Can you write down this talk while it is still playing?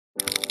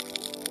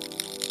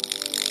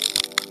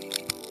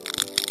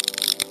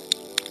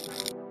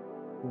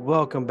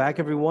Welcome back,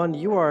 everyone.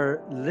 You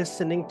are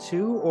listening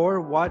to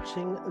or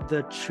watching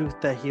the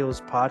Truth That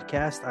Heals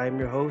podcast. I'm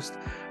your host,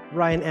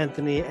 Ryan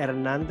Anthony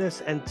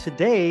Hernandez, and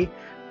today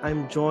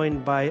I'm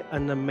joined by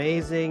an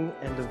amazing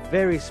and a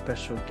very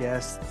special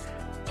guest,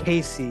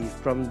 Kacey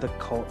from the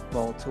Cult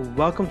Vault.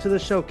 Welcome to the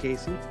show,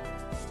 Kacey.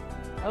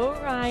 Oh,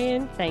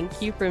 Ryan,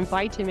 thank you for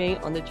inviting me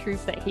on The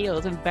Truth That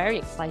Heals. I'm very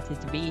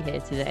excited to be here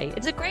today.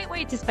 It's a great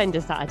way to spend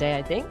a Saturday,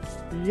 I think.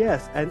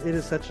 Yes, and it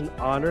is such an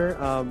honor.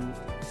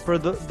 For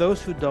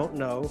those who don't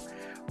know,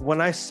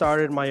 when I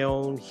started my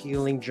own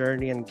healing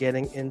journey and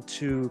getting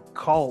into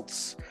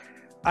cults,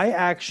 I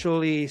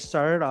actually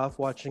started off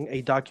watching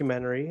a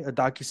documentary, a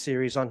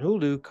docuseries on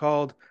Hulu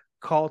called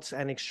Cults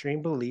and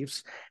Extreme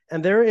Beliefs.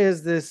 And there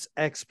is this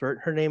expert,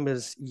 her name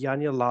is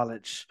Yanya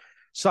Lalich.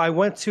 So I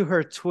went to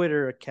her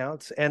Twitter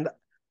account, and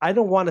I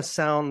don't want to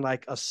sound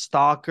like a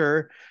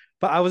stalker,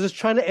 but I was just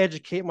trying to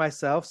educate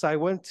myself. So I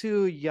went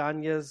to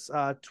Yanya's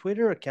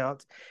Twitter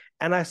account,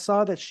 and I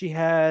saw that she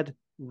had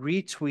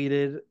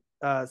retweeted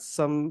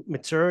some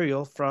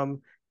material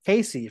from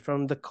Kacey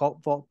from the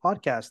Cult Vault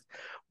podcast,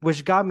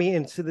 which got me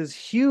into this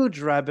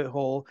huge rabbit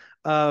hole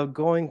of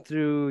going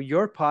through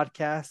your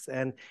podcast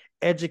and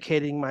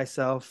educating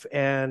myself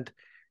and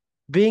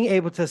being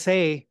able to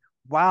say,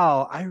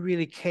 wow, I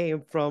really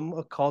came from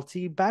a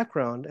culty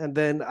background. And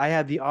then I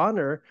had the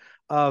honor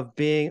of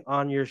being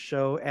on your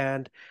show.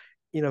 And,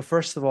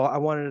 first of all, I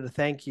wanted to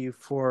thank you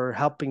for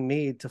helping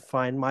me to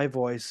find my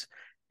voice.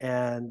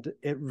 And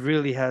it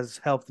really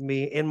has helped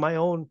me in my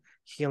own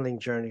healing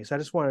journey. So I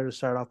just wanted to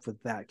start off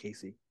with that,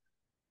 Kacey.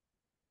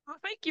 Well,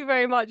 thank you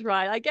very much,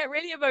 Ryan. I get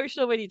really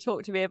emotional when you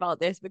talk to me about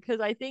this because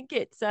I think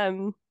it's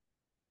a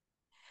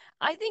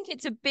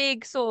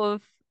big sort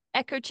of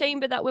echo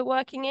chamber that we're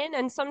working in,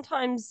 and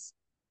sometimes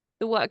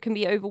the work can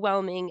be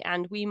overwhelming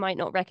and we might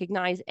not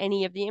recognize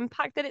any of the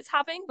impact that it's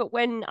having. But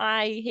when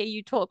I hear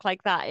you talk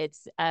like that,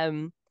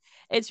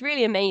 it's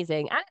really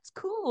amazing. And it's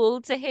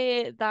cool to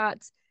hear that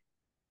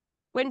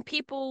when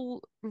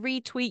people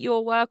retweet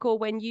your work or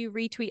when you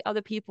retweet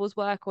other people's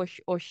work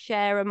or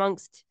share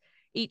amongst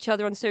each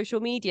other on social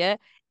media,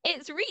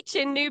 it's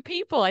reaching new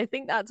people. I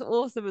think that's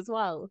awesome as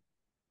well.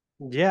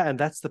 Yeah, and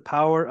that's the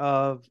power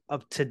of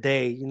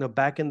today.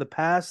 Back in the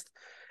past,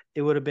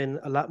 it would have been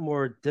a lot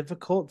more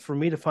difficult for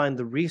me to find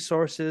the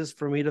resources,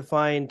 for me to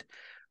find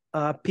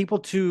people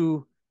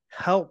to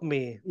help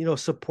me,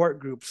 support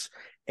groups.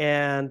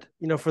 And,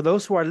 for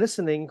those who are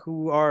listening,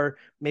 who are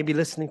maybe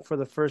listening for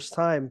the first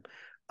time,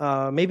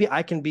 maybe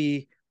I can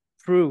be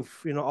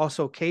proof,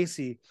 also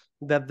Kacey,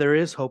 that there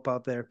is hope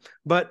out there.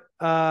 But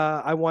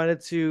I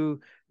wanted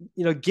to,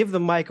 give the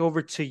mic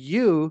over to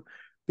you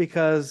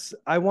because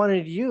I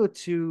wanted you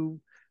to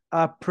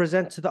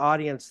present to the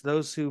audience,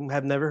 those who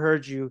have never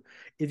heard you,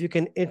 if you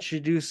can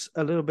introduce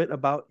a little bit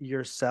about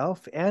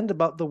yourself and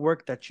about the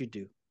work that you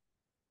do.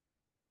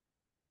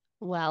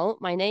 Well,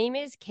 my name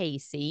is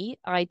Kacey.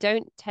 I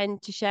don't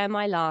tend to share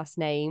my last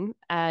name.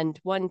 And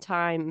one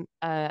time,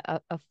 a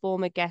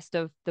former guest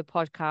of the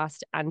podcast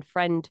and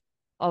friend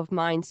of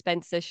mine,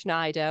 Spencer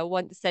Schneider,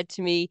 once said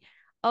to me,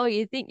 "Oh,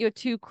 you think you're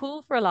too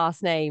cool for a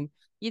last name?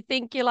 You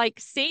think you're like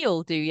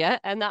Seal, do you?"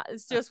 And that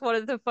is just one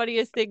of the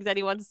funniest things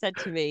anyone said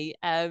to me.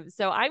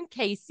 So I'm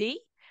Kacey,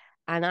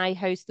 and I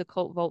host the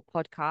Cult Vault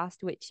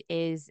podcast, which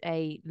is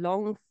a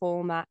long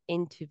format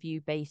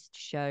interview based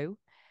show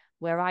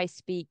where I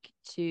speak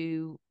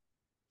to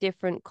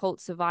different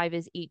cult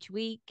survivors each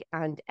week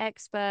and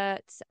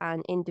experts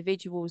and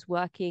individuals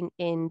working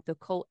in the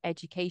cult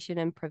education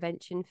and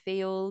prevention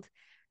field.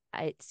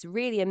 It's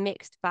really a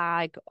mixed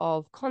bag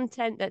of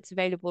content that's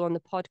available on the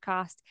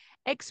podcast,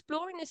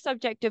 exploring the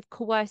subject of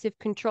coercive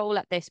control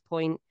at this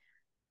point,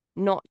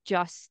 not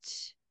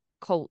just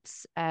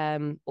cults,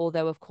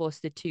 although, of course,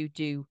 the two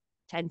do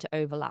tend to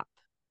overlap.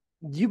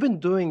 You've been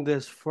doing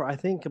this for, I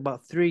think,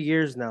 about 3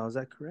 years now. Is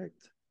that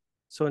correct?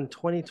 So in It's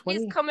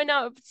 2020? coming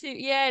up to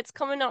it's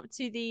coming up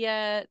to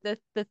the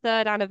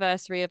third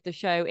anniversary of the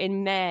show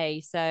in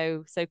May,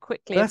 so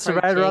quickly That's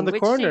right around approaching, the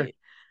which corner.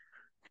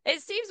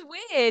 it seems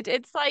weird.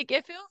 It's like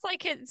it feels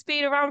like it's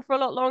been around for a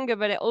lot longer,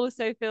 but it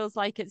also feels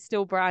like it's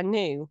still brand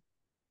new.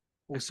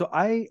 So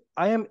I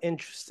am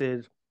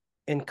interested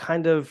in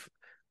kind of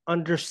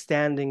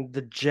understanding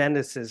the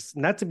genesis,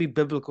 not to be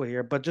biblical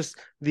here, but just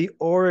the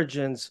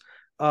origins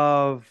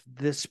of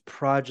this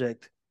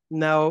project.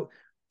 Now,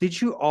 did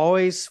you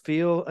always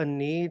feel a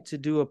need to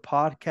do a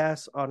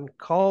podcast on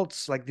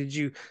cults? Like, did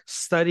you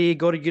study,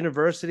 go to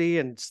university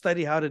and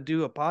study how to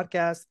do a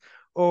podcast?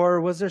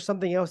 Or was there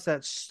something else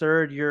that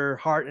stirred your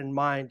heart and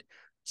mind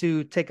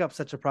to take up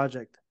such a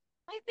project?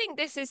 I think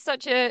this is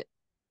such a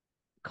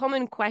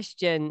common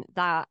question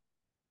that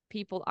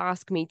people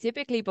ask me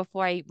typically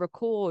before I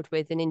record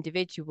with an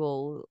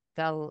individual.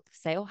 They'll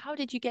say, "Oh, how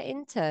did you get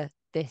into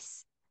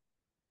this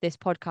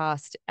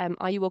podcast?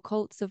 Are you a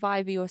cult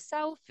survivor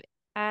yourself?"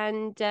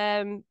 And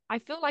I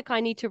feel like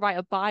I need to write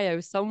a bio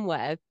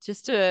somewhere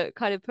just to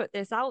kind of put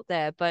this out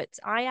there. But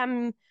I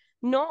am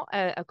not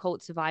a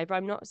cult survivor.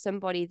 I'm not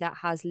somebody that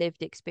has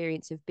lived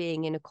experience of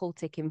being in a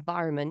cultic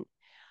environment.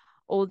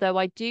 Although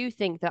I do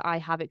think that I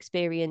have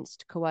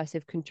experienced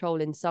coercive control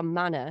in some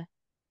manner,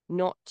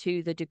 not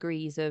to the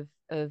degrees of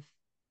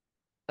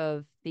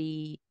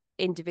the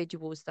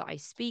individuals that I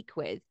speak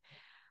with.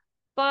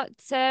 But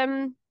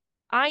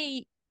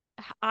I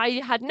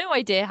I had no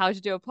idea how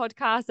to do a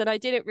podcast and I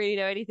didn't really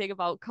know anything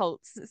about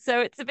cults.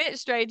 So it's a bit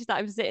strange that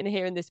I'm sitting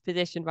here in this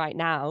position right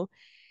now.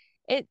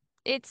 It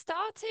it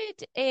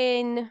started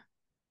in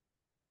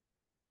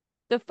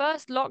the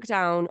first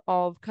lockdown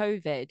of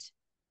COVID.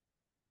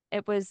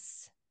 It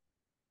was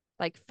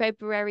like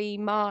February,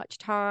 March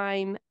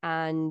time,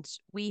 and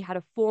we had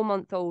a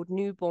 4-month-old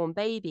newborn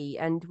baby,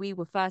 and we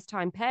were first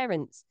time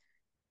parents.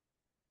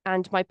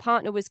 And my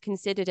partner was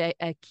considered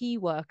a key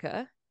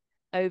worker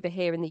over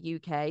here in the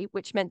UK,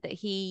 which meant that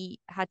he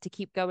had to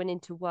keep going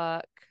into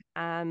work,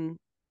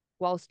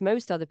 whilst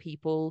most other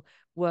people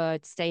were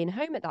staying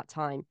home at that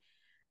time.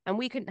 And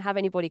we couldn't have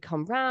anybody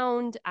come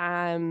round.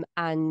 And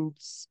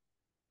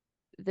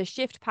the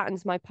shift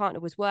patterns my partner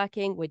was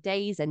working were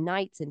days and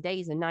nights and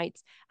days and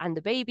nights. And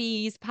the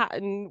baby's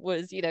pattern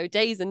was,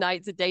 days and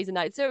nights and days and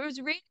nights. So it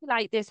was really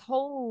like this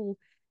whole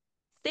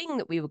thing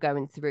that we were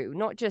going through,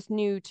 not just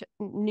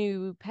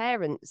new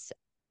parents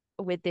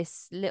with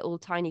this little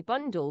tiny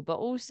bundle, but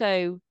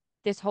also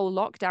this whole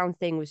lockdown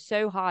thing was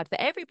so hard for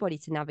everybody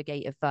to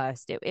navigate at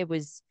first. It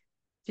was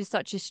just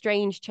such a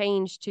strange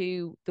change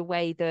to the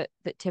way that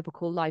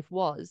typical life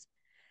was.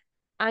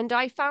 And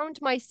I found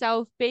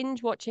myself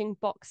binge watching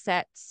box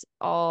sets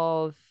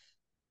of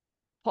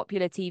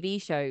popular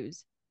TV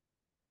shows,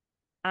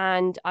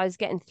 and I was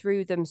getting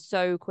through them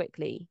so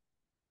quickly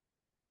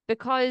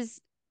because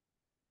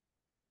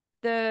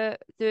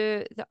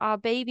our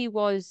baby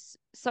was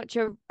such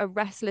a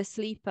restless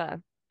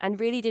sleeper and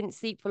really didn't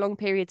sleep for long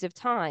periods of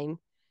time.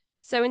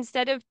 So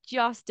instead of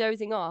just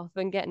dozing off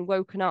and getting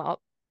woken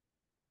up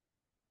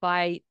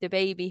by the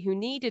baby who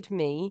needed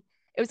me,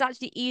 it was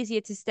actually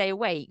easier to stay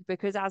awake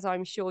because, as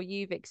I'm sure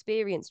you've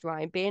experienced,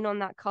 Ryan, being on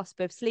that cusp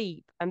of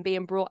sleep and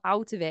being brought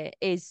out of it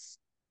is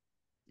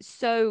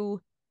so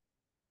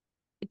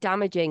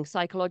damaging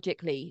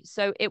psychologically.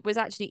 So it was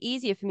actually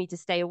easier for me to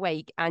stay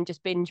awake and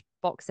just binge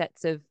box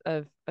sets of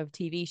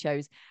TV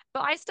shows.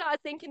 But I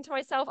started thinking to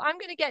myself, I'm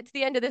going to get to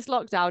the end of this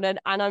lockdown,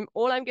 and I'm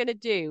going to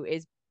do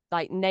is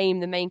like name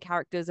the main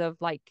characters of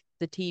like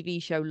the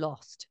TV show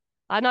Lost.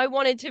 And I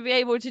wanted to be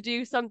able to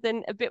do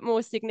something a bit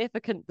more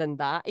significant than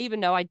that,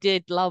 even though I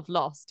did love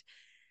Lost.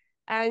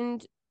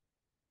 And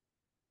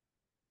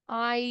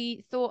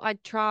I thought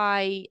I'd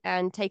try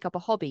and take up a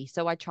hobby.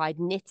 So I tried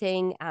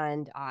knitting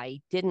and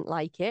I didn't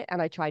like it.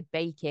 And I tried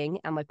baking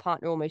and my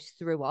partner almost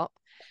threw up.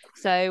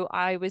 So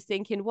I was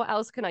thinking, what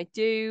else can I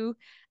do?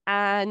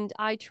 And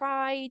I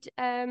tried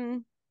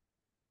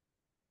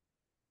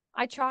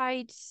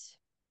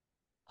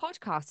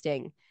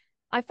podcasting.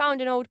 I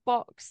found an old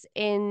box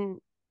in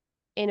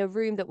a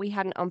room that we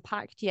hadn't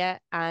unpacked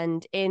yet.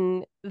 And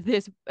in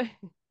this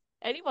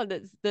anyone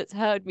that's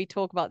heard me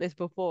talk about this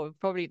before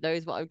probably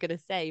knows what I'm gonna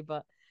say,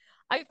 but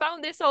I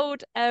found this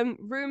old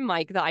room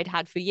mic that I'd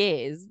had for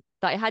years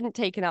that I hadn't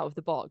taken out of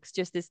the box,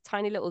 just this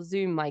tiny little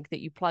Zoom mic that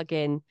you plug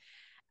in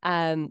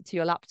to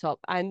your laptop.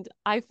 And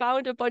I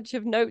found a bunch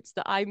of notes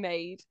that I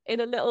made in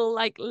a little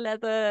like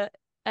leather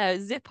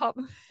zip up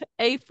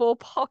A4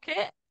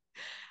 pocket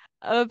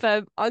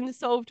of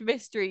unsolved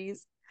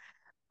mysteries.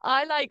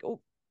 I like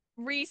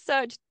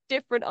researched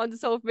different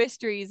unsolved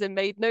mysteries and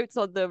made notes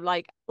on them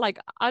like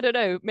I don't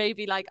know,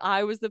 maybe like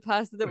I was the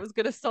person that was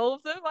going to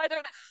solve them. I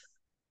don't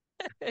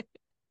know.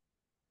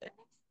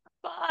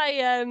 But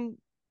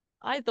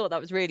I thought that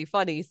was really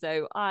funny.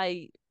 So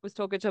I was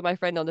talking to my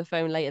friend on the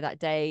phone later that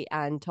day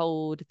and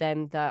told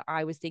them that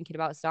I was thinking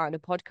about starting a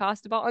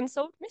podcast about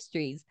unsolved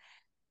mysteries.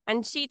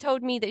 And she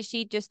told me that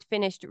she'd just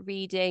finished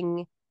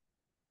reading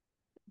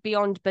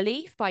Beyond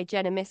Belief by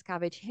Jenna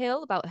Miscavige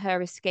Hill about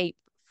her escape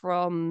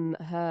from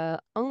her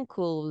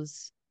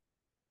uncle's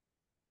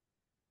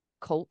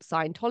cult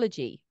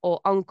Scientology, or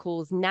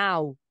uncle's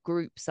now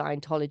group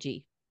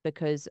Scientology,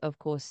 because of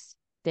course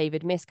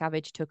David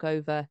Miscavige took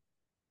over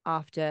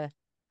after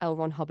L.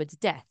 Ron Hubbard's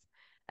death,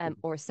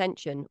 or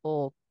ascension,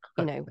 or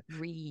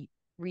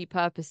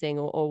repurposing,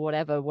 or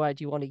whatever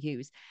word you want to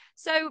use.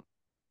 So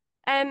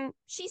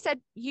she said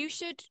you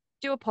should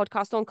do a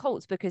podcast on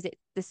cults because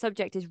the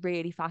subject is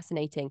really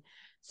fascinating.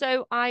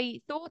 So I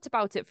thought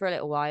about it for a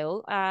little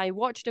while. I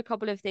watched a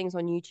couple of things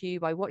on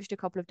YouTube. I watched a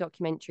couple of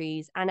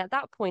documentaries, and at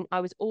that point, I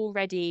was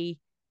already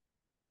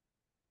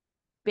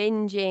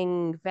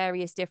binging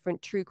various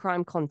different true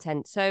crime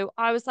content. So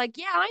I was like,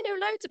 yeah, I know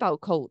loads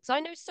about cults. I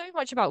know so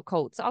much about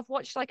cults. I've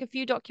watched like a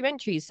few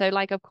documentaries. So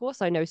like, of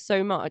course I know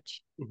so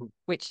much,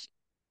 which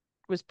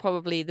was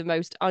probably the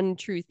most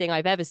untrue thing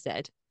I've ever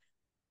said.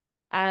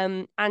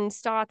 And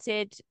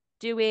started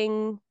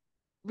doing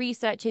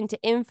research into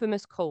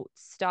infamous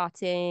cults,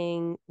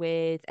 starting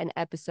with an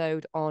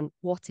episode on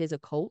what is a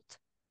cult,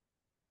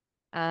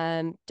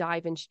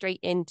 diving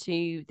straight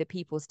into the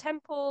People's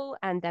Temple,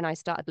 and then I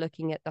started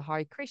looking at the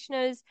Hare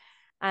Krishnas,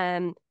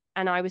 and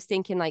I was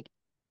thinking like,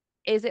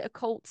 is it a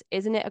cult?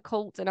 Isn't it a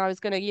cult? And I was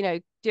gonna,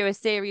 do a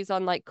series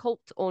on like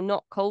cult or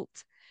not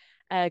cult.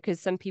 because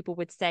some people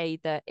would say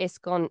that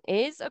ISKCON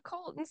is a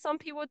cult, and some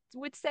people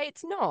would say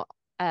it's not.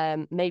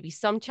 Maybe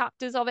some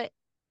chapters of it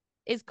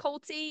is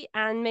culty,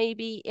 and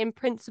maybe in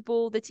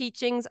principle the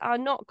teachings are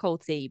not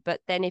culty.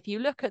 But then if you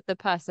look at the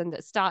person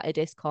that started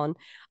ISKCON,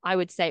 I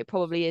would say it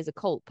probably is a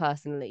cult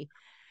personally.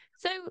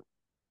 So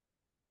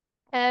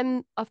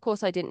of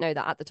course I didn't know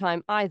that at the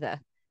time either.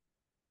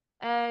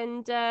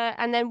 And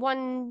then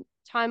one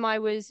time I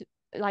was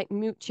like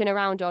mooching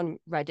around on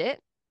Reddit,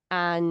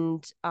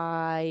 and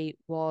I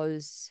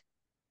was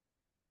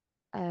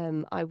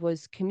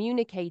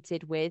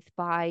communicated with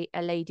by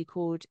a lady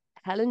called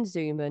Helen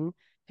Zuman,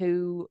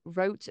 who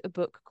wrote a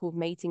book called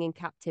Mating in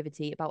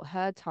Captivity about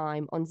her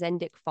time on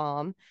Zendik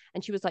Farm.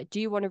 And she was like, "Do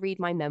you want to read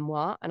my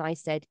memoir?" And I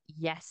said,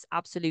 "Yes,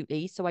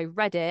 absolutely." So I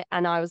read it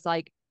and I was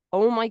like,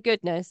 "Oh my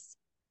goodness,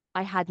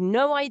 I had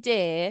no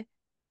idea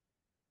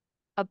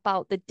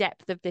about the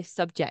depth of this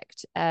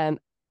subject."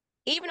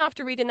 Even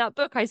after reading that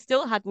book, I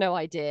still had no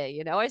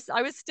idea.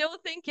 I was still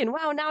thinking,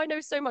 wow, now I know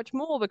so much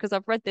more because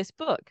I've read this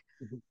book.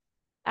 Mhm.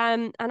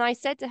 And I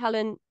said to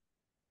Helen,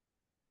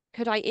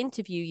 "Could I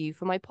interview you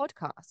for my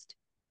podcast?"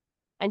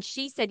 And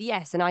she said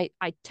yes. And I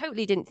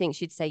totally didn't think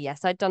she'd say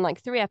yes. I'd done like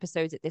 3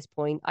 episodes at this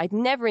point. I'd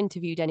never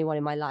interviewed anyone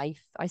in my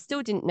life. I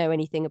still didn't know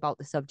anything about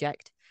the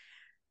subject.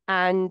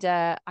 And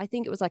I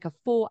think it was like a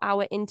 4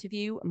 hour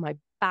interview. And my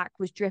back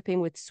was dripping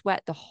with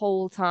sweat the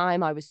whole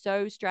time. I was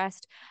so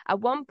stressed.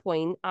 At one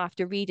point,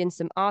 after reading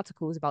some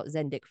articles about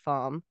Zendik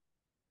Farm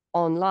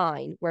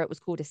online, where it was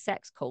called a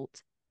sex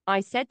cult,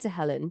 I said to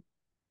Helen,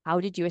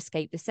 "How did you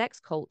escape the sex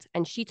cult?"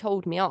 And she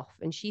told me off.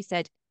 And she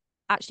said,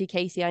 "Actually,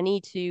 Kacey, I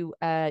need to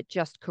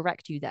just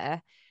correct you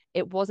there.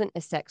 It wasn't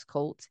a sex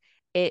cult.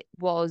 It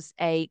was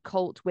a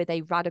cult with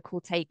a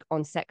radical take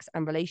on sex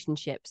and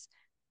relationships."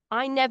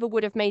 I never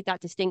would have made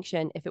that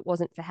distinction if it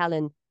wasn't for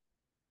Helen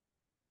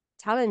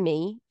telling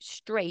me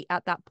straight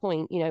at that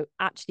point,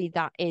 actually,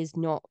 that is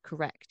not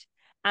correct.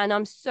 And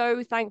I'm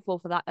so thankful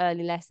for that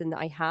early lesson that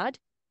I had,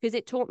 because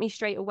it taught me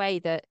straight away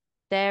that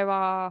there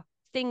are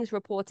things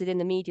reported in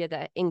the media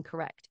that are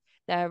incorrect.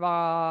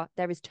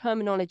 There is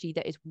terminology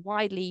that is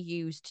widely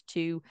used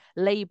to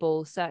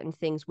label certain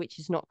things which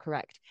is not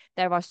correct.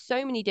 There are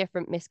so many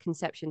different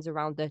misconceptions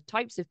around the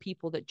types of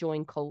people that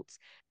join cults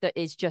that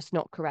is just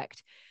not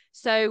correct.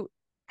 So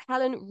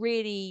Helen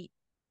really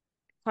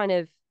kind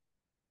of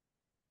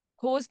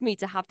caused me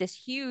to have this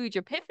huge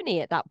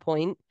epiphany at that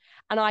point.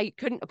 And I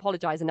couldn't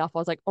apologize enough. I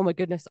was like, "Oh my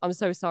goodness, I'm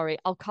so sorry.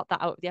 I'll cut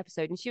that out of the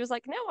episode." And she was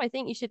like, "No, I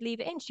think you should leave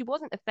it in." She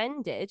wasn't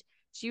offended.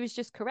 She was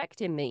just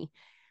correcting me.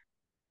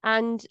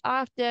 And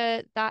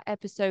after that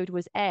episode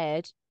was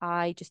aired,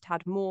 I just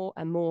had more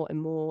and more and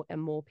more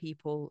and more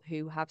people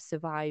who have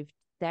survived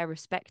their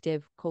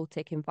respective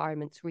cultic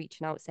environments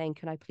reaching out saying,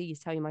 "Can I please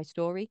tell you my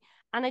story?"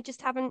 And I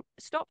just haven't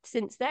stopped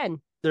since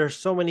then. There's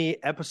so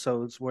many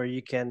episodes where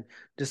you can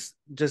just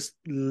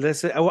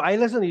listen. Well, I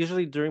listen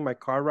usually during my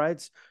car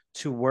rides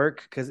to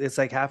work because it's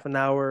like half an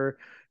hour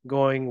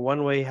going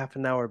one way, half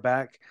an hour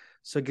back.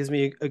 So it gives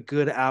me a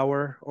good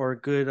hour or a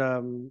good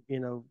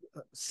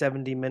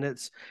 70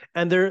 minutes.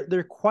 And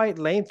they're quite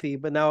lengthy,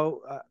 but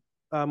now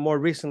more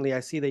recently I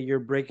see that you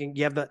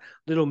have the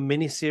little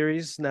mini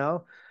series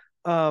now.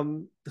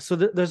 So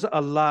there's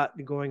a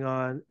lot going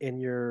on in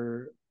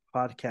your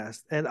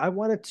podcast. And I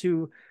wanted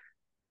to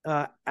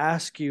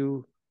ask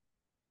you,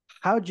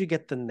 how'd you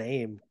get the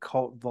name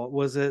Cult Vault?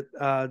 Was it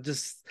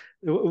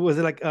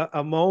like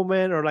a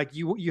moment, or like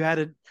you had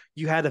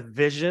a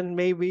vision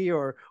maybe,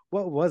 or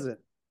what was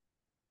it?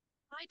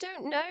 I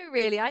don't know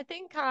really. I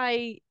think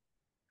I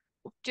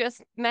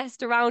just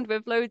messed around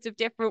with loads of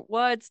different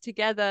words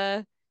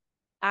together,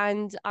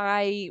 and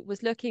I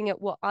was looking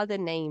at what other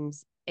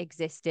names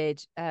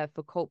existed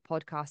for cult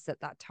podcasts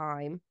at that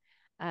time.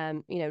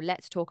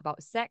 Let's talk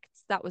about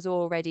sects. That was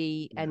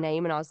already a Yeah,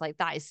 name, and I was like,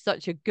 that is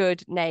such a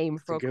good name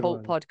it's a for a good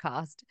cult one.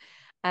 podcast.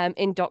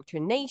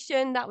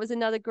 Indoctrination, that was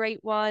another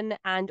great one.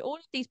 And all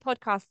of these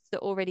podcasts that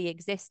already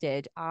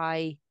existed,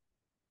 I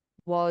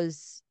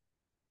was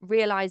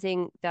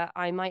realizing that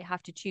I might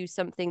have to choose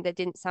something that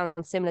didn't sound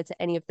similar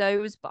to any of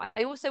those. But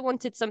I also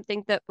wanted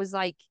something that was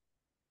like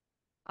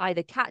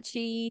either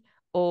catchy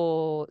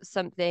or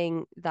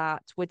something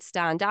that would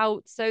stand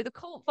out. So the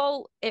Cult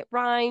Vault, it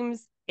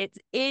rhymes. It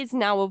is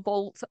now a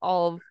vault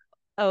of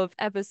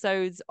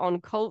episodes on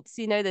cults.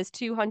 There's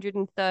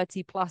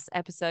 230 plus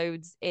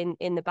episodes in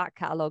the back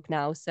catalog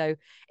now. So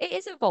it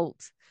is a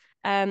vault.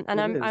 And It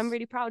I'm is.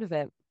 really proud of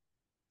it.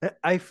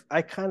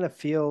 I kind of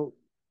feel,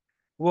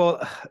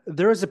 well,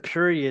 there was a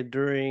period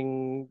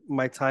during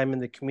my time in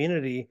the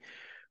community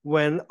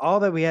when all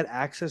that we had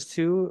access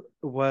to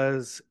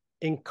was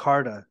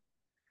Encarta.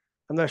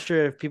 I'm not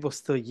sure if people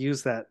still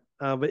use that,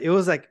 but it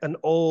was like an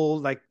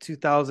old, like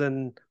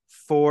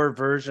 2004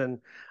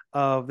 version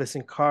of this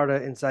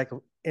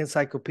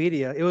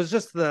encyclopedia. It was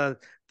just the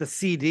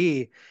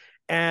CD,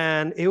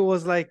 and it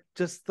was like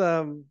just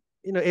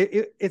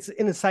it's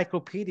an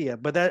encyclopedia,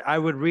 but that I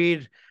would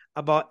read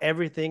about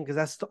everything because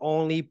that's the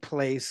only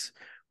place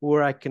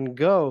where I can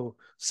go.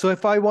 So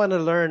if I want to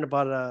learn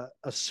about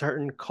a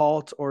certain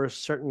cult or a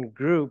certain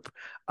group,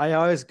 I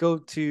always go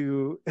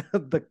to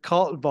the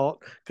cult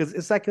vault because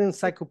it's like an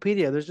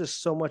encyclopedia. There's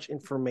just so much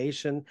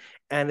information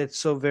and it's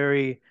so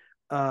very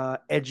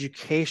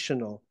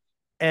educational.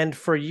 And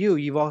for you,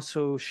 you've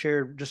also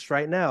shared just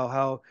right now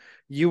how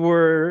you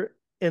were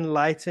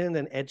enlightened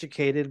and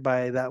educated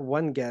by that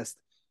one guest.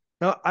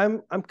 Now,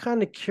 I'm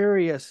kind of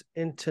curious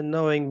into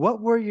knowing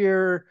what were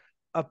your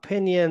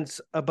opinions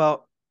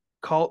about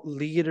cult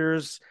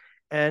leaders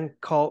and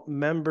cult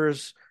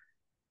members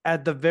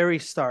at the very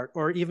start,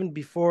 or even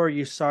before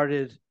you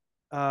started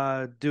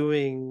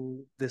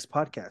doing this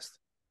podcast?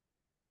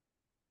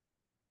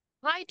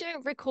 I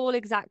don't recall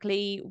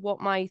exactly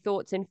what my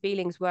thoughts and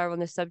feelings were on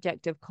the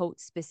subject of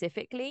cults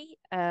specifically.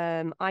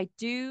 I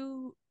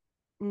do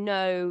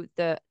know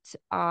that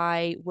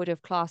I would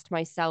have classed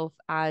myself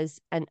as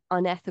an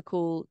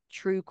unethical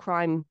true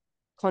crime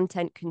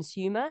content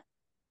consumer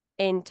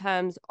in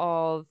terms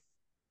of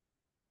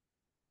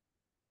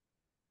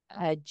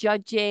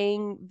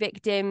judging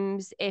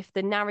victims. If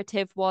the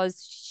narrative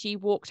was she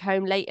walked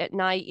home late at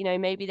night,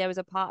 maybe there was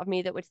a part of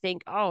me that would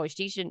think, oh,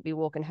 she shouldn't be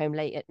walking home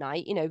late at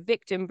night.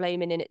 Victim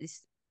blaming in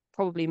its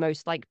probably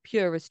most like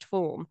purest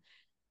form.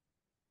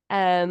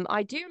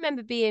 I do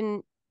remember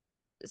being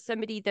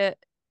somebody that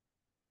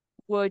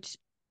would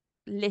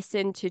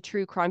listen to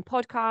true crime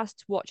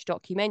podcasts, watch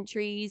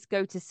documentaries,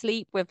 go to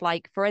sleep with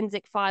like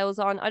forensic files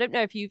on. I don't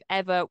know if you've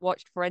ever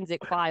watched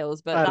forensic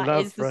files, but I that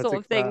love is the sort forensic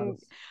of thing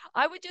files.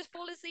 I would just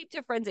fall asleep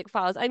to forensic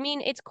files. I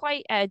mean, it's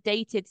quite a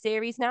dated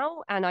series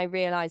now, and I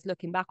realize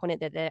looking back on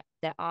it that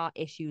there are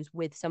issues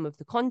with some of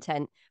the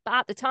content. But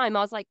at the time,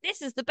 I was like,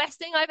 this is the best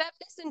thing I've ever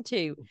listened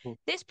to. Mhm.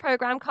 This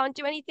program can't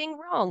do anything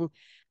wrong.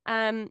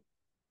 Um,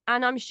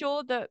 and I'm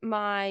sure that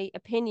my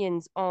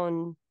opinions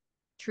on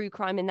true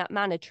crime in that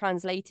manner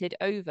translated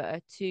over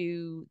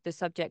to the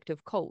subject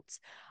of cults.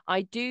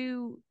 I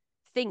do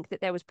think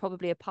that there was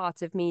probably a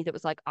part of me that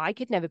was like, I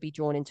could never be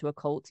drawn into a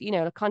cult,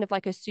 kind of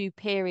like a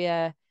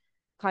superior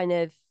kind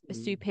of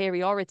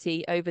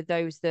superiority over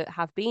those that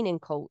have been in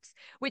cults,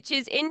 which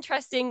is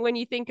interesting when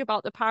you think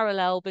about the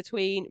parallel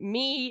between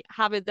me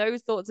having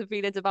those thoughts and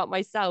feelings about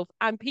myself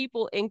and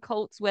people in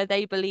cults where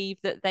they believe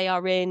that they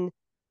are in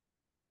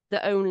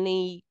the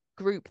only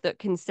group that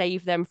can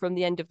save them from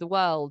the end of the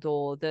world,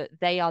 or that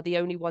they are the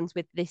only ones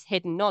with this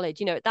hidden knowledge.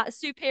 That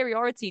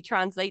superiority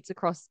translates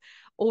across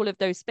all of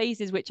those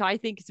spaces, which I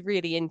think is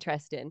really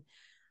interesting.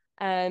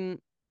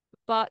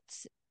 But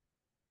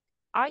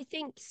I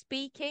think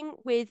speaking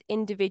with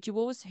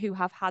individuals who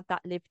have had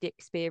that lived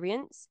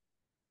experience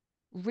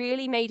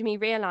really made me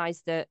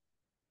realize that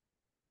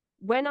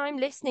when I'm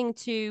listening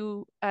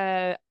to,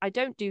 I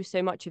don't do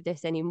so much of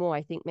this anymore,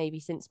 I think maybe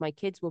since my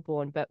kids were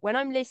born, but when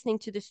I'm listening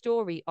to the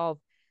story of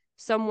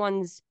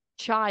someone's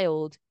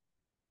child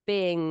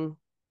being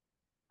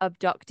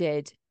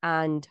abducted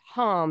and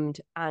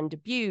harmed and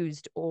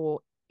abused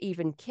or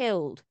even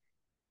killed,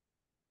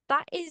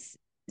 that is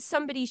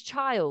somebody's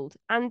child.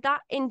 And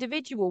that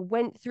individual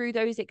went through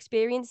those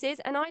experiences.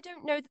 And I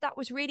don't know that that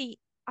was really,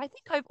 I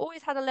think I've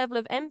always had a level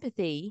of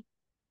empathy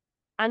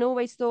and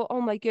always thought, oh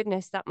my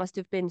goodness, that must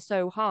have been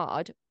so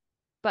hard.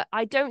 But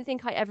I don't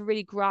think I ever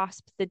really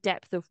grasped the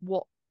depth of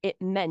what it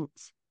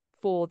meant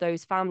for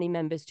those family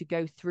members to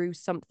go through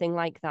something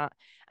like that.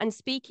 And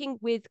speaking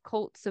with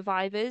cult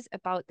survivors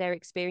about their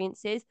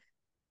experiences,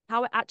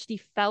 how it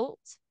actually felt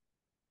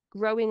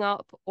growing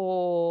up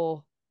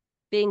or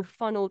being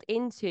funneled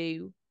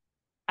into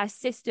a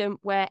system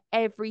where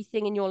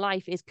everything in your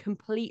life is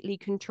completely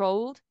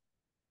controlled.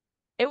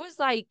 It was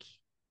like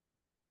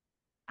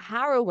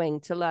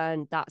harrowing to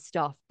learn that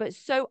stuff, but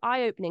so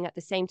eye opening at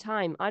the same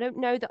time. I don't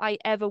know that I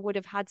ever would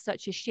have had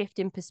such a shift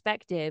in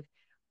perspective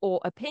or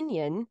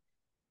opinion,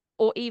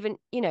 or even,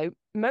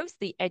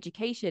 mostly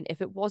education,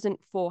 if it wasn't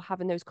for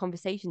having those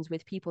conversations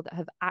with people that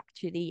have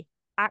actually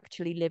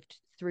lived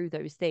through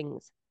those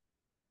things.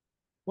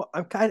 Well,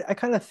 I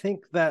kind of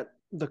think that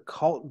the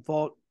cult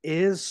vault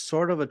is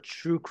sort of a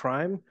true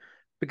crime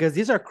because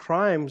these are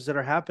crimes that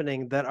are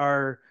happening that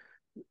are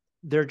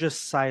they're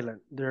just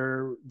silent.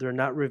 They're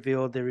not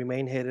revealed. They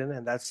remain hidden,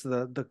 and that's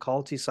the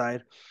culty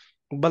side.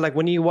 But like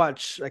when you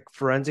watch like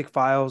forensic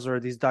files or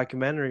these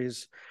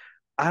documentaries,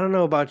 I don't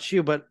know about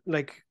you, but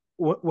like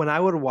when I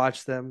would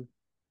watch them,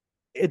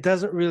 it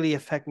doesn't really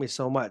affect me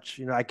so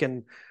much. I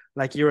can,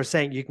 like you were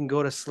saying, you can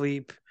go to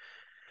sleep,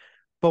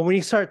 but when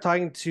you start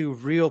talking to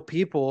real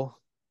people,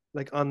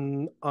 like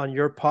on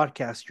your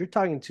podcast, you're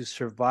talking to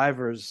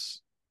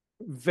survivors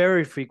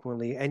very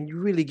frequently, and you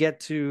really get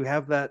to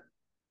have that.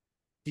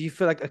 Do you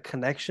feel like a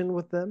connection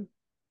with them?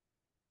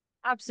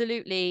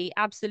 Absolutely,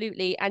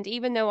 absolutely. And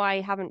even though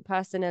I haven't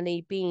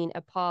personally been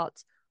a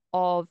part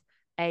of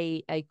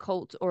a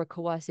cult or a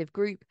coercive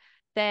group,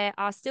 there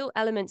are still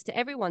elements to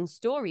everyone's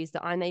stories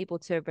that I'm able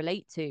to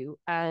relate to.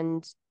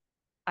 And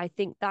I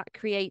think that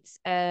creates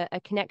a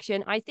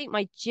connection. I think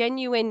my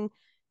genuine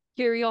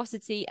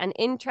curiosity and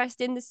interest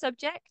in the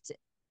subject,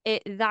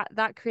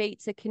 that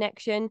creates a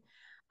connection.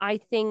 I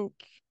think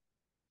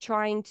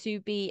trying to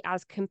be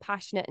as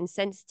compassionate and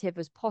sensitive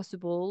as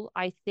possible,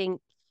 I think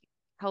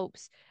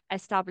helps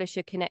establish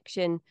a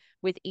connection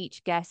with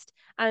each guest.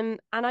 And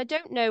I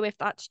don't know if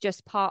that's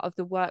just part of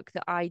the work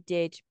that I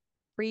did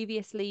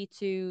previously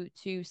to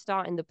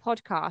starting the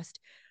podcast,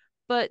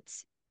 but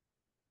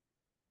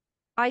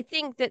I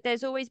think that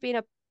there's always been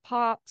a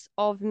part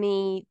of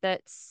me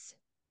that's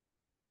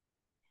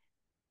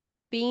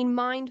been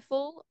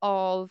mindful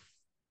of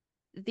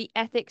the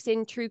ethics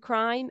in true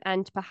crime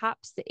and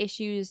perhaps the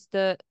issues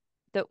that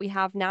we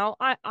have now.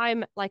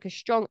 I'm like a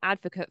strong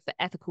advocate for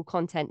ethical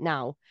content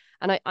now,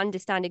 and I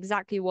understand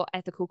exactly what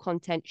ethical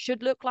content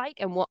should look like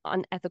and what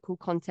unethical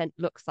content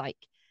looks like.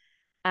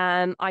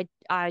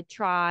 I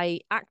try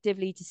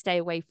actively to stay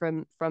away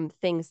from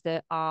things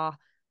that are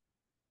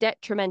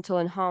detrimental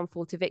and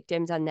harmful to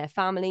victims and their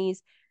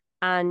families.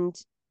 And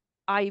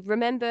I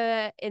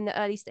remember in the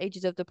early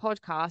stages of the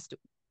podcast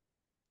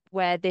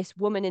where this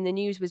woman in the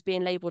news was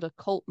being labeled a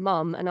cult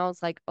mum. And I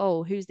was like,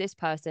 oh, who's this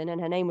person?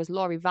 And her name was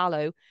Laurie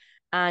Vallow.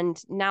 And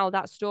now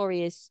that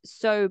story is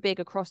so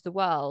big across the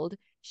world.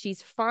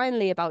 She's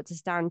finally about to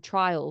stand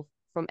trial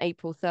from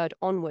April 3rd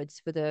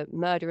onwards for the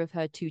murder of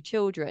her two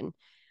children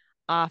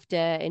after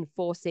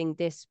enforcing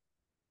this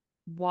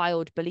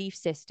wild belief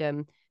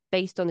system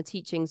based on the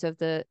teachings of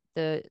the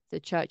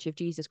Church of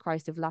Jesus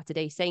Christ of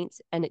Latter-day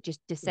Saints, and it just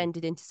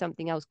descended into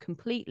something else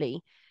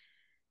completely.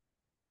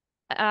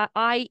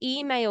 I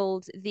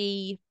emailed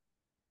the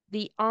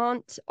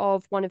aunt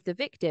of one of the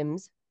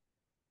victims,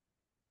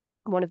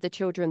 one of the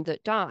children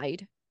that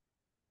died.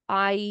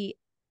 I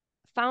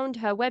found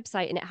her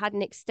website and it had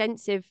an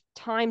extensive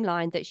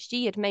timeline that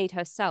she had made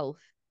herself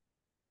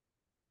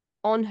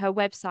on her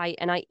website.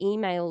 And I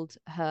emailed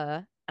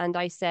her and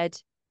I said,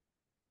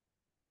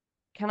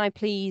 can I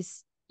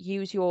please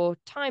use your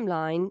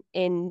timeline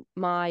in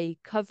my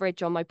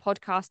coverage on my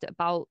podcast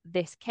about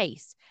this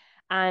case?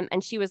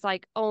 And she was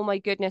like, oh my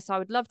goodness, I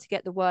would love to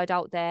get the word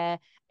out there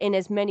in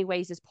as many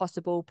ways as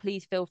possible.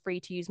 Please feel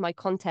free to use my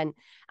content.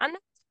 And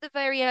that's the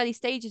very early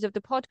stages of the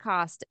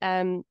podcast.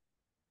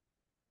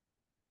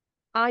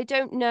 I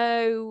don't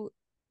know.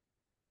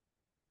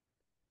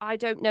 I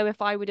don't know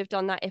if I would have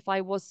done that if I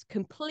was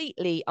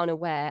completely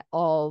unaware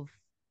of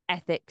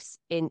ethics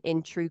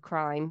in true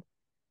crime.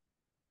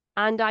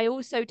 And I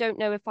also don't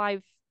know if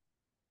I've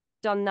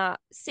done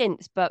that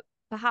since, but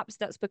perhaps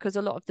that's because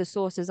a lot of the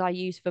sources I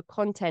use for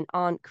content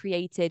aren't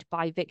created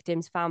by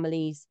victims'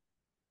 families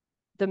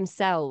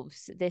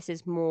themselves. This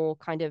is more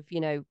kind of,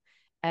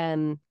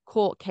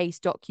 court case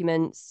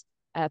documents,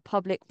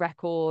 public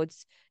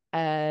records,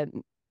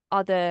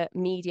 other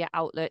media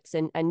outlets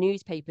and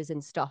newspapers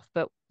and stuff.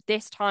 But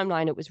this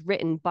timeline, it was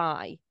written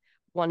by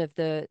one of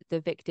the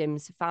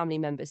victim's family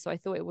members. So I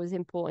thought it was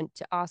important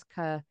to ask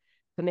her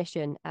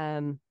permission.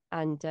 And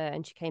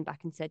she came back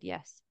and said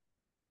yes.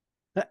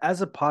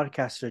 As a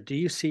podcaster, do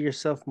you see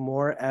yourself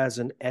more as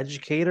an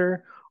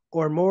educator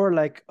or more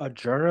like a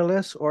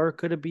journalist, or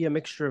could it be a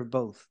mixture of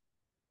both?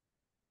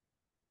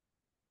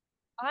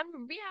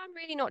 I'm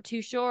really not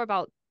too sure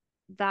about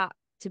that,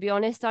 to be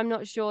honest. I'm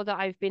not sure that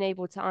I've been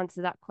able to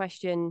answer that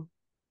question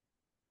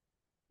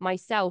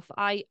myself.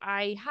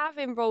 I have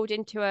enrolled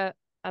into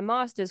a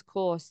master's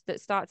course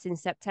that starts in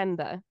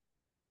September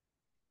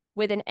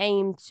with an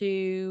aim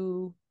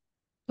to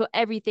put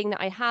everything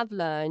that I have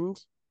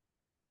learned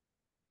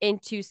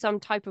into some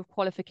type of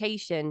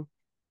qualification.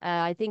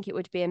 I think it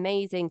would be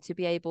amazing to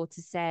be able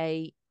to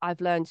say, I've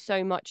learned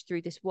so much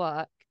through this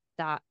work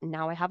that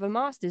now I have a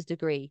master's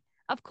degree.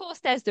 Of course,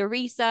 there's the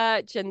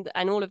research and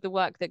all of the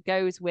work that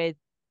goes with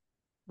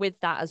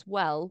that as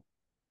well.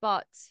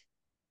 But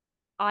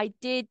I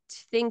did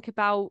think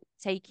about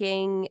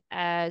taking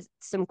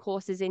some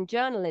courses in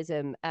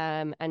journalism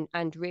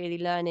and really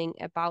learning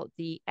about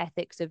the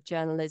ethics of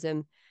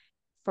journalism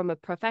from a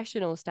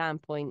professional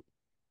standpoint.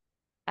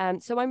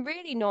 So I'm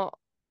really not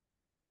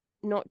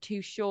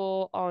too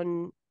sure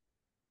on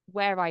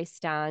where I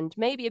stand,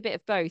 maybe a bit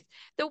of both.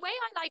 The way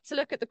I like to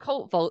look at the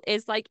cult vault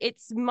is like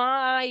it's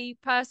my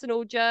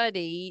personal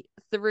journey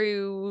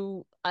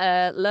through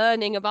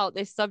learning about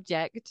this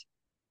subject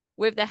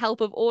with the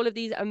help of all of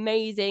these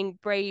amazing,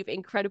 brave,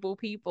 incredible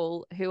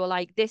people who are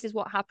like, this is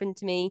what happened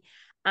to me.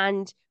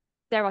 And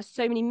there are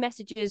so many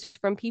messages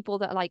from people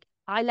that are like,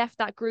 I left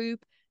that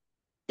group.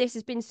 This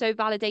has been so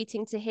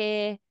validating to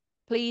hear.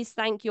 Please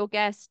thank your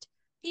guest.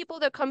 People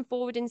that come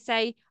forward and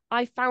say,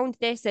 I found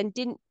this and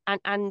didn't, and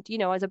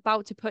I was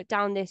about to put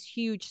down this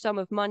huge sum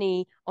of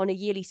money on a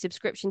yearly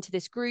subscription to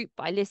this group,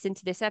 but I listened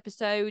to this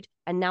episode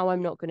and now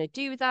I'm not going to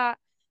do that.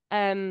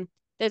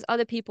 There's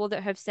other people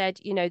that have said,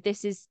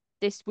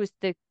 this was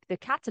the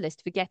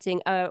catalyst for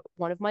getting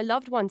one of my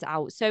loved ones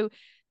out. So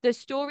the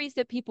stories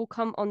that people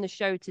come on the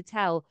show to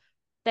tell,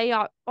 they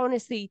are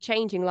honestly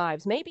changing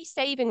lives, maybe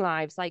saving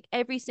lives. Like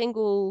every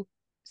single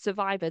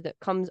survivor that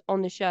comes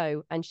on the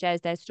show and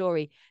shares their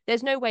story,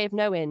 there's no way of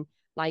knowing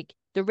like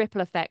the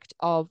ripple effect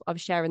of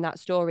sharing that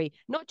story,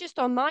 not just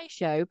on my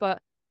show,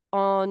 but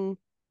on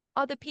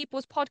other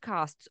people's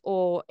podcasts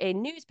or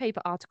in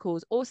newspaper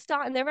articles or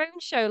starting their own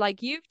show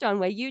like you've done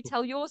where you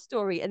tell your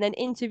story and then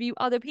interview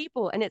other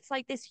people. And it's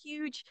like this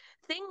huge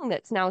thing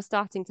that's now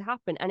starting to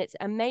happen. And it's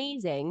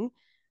amazing.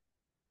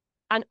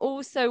 And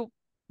also,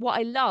 what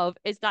I love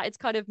is that it's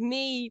kind of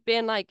me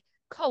being like,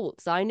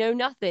 Colts, I know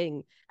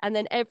nothing. And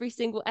then every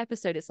single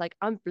episode, it's like,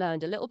 I've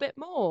learned a little bit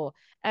more.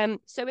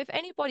 So if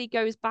anybody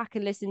goes back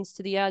and listens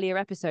to the earlier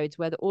episodes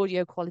where the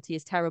audio quality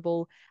is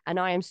terrible and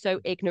I am so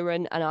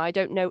ignorant and I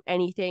don't know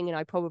anything and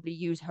I probably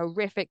use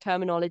horrific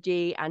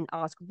terminology and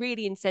ask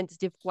really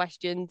insensitive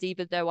questions,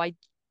 even though I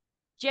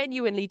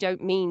genuinely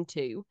don't mean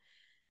to.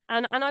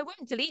 And I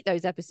won't delete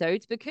those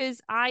episodes because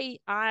I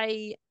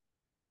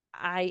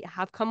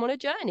have come on a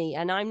journey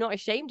and I'm not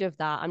ashamed of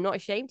that. I'm not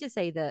ashamed to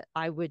say that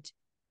I would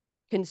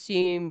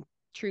consume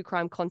true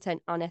crime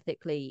content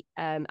unethically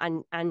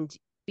and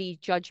be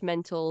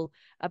judgmental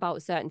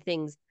about certain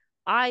things.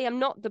 I am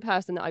not the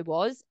person that I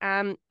was.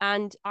 And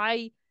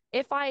I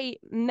if I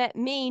met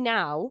me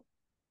now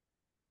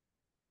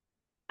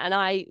and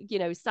I,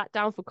 sat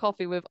down for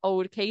coffee with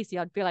old Kacey,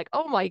 I'd be like,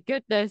 oh my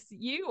goodness,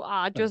 you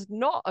are just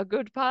not a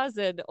good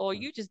person, or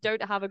you just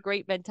don't have a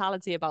great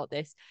mentality about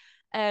this.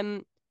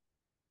 Um,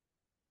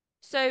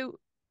 so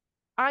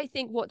I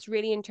think what's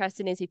really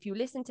interesting is if you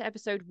listen to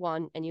episode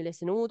 1 and you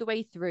listen all the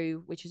way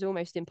through, which is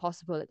almost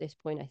impossible at this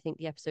point. I think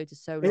the episodes are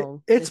so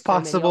long. It's There's so many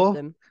of possible.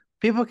 them.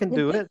 People can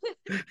do it.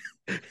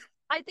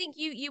 I think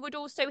you would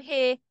also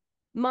hear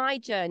my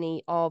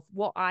journey of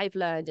what I've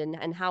learned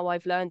and how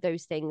I've learned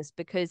those things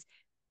because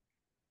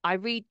I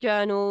read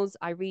journals,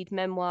 I read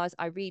memoirs,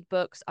 I read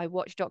books, I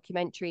watch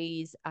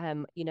documentaries.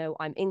 I'm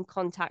in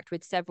contact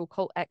with several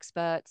cult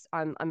experts.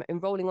 I'm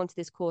enrolling onto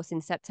this course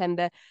in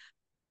September.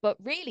 But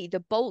really,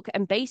 the bulk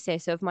and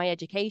basis of my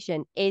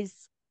education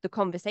is the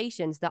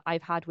conversations that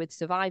I've had with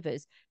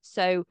survivors.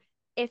 So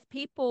if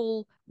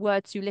people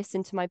were to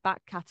listen to my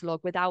back catalogue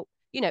without,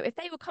 if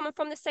they were coming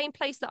from the same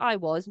place that I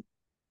was,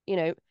 you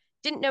know,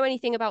 didn't know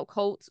anything about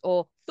cults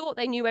or thought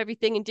they knew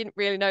everything and didn't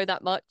really know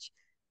that much,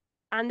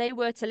 and they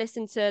were to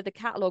listen to the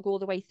catalogue all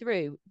the way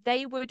through,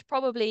 they would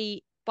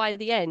probably by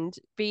the end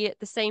be at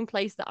the same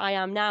place that I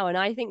am now. And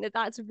I think that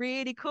that's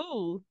really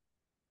cool.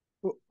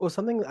 Well,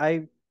 something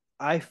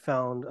I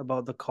found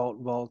about the cult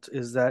vault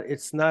is that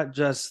it's not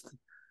just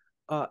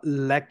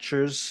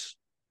lectures;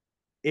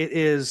 it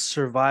is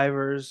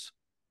survivors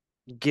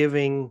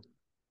giving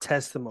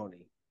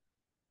testimony,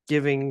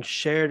 giving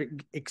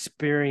shared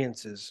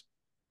experiences,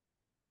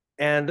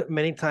 and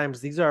many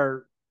times these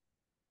are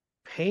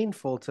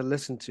painful to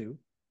listen to.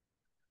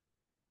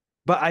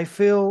 But I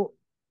feel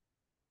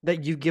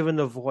that you've given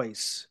a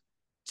voice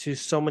to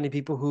so many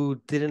people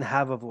who didn't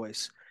have a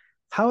voice.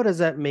 How does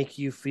that make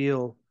you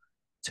feel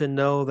to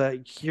know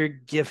that you're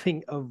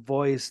giving a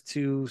voice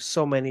to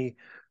so many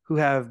who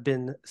have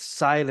been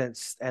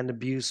silenced and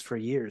abused for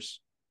years?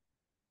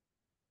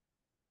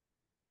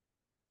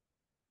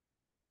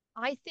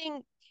 I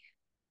think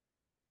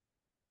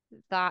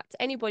that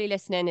anybody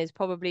listening is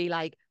probably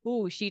like,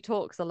 oh, she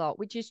talks a lot,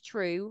 which is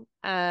true.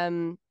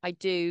 I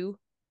do.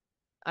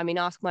 I mean,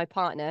 ask my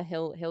partner,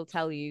 he'll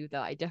tell you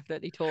that I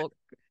definitely talk.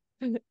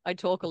 I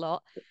talk a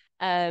lot.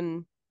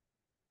 Um,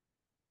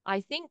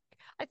 I think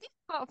I think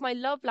part of my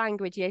love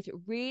language is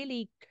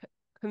really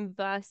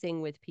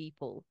conversing with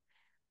people.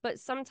 But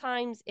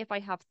sometimes if I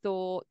have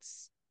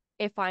thoughts,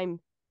 if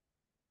I'm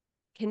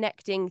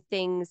connecting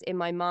things in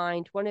my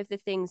mind, one of the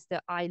things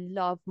that I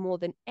love more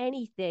than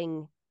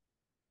anything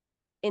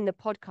in the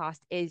podcast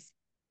is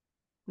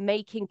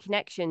making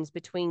connections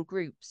between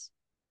groups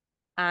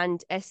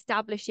and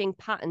establishing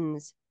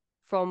patterns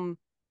from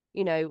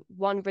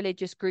one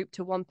religious group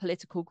to one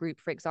political group,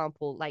 for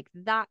example. Like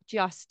that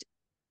just,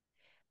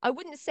 I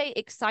wouldn't say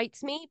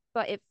excites me,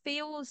 but it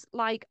feels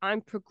like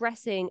I'm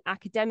progressing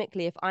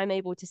academically if I'm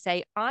able to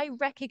say I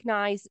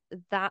recognize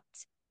that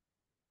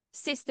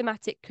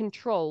systematic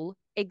control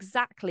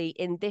exactly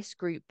in this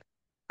group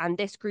and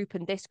this group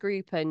and this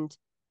group. And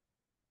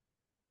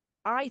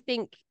I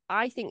think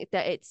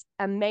that it's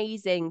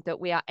amazing that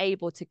we are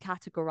able to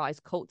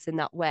categorize cults in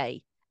that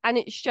way. And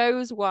it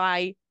shows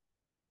why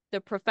the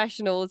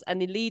professionals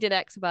and the leading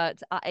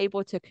experts are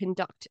able to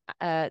conduct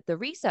the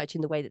research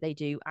in the way that they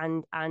do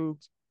and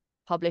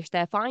publish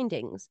their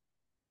findings.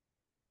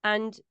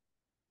 And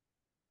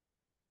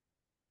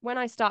when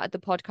I started the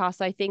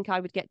podcast, I think I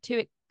would get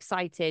too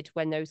excited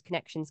when those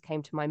connections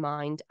came to my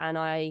mind, and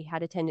I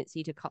had a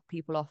tendency to cut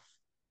people off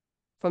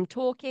from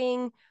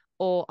talking,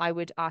 or I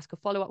would ask a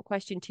follow-up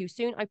question too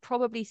soon. I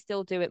probably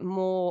still do it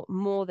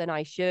more than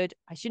I should.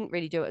 I shouldn't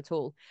really do it at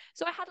all.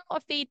 So I had a lot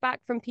of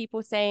feedback from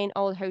people saying,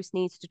 oh, the host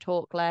needs to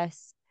talk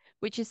less,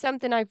 which is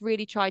something I've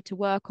really tried to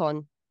work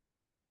on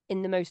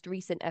in the most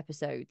recent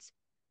episodes.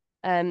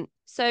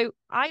 So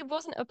I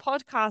wasn't a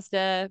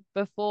podcaster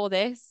before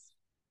this,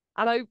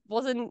 and I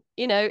wasn't,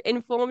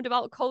 informed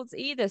about cults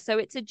either. So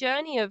it's a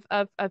journey of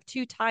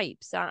two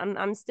types.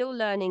 I'm still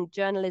learning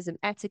journalism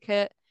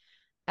etiquette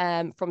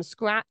from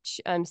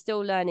scratch. I'm still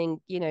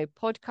learning,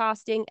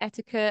 podcasting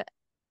etiquette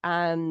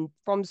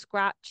from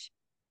scratch.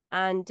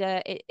 And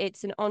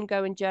it's an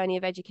ongoing journey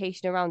of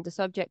education around the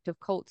subject of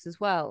cults as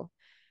well.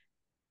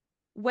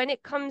 When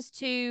it comes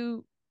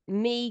to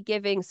me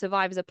giving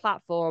survivors a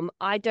platform,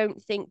 I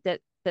don't think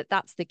that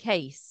that's the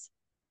case.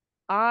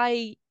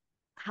 I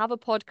have a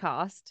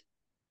podcast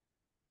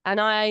and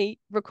I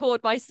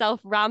record myself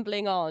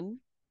rambling on,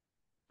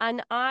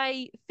 and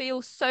I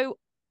feel so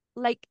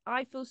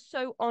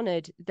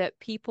honored that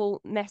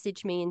people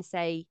message me and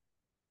say,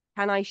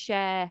 "Can I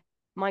share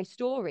my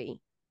story?"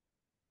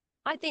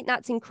 I think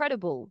that's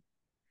incredible.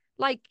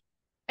 Like,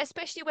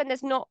 especially when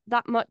there's not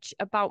that much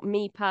about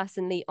me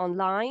personally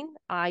online.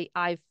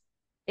 I've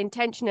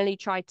intentionally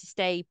tried to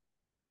stay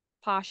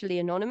partially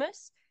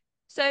anonymous.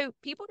 So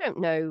people don't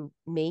know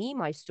me,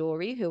 my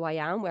story, who I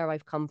am, where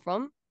I've come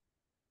from.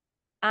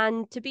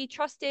 And to be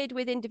trusted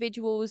with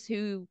individuals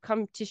who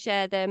come to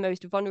share their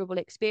most vulnerable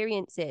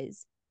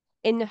experiences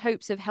in the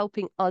hopes of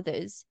helping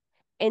others,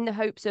 in the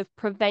hopes of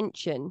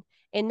prevention,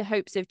 in the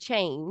hopes of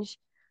change,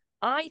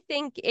 I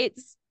think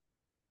it's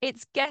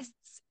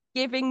guests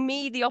giving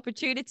me the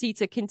opportunity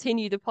to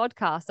continue the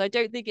podcast. I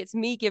don't think it's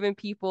me giving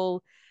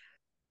people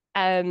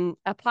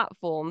a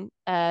platform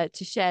to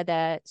share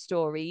their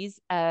stories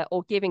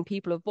or giving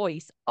people a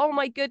voice. Oh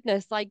my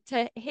goodness, like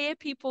to hear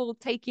people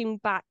taking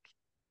back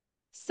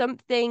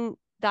something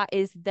that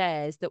is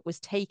theirs that was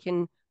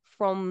taken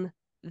from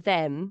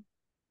them,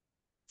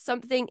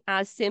 something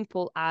as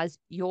simple as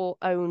your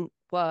own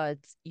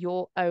words,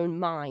 your own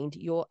mind,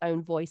 your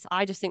own voice.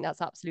 I just think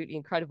that's absolutely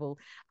incredible.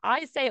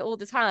 I say it all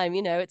the time,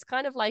 it's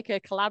kind of like a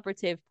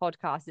collaborative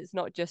podcast. It's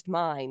not just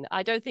mine.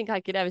 I don't think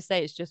I could ever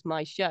say it's just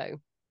my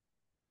show.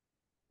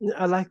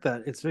 I like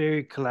that. It's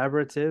very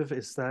collaborative.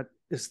 It's not,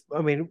 it's,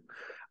 I mean,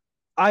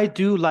 I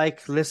do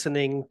like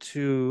listening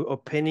to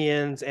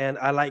opinions and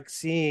I like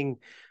seeing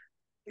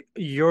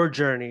your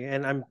journey,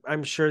 and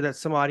I'm sure that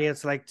some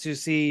audience like to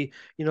see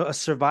a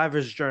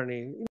survivor's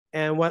journey.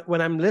 And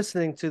when I'm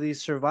listening to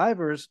these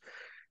survivors,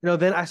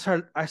 then I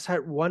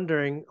start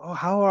wondering, oh,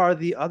 how are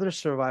the other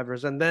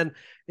survivors? And then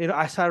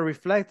I started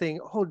reflecting,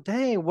 oh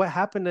dang, what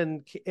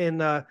happened in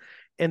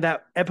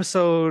that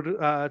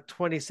episode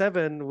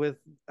 27 with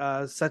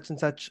such and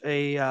such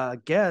a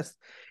guest.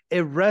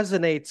 It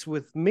resonates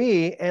with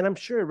me, and I'm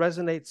sure it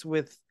resonates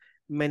with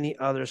many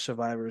other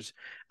survivors.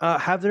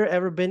 Have there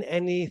ever been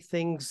any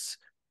things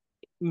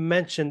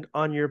mentioned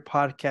on your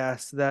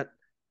podcast that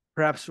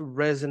perhaps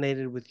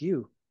resonated with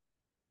you?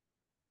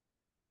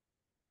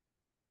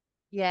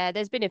 Yeah,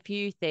 there's been a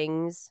few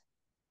things.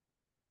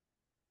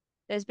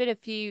 There's been a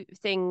few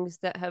things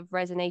that have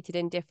resonated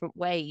in different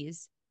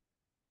ways.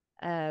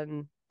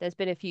 There's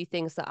been a few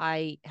things that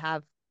I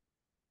have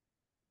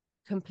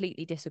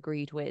completely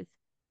disagreed with,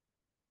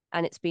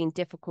 and it's been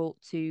difficult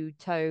to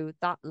toe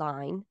that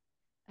line.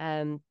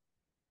 Um,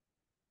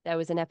 there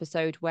was an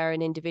episode where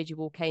an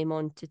individual came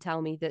on to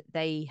tell me that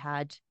they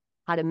had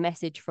a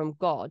message from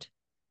God.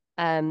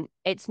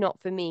 It's not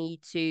for me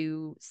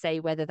to say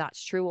whether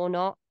that's true or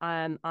not.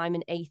 I'm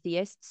an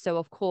atheist, so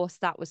of course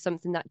that was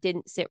something that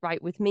didn't sit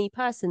right with me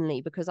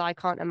personally because I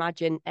can't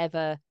imagine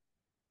ever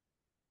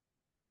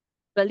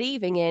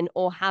believing in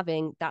or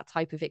having that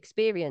type of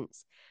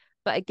experience.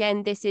 But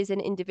again, this is an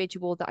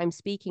individual that I'm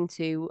speaking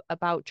to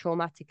about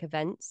traumatic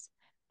events,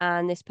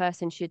 and this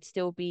person should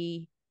still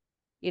be,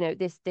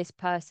 this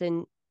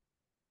person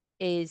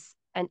is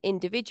an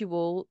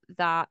individual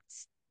that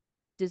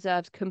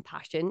deserves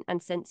compassion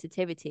and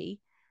sensitivity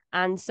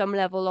and some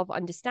level of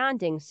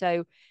understanding.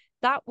 So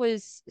that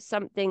was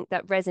something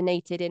that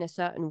resonated in a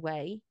certain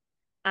way.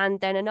 And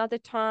then another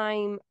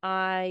time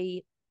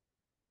I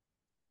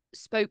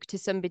spoke to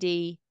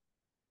somebody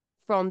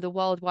from the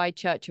Worldwide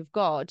Church of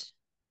God,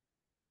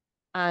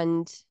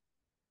 and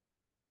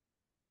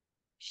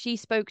she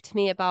spoke to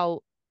me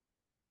about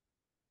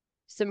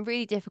some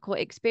really difficult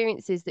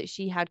experiences that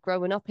she had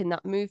growing up in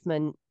that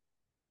movement,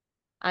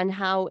 and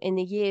how in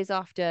the years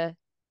after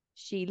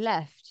she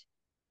left,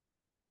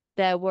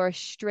 there were a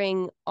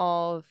string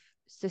of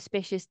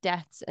suspicious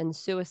deaths and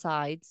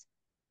suicides.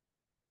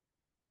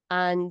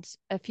 And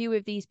a few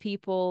of these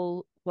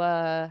people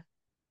were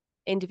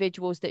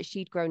individuals that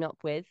she'd grown up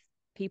with,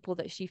 people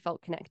that she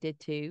felt connected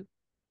to.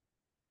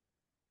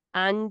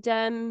 And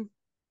that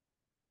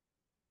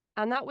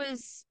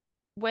was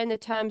when the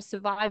term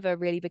survivor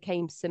really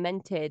became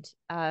cemented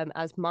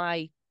as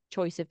my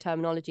choice of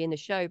terminology in the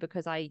show,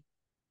 because I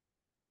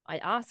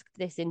asked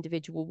this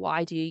individual,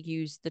 why do you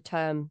use the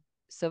term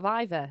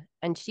survivor?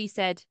 And she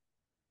said,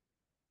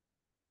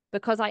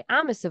 because I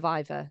am a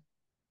survivor.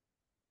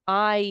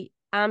 I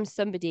am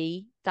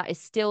somebody that is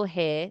still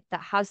here,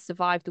 that has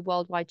survived the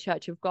Worldwide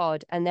Church of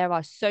God. And there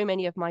are so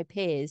many of my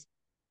peers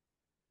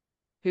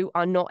who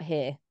are not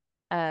here.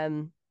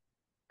 And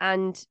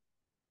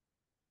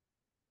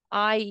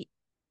I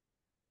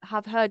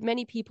have heard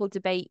many people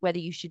debate whether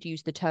you should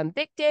use the term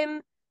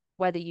victim,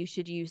 whether you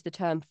should use the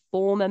term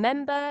former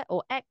member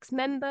or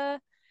ex-member.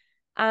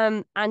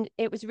 And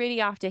it was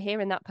really after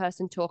hearing that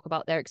person talk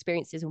about their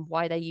experiences and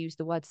why they use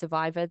the word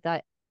survivor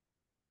that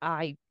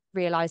I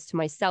realized to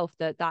myself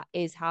that that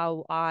is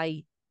how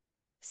I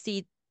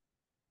see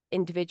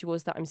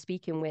individuals that I'm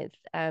speaking with.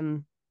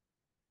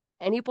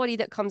 Anybody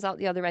that comes out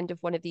the other end of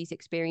one of these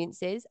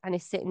experiences and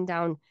is sitting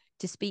down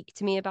to speak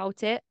to me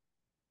about it,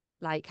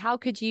 like how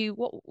could you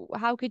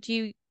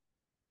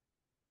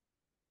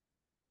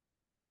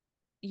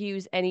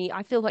use any,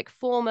 I feel like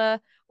former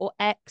or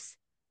ex,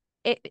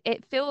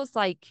 it feels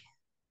like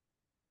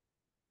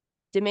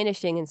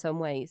diminishing in some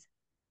ways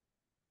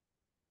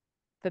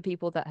for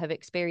people that have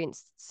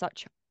experienced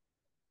such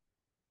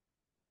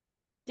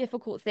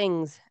difficult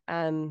things.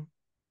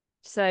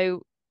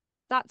 So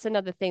that's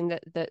another thing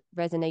that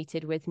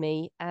resonated with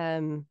me.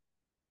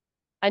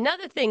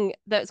 Another thing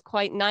that's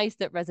quite nice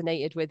that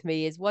resonated with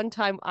me is one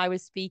time I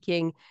was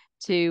speaking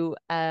to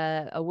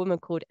a woman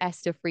called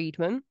Esther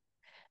Friedman,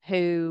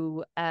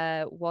 who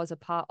was a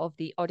part of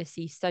the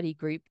Odyssey study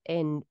group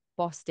in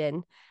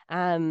Boston,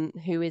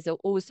 who is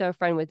also a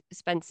friend with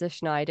Spencer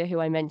Schneider, who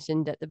I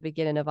mentioned at the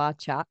beginning of our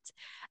chat.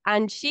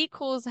 And she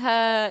calls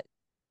her,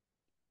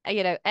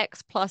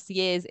 X plus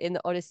years in the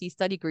Odyssey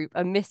study group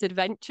a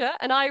misadventure.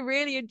 And I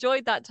really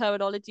enjoyed that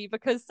terminology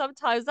because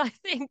sometimes I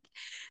think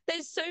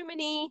there's so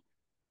many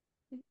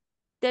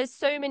there's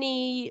so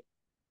many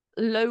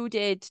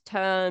loaded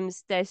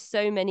terms. There's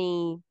so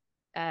many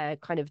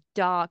kind of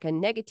dark and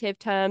negative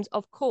terms,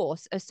 of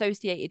course,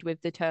 associated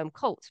with the term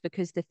cults,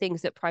 because the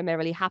things that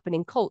primarily happen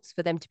in cults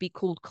for them to be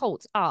called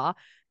cults are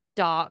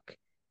dark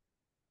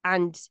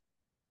and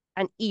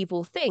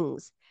evil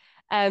things.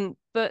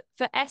 But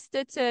for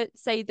Esther to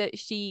say that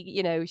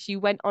she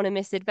went on a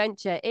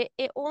misadventure,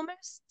 it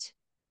almost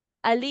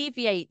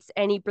alleviates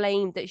any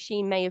blame that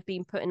she may have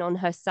been putting on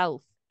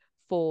herself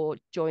for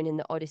joining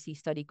the Odyssey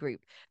study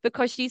group,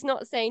 because she's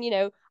not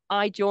saying,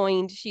 I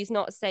joined. She's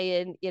not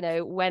saying,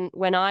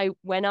 when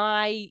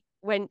I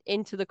went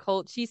into the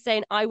cult, she's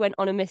saying I went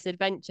on a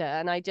misadventure.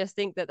 And I just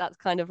think that that's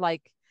kind of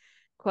like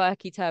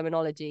quirky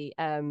terminology.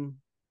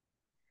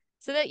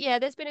 So that, yeah,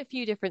 there's been a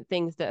few different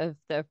things that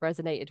have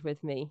resonated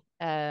with me.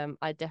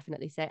 I'd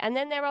definitely say. And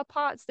then there are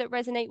parts that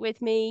resonate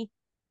with me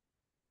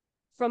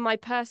from my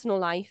personal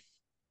life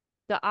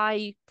that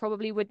I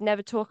probably would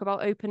never talk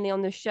about openly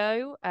on the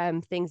show.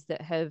 Things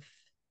that have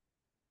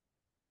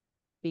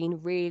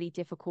been really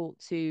difficult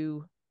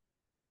to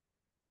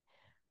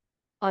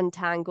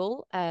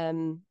untangle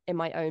in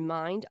my own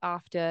mind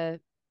after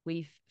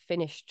we've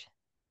finished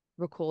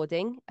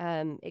recording.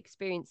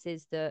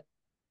 Experiences that,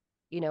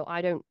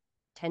 I don't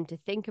tend to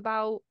think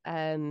about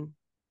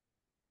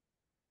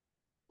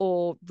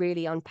or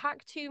really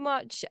unpack too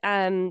much.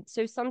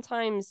 So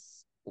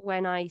sometimes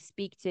when I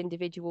speak to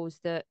individuals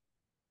that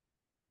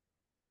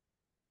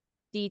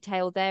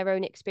detail their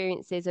own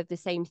experiences of the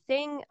same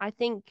thing, I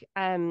think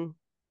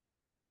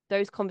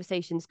those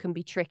conversations can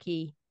be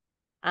tricky.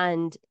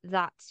 And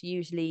that's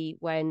usually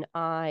when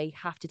I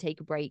have to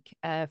take a break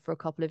for a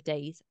couple of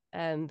days,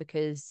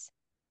 because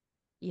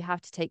you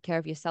have to take care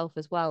of yourself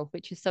as well,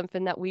 which is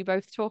something that we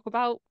both talk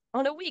about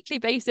on a weekly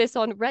basis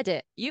on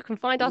Reddit. You can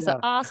find us at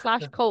Yeah.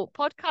 r/cult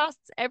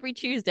podcasts every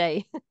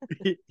Tuesday.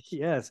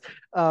 Yes.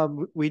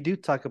 We do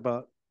talk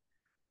about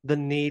the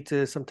need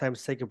to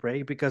sometimes take a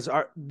break because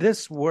our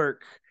this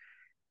work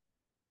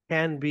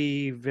can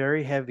be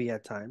very heavy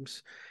at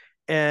times.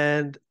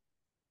 And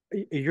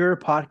you're a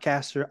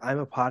podcaster, I'm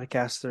a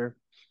podcaster.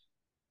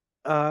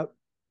 Uh,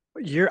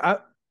 you're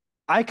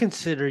I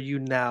consider you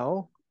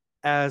now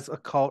as a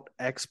cult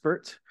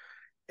expert.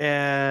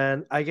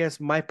 And I guess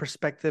my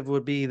perspective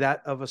would be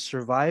that of a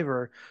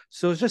survivor.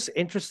 So it's just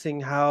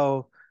interesting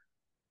how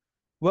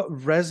what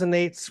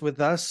resonates with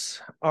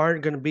us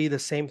aren't going to be the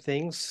same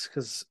things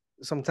because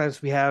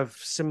sometimes we have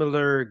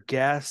similar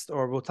guests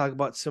or we'll talk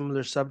about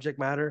similar subject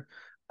matter.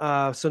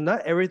 So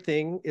not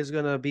everything is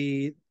going to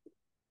be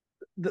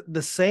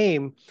the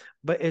same,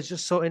 but it's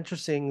just so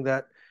interesting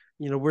that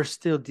we're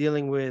still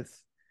dealing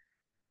with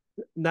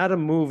not a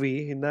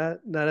movie, not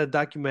a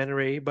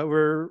documentary, but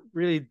we're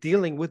really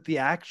dealing with the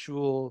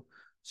actual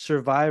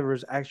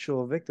survivors,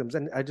 actual victims,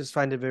 and I just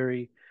find it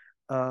very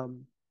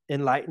um,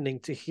 enlightening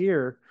to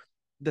hear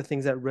the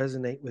things that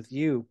resonate with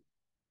you.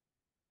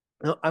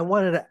 Now, I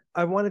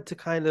wanted to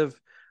kind of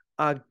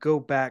go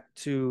back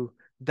to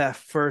that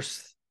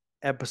first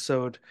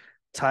episode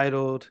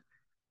titled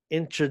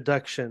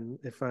 "Introduction,"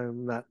 if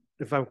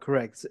I'm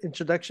correct.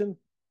 Introduction.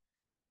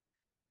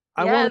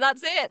 I Yeah, want.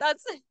 that's it.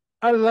 That's it.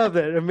 I love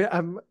it. I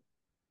mean,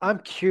 I'm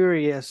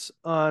curious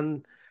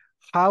on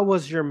how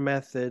was your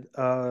method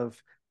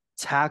of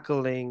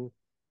tackling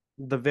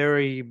the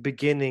very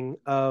beginning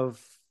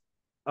of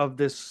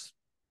this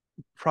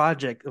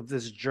project of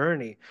this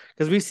journey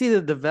because we see the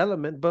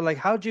development, but like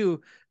how'd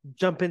you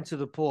jump into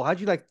the pool?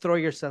 How'd you like throw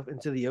yourself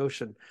into the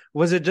ocean?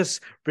 Was it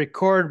just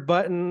record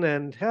button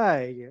and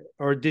hey,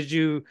 or did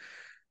you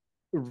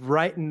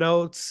write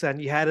notes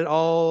and you had it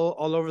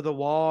all over the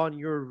wall and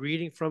you were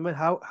reading from it?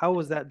 How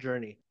was that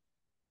journey?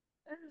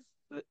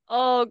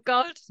 Oh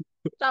God,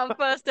 that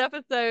first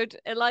episode,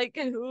 I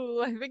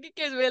think it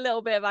gives me a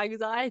little bit of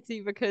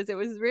anxiety because it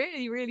was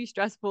really, really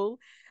stressful.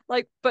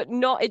 But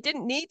not, it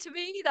didn't need to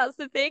be. That's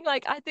the thing.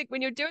 Like, I think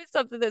when you're doing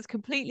something that's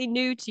completely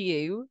new to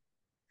you,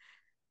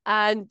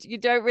 and you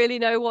don't really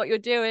know what you're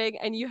doing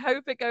and you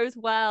hope it goes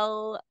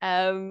well.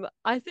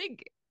 I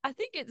think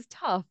it's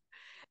tough.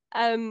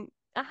 I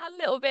had a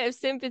little bit of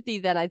sympathy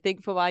then, I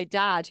think, for my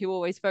dad, who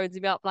always phones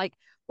me up like,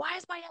 why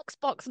is my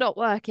Xbox not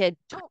working?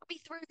 Talk me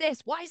through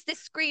this. Why does this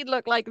screen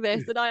look like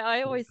this? And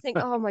I always think,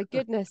 oh my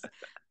goodness,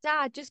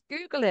 Dad, just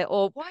Google it.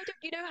 Or why don't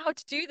you know how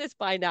to do this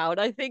by now? And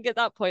I think at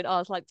that point I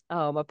was like,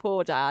 oh, my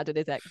poor dad and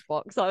his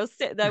Xbox. So I was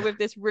sitting there with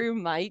this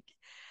room mic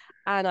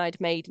and I'd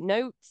made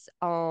notes.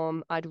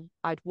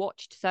 I'd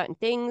watched certain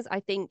things. I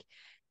think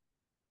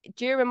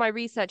during my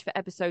research for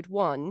episode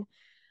one,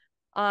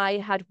 I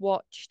had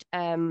watched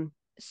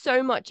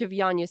so much of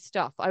Yanya's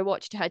stuff. I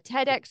watched her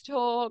TEDx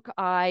talk.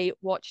 I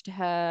watched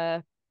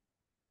her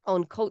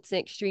on Cults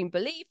and Extreme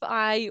Belief.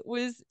 I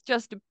was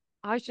just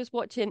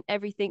watching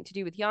everything to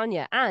do with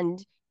Yanya.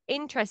 And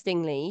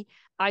interestingly,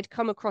 I'd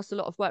come across a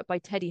lot of work by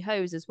Teddy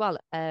Hose as well,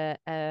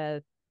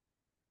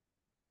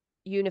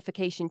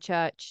 Unification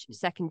Church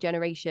second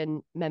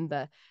generation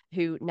member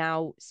who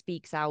now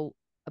speaks out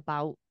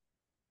about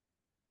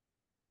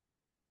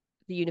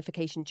the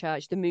Unification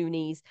Church, the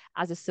Moonies,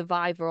 as a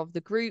survivor of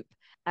the group,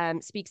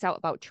 speaks out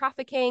about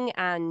trafficking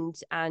and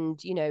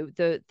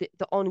the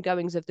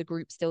ongoings of the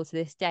group still to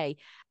this day.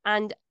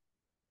 And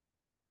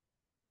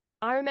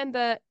I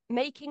remember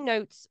making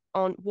notes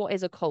on what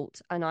is a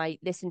cult, and I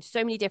listened to so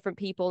many different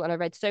people, and I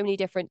read so many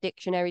different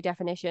dictionary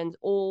definitions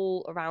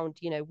all around,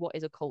 what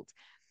is a cult.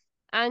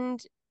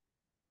 And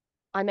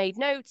I made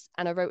notes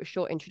and I wrote a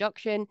short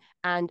introduction,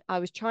 and I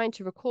was trying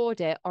to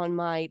record it on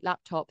my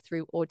laptop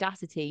through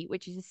Audacity,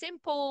 which is a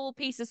simple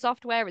piece of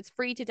software. It's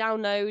free to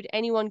download.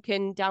 Anyone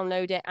can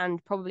download it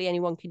and probably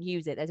anyone can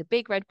use it. There's a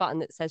big red button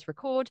that says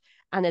record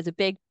and there's a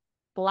big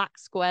black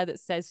square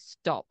that says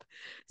stop.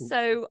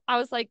 So I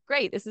was like,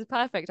 great, this is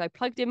perfect. I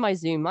plugged in my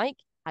Zoom mic,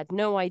 had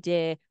no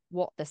idea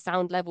what the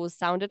sound levels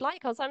sounded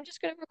like. I was like, I'm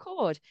just going to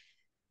record.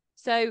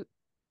 So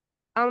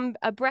I'm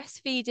a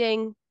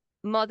breastfeeding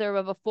mother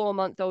of a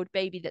 4-month-old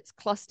baby that's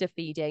cluster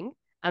feeding.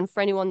 And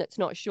for anyone that's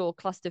not sure,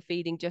 cluster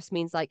feeding just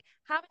means like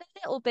having a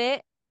little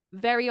bit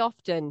very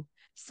often.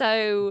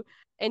 So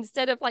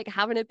instead of like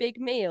having a big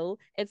meal,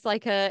 it's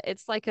like a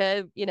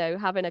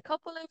having a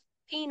couple of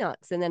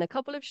peanuts and then a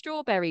couple of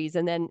strawberries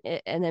and then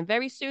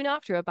very soon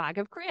after a bag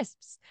of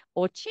crisps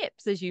or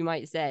chips, as you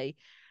might say.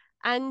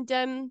 And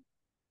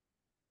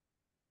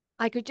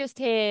I could just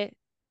hear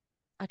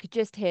I could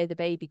just hear the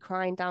baby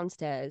crying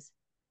downstairs,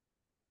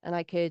 and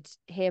I could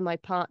hear my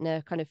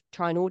partner kind of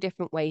trying all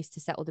different ways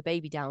to settle the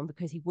baby down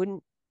because he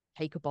wouldn't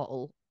take a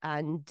bottle.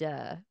 And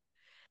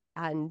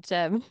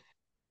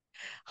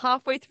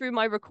halfway through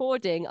my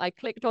recording, I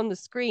clicked on the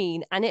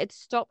screen and it had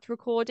stopped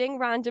recording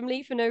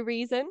randomly for no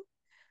reason,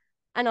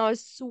 and I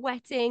was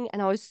sweating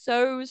and I was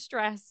so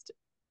stressed.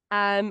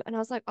 And I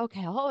was like,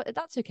 okay,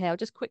 that's okay. I'll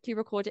just quickly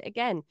record it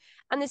again.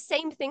 And the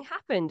same thing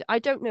happened. I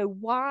don't know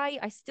why.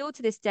 I still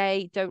to this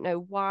day don't know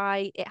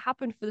why. It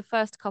happened for the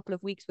first couple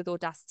of weeks with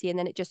Audacity and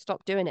then it just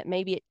stopped doing it.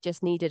 Maybe it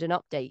just needed an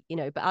update,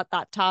 but at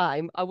that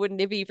time, I wouldn't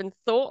have even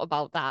thought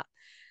about that.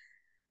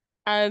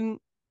 Um,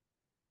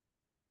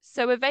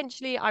 so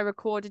eventually I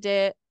recorded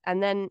it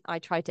and then I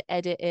tried to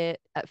edit it.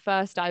 At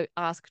first, I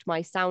asked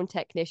my sound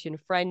technician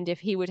friend if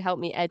he would help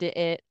me edit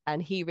it,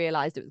 and he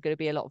realized it was going to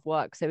be a lot of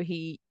work. So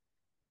he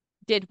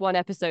did one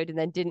episode and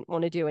then didn't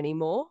want to do any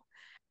more.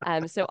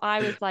 So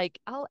I was like,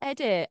 I'll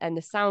edit, and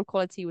the sound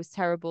quality was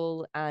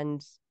terrible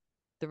and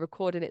the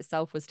recording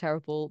itself was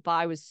terrible. But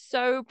I was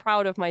so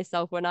proud of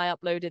myself when I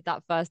uploaded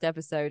that first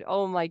episode.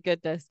 Oh my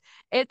goodness.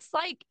 It's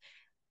like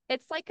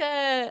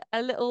a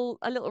little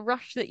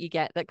rush that you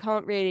get that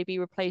can't really be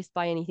replaced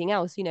by anything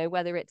else,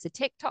 whether it's a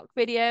TikTok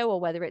video or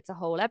whether it's a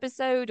whole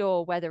episode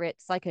or whether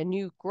it's like a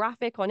new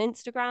graphic on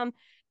Instagram.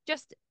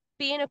 Just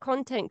being a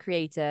content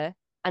creator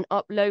and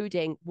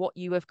uploading what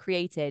you have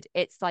created,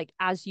 it's like,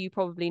 as you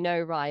probably know,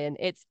 Ryan,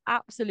 it's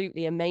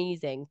absolutely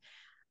amazing.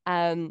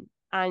 And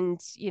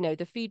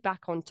the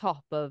feedback on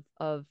top of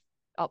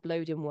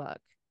uploading work,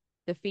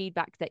 the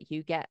feedback that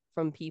you get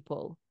from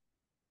people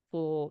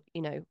for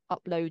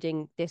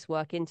uploading this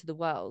work into the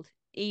world,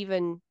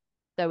 even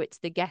though it's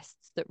the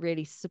guests that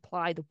really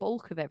supply the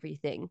bulk of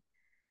everything.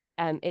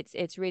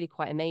 It's really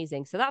quite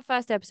amazing. So that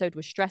first episode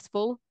was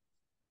stressful,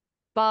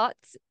 but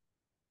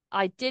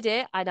I did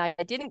it and I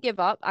didn't give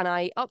up and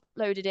I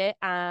uploaded it.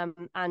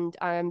 And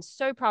I'm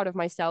so proud of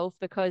myself,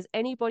 because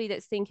anybody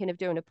that's thinking of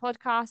doing a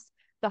podcast,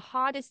 the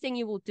hardest thing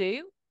you will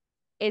do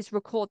is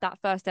record that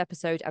first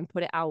episode and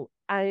put it out.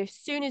 And as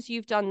soon as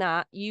you've done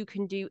that, you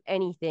can do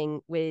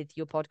anything with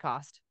your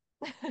podcast.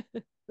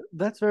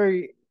 That's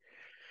very,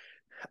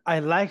 I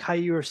like how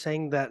you were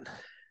saying that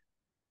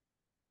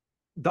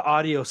the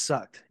audio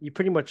sucked. You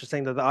pretty much are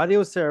saying that the audio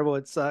was terrible,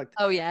 it sucked.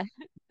 Oh yeah.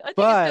 I think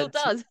it still But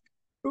does.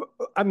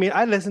 I mean,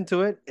 I listened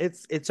to it.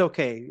 It's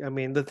okay. I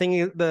mean, the thing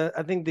is,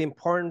 I think the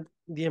important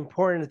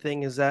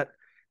thing is that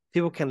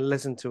people can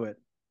listen to it,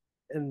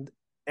 and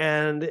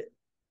and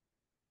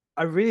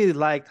I really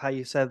liked how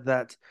you said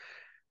that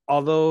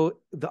although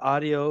the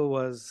audio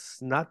was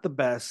not the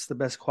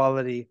best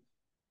quality,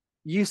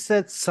 you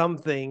said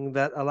something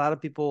that a lot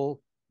of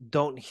people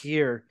don't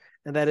hear,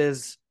 and that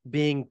is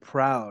being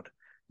proud.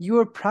 You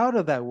are proud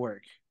of that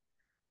work.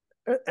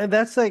 And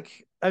that's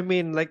like, I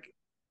mean, like,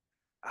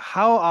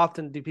 how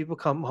often do people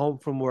come home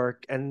from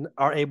work and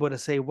are able to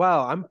say,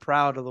 "Wow, I'm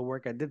proud of the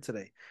work I did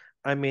today"?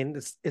 I mean,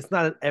 it's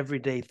not an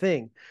everyday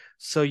thing.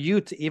 So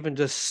you to even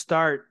just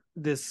start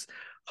this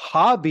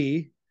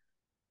hobby,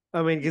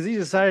 I mean, because you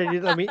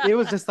decided, I mean, it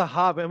was just a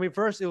hobby. I mean,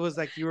 first it was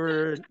like you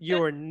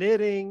were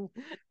knitting,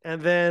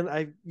 and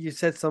then you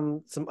said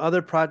some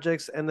other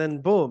projects, and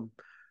then boom,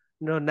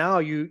 now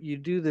you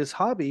do this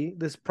hobby,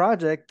 this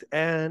project,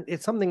 and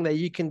it's something that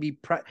you can be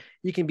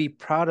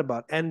proud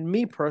about. And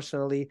me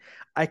personally,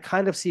 I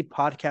kind of see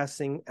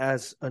podcasting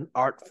as an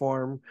art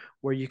form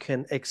where you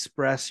can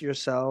express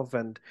yourself,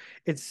 and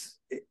it's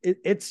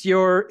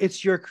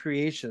your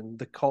creation,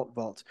 the Cult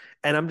Vault.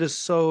 And I'm just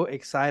so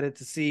excited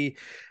to see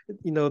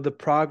the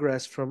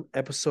progress from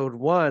episode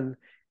 1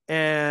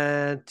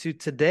 and to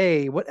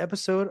today. What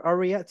episode are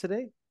we at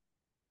today?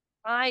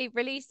 I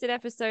released an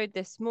episode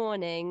this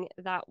morning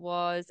that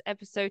was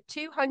episode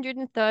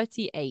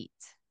 238.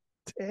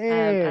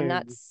 And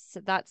Dang.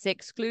 that's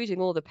excluding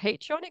all the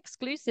Patreon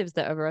exclusives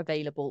that are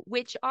available,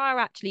 which are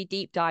actually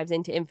deep dives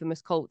into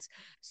infamous cults.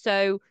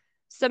 So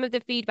some of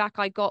the feedback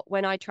I got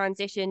when I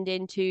transitioned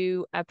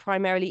into a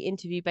primarily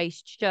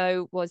interview-based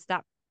show was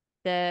that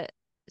the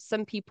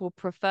some people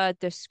preferred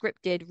the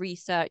scripted,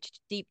 researched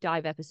deep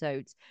dive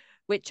episodes,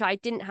 which I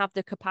didn't have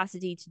the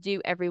capacity to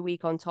do every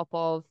week on top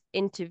of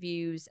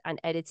interviews and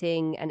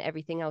editing and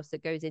everything else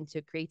that goes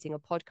into creating a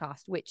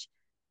podcast, which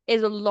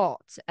is a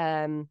lot.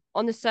 On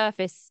the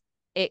surface,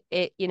 it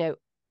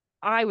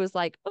I was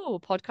like, oh,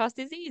 podcast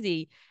is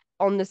easy.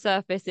 On the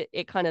surface,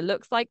 it kind of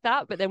looks like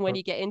that, but then when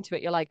you get into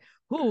it, you're like,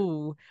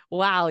 oh,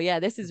 wow, yeah,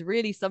 this is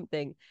really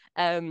something.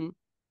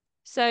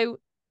 So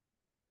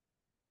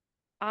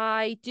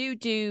I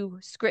do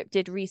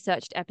scripted,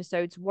 researched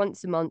episodes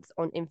once a month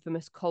on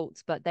infamous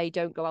cults, but they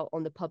don't go out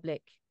on the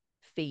public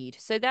feed.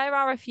 So there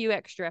are a few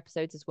extra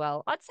episodes as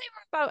well. I'd say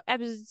we're about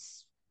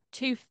episodes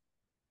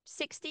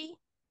 260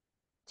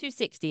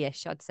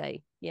 260-ish, I'd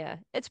say. Yeah,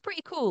 it's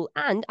pretty cool.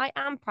 And I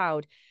am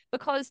proud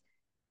because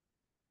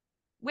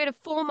we had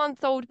a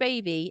 4-month-old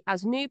baby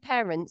as new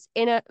parents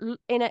in a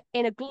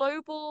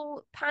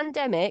global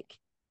pandemic,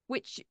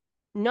 which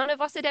none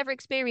of us had ever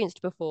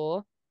experienced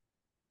before,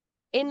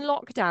 in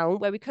lockdown,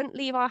 where we couldn't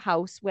leave our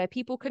house, where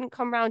people couldn't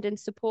come round and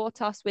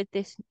support us with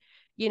this,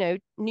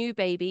 new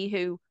baby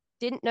who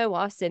didn't know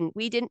us and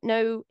we didn't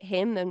know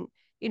him. And,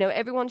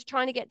 everyone's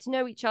trying to get to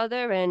know each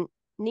other and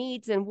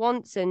needs and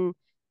wants and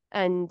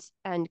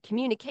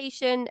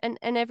communication and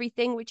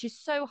everything, which is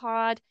so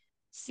hard,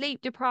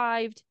 sleep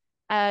deprived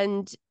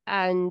and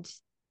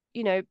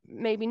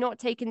maybe not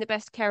taking the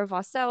best care of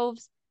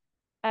ourselves.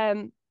 I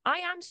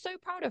am so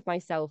proud of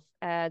myself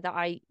that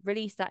I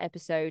released that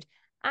episode.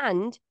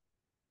 And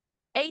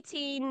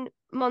 18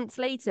 months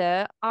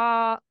later,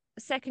 our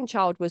second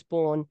child was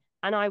born.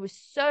 And I was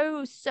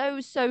so,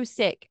 so, so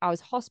sick. I was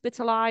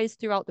hospitalized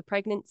throughout the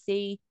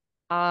pregnancy.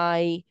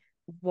 I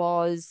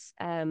was,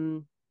 labor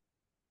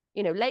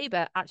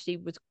actually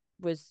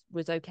was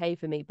okay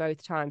for me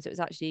both times. It was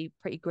actually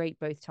pretty great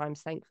both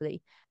times,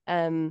 thankfully.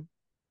 Um,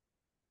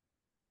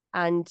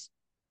 and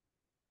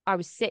I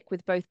was sick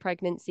with both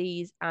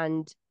pregnancies,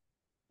 and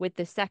with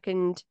the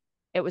second,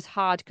 it was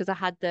hard because I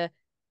had the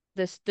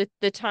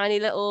tiny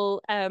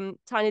little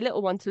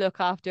one to look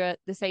after at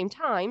the same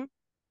time,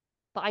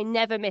 but I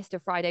never missed a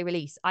Friday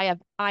release. I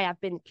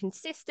have been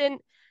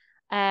consistent.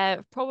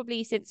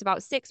 Probably since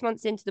about 6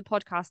 months into the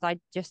podcast, I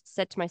just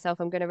said to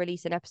myself, I'm going to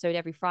release an episode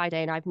every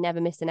Friday, and I've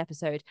never missed an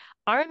episode.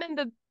 I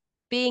remember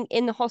being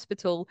in the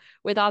hospital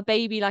with our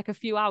baby like a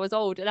few hours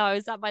old, and I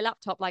was at my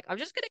laptop like, I'm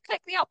just going to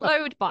click the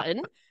upload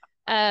button.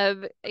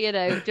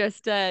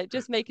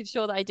 Just making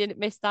sure that I didn't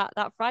miss that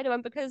Friday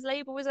one because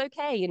labor was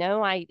okay.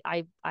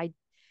 I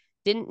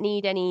didn't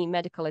need any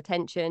medical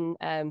attention.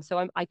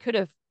 So I could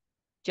have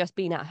just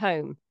been at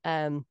home.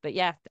 But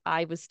yeah,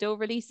 I was still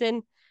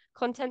releasing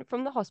content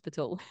from the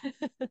hospital.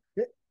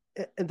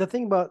 And the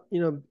thing about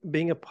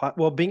being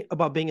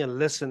being a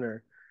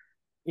listener,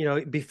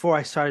 before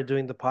I started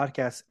doing the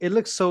podcast, it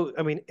looks so,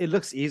 I mean, it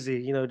looks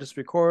easy, just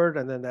record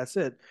and then that's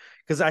it.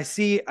 Because I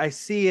see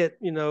it,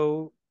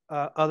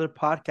 other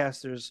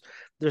podcasters,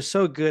 they're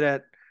so good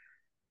at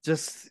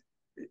just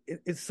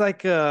it's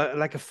like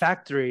a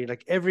factory,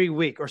 like every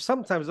week, or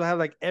sometimes they'll have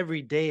like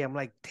every day. I'm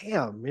like,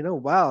 damn,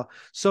 wow.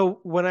 So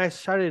when I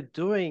started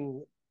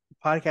doing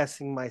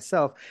podcasting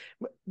myself,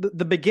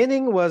 the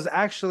beginning was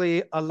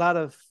actually a lot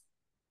of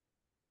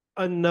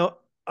unknown,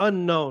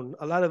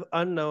 a lot of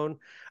unknown.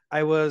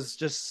 I was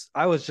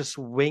just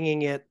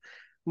winging it.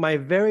 My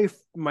very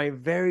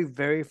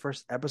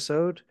first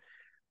episode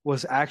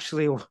was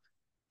actually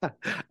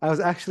I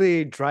was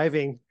actually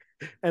driving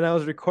and I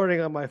was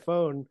recording on my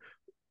phone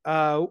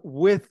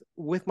with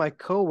my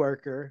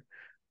coworker.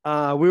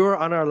 We were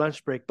on our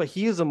lunch break, but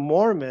he is a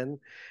Mormon,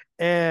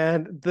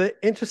 and the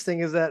interesting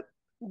is that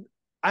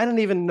I didn't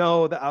even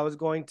know that I was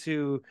going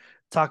to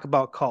talk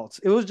about cults.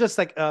 It was just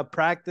like a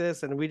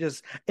practice, and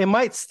it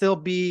might still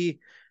be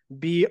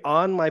be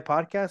on my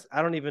podcast.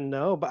 I don't even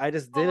know, but I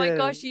just Oh did my it.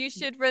 gosh, you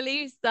should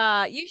release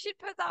that. You should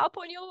put that up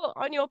on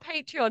your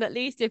Patreon at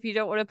least if you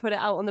don't want to put it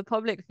out on the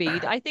public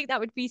feed. I think that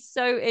would be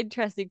so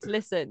interesting to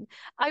listen.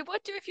 I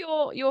wonder if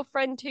your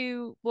friend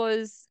who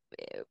was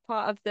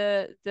part of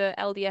the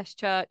LDS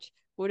church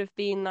would have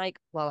been like,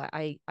 well,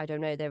 I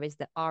don't know, there is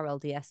the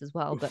RLDS as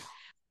well, but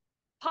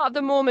part of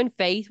the Mormon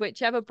faith,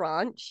 whichever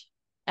branch,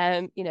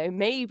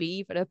 maybe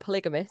even a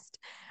polygamist.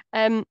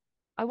 Um,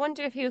 I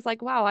wonder if he was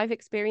like, wow, I've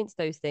experienced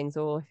those things,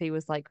 or if he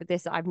was like,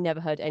 this, I've never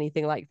heard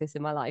anything like this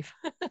in my life.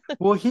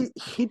 Well,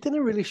 he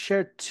didn't really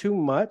share too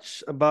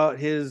much about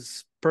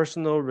his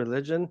personal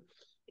religion.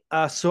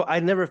 So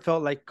I never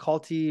felt like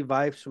culty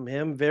vibes from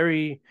him.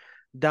 Very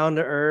down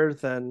to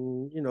earth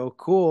and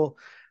cool.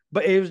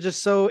 But it was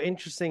just so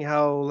interesting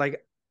how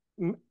like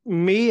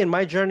me and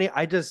my journey,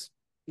 I just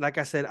like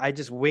I said, I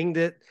just winged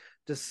it,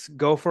 just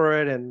go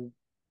for it and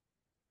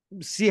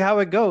see how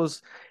it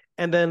goes.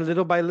 And then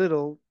little by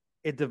little,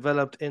 it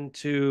developed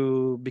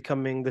into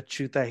becoming the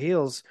truth that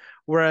heals.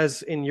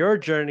 Whereas in your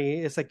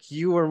journey, it's like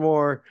you were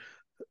more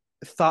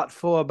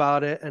thoughtful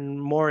about it and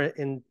more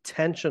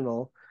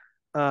intentional.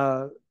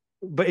 Uh,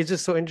 but it's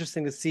just so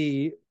interesting to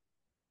see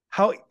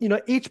how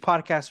each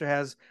podcaster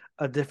has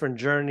a different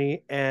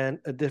journey and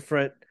a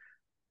different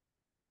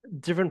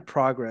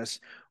progress.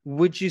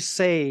 Would you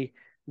say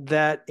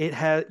that it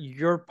has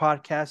your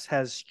podcast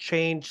has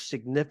changed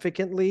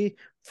significantly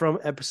from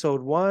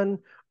episode one,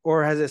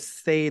 or has it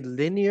stayed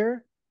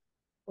linear,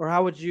 or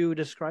how would you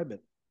describe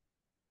it?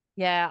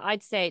 Yeah,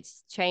 I'd say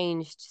it's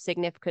changed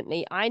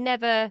significantly. I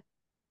never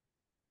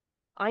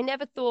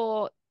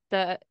thought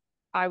that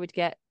I would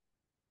get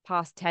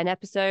past 10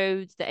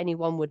 episodes, that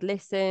anyone would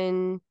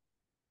listen,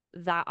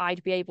 that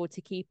I'd be able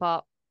to keep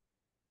up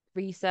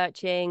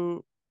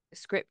researching,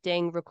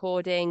 scripting,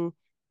 recording.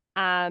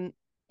 Um,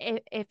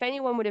 if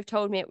anyone would have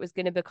told me it was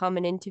going to become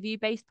an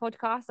interview-based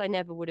podcast, I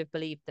never would have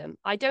believed them.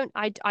 I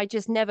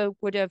just never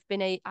would have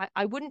been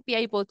I wouldn't be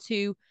able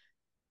to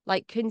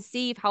like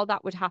conceive how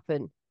that would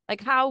happen.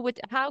 Like how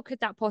could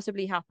that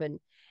possibly happen?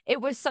 It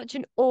was such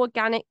an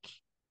organic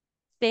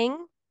thing,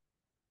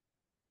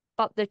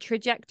 but the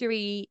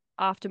trajectory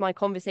after my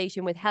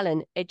conversation with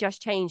Helen, it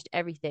just changed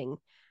everything.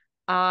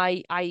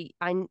 I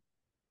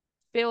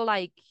feel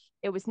like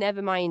it was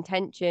never my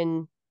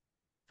intention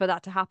for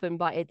that to happen,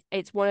 but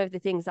it's one of the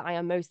things that I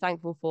am most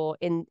thankful for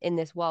in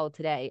this world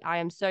today. I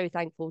am so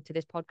thankful to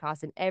this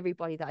podcast and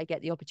everybody that I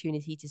get the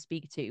opportunity to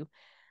speak to.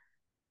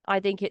 I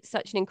think it's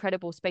such an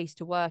incredible space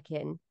to work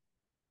in,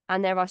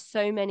 and there are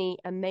so many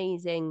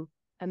amazing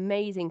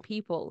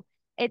people.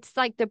 It's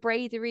like the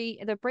bravery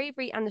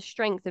and the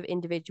strength of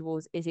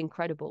individuals is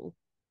incredible,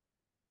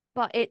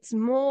 but it's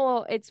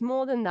more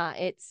than that.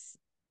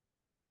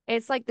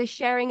 It's like the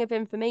sharing of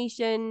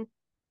information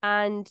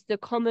and the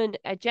common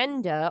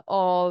agenda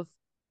of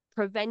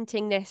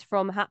preventing this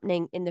from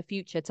happening in the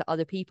future to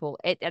other people.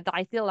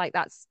 I feel like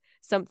that's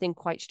something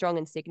quite strong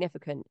and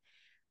significant.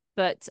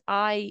 But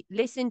I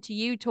listen to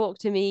you talk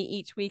to me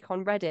each week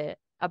on Reddit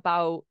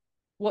about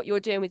what you're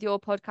doing with your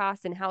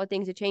podcast and how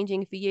things are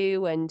changing for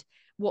you and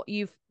what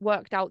you've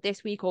worked out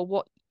this week or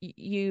what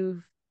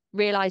you've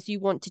realized you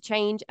want to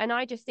change. And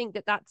I just think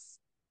that that's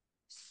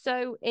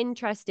so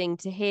interesting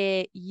to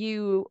hear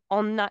you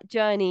on that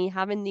journey,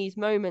 having these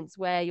moments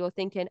where you're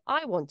thinking,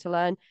 I want to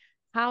learn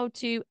how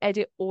to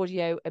edit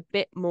audio a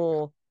bit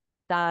more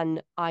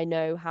than I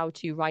know how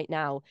to right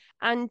now.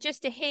 And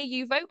just to hear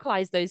you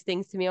vocalize those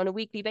things to me on a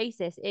weekly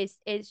basis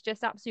is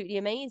just absolutely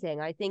amazing.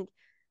 I think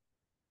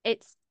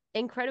it's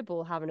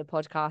incredible having a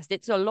podcast.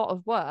 It's a lot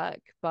of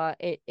work, but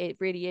it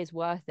really is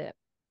worth it.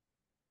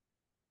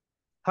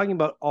 Talking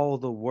about all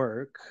the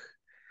work,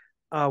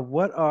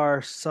 what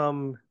are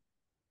some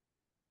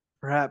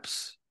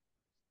perhaps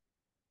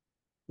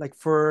like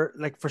for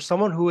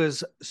someone who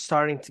is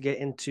starting to get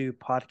into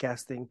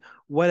podcasting,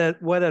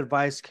 what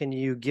advice can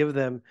you give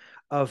them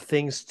of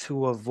things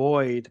to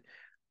avoid,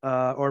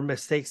 or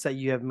mistakes that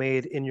you have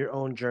made in your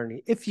own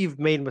journey, if you've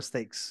made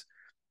mistakes?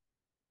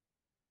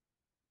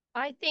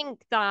 I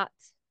think that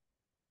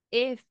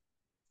if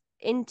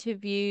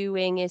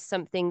interviewing is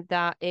something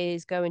that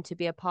is going to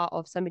be a part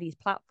of somebody's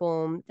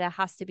platform, there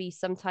has to be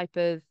some type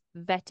of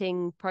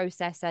vetting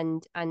process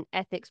and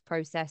ethics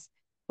process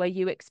where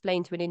you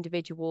explain to an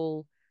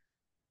individual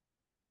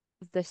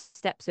the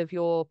steps of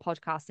your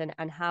podcast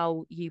and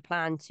how you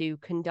plan to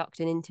conduct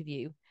an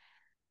interview.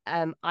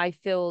 I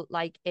feel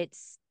like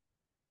it's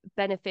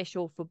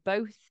beneficial for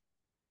both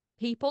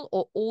people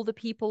or all the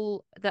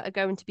people that are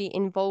going to be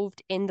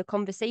involved in the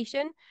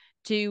conversation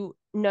to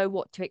know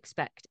what to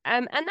expect.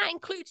 And that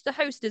includes the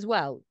host as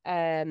well.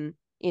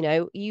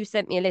 You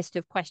sent me a list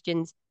of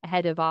questions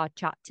ahead of our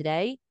chat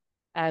today.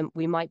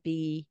 We might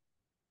be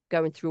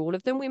going through all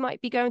of them. We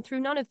might be going through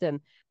none of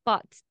them.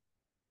 But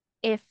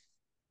if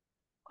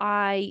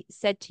I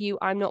said to you,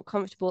 I'm not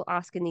comfortable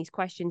asking these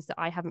questions that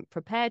I haven't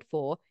prepared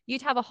for,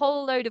 you'd have a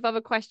whole load of other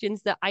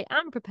questions that I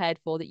am prepared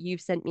for that you've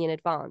sent me in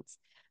advance.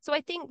 So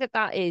I think that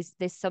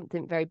there's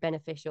something very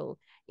beneficial,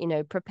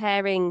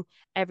 preparing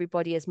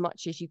everybody as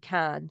much as you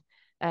can.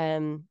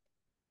 Um,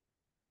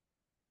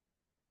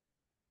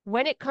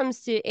 when it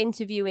comes to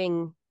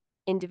interviewing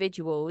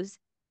individuals,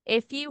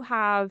 if you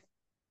have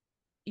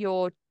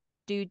your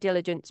due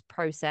diligence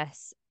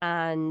process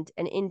and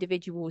an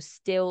individual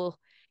still,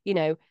 you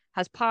know,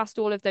 has passed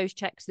all of those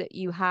checks that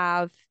you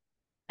have,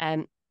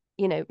 um,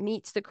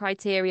 meets the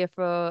criteria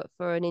for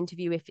an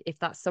interview if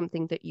that's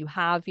something that you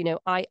have.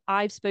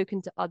 I've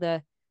spoken to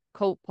other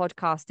cult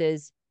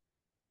podcasters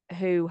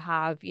who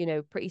have,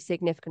 pretty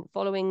significant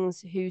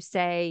followings who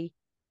say,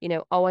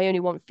 oh, I only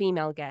want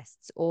female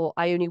guests, or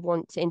I only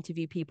want to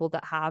interview people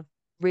that have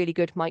really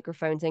good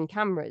microphones and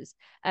cameras.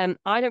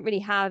 I don't really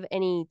have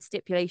any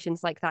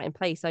stipulations like that in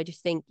place. I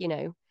just think,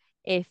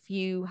 if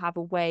you have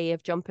a way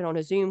of jumping on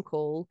a Zoom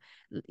call,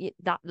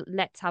 that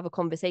let's have a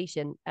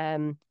conversation.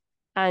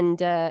 And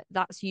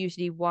that's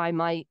usually why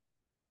my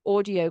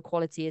audio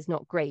quality is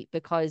not great,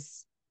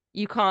 because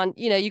you can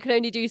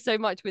only do so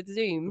much with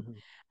Zoom.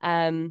 Mhm.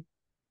 Um,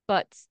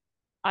 but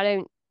I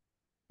don't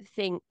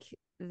think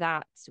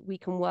that we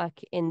can work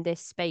in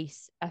this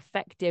space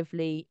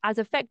effectively as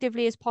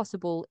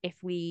possible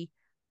if we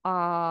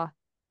are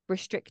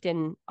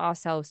restricting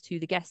ourselves to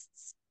the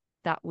guests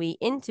that we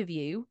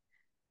interview.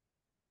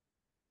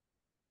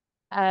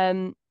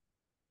 Um,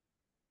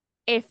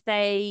 if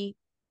they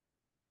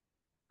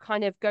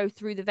kind of go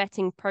through the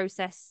vetting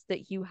process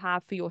that you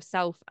have for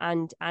yourself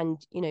and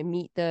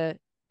meet the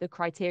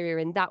criteria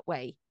in that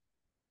way.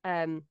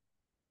 Um,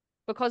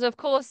 because of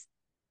course,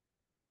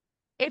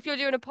 if you're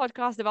doing a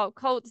podcast about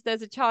cults,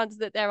 there's a chance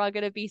that there are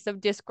going to be some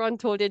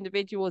disgruntled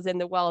individuals in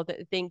the world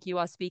that think you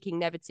are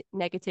speaking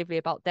negatively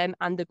about them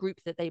and the group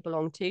that they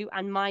belong to,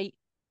 and might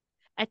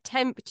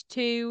attempt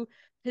to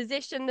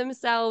position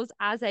themselves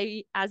as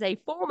a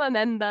former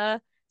member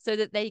so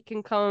that they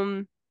can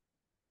come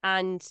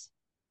and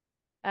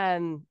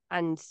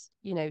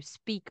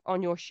speak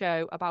on your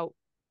show about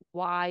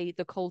why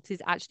the cult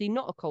is actually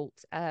not a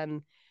cult.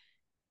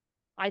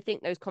 I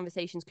think those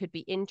conversations could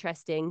be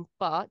interesting,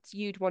 but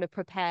you'd want to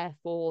prepare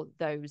for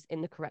those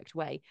in the correct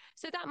way.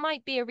 So that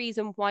might be a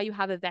reason why you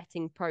have a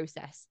vetting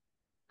process.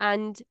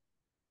 And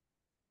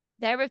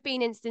there have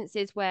been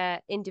instances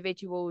where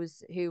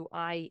individuals who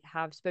I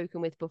have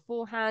spoken with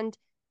beforehand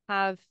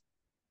have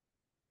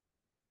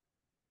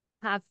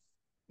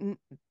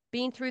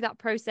been through that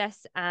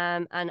process,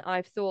 and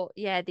I've thought,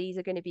 yeah, these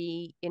are going to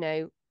be,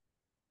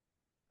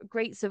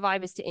 great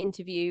survivors to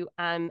interview,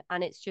 and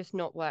it's just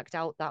not worked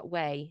out that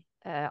way.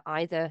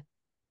 Either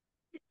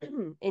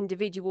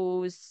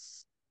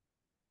individuals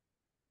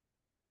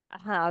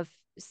have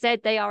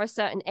said they are a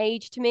certain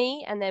age to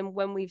me, and then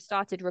when we've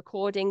started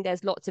recording,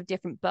 there's lots of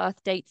different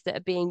birth dates that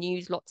are being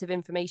used, lots of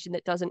information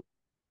that doesn't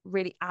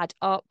really add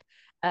up.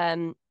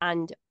 And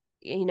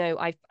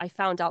I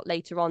found out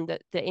later on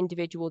that the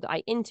individual that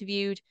I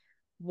interviewed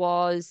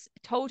was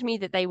told me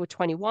that they were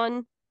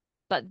 21,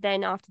 but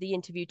then after the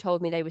interview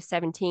told me they were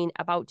 17,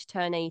 about to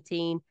turn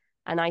 18.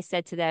 And I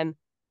said to them,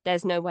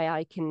 there's no way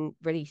I can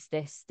release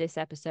this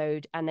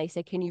episode. And they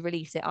said, can you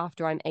release it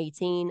after I'm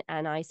 18?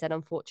 And I said,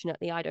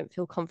 unfortunately, I don't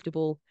feel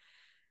comfortable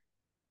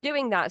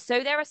doing that.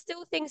 So there are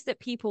still things that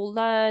people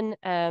learn.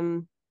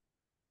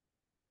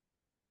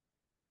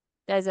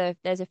 There's a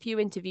few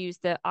interviews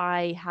that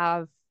I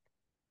have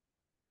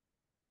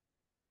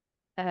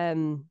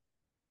um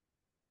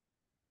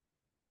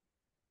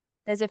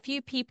there's a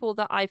few people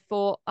that I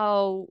thought,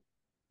 oh,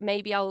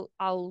 maybe I'll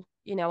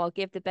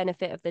give the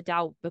benefit of the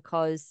doubt,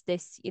 because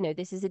this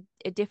is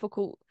a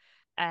difficult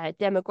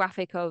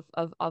demographic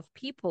of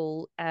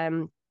people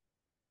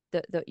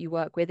that you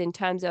work with, in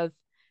terms of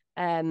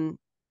um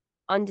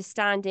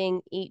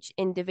understanding each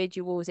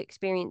individual's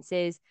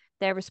experiences,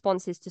 their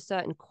responses to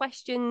certain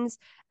questions.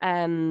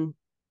 And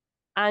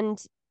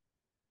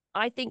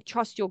I think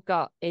trust your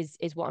gut is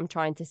what I'm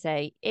trying to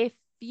say. If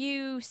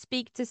you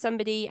speak to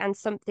somebody and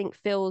something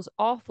feels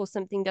off, or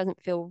something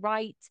doesn't feel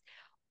right,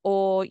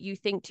 or you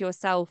think to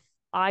yourself,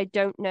 I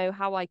don't know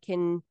how I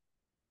can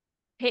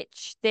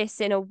pitch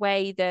this in a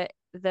way that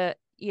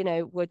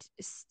would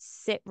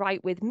sit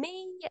right with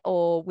me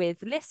or with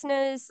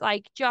listeners,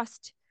 like,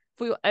 just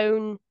for your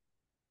own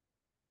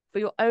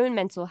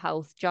mental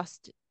health,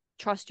 just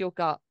trust your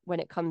gut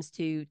when it comes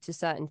to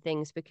certain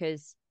things,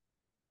 because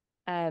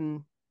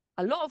um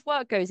a lot of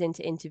work goes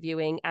into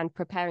interviewing and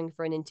preparing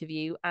for an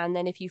interview. And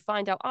then if you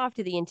find out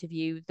after the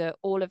interview that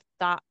all of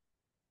that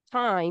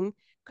time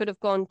could have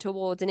gone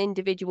towards an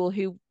individual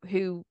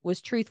who was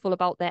truthful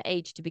about their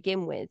age to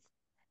begin with,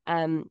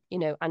 and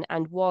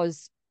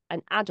was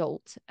an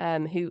adult,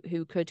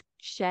 who could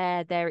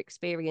share their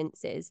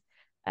experiences,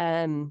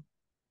 um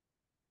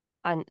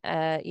and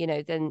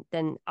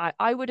then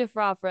I would have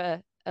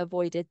rather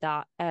avoided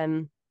that.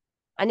 And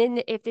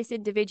if this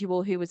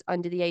individual who was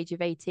under the age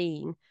of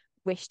 18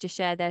 wished to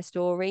share their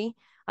story,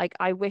 like,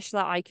 I wish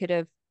that I could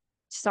have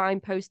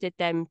signposted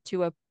them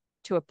to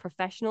a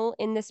professional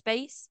in the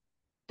space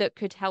that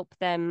could help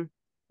them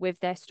with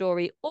their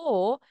story,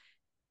 or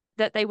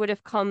that they would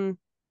have come,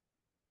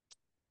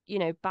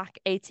 back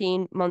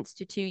 18 months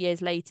to 2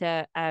 years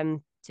later,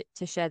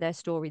 to share their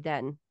story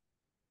then.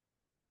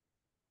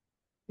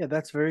 Yeah,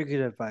 that's very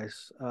good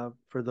advice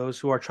for those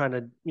who are trying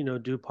to,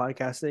 do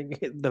podcasting,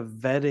 the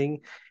vetting,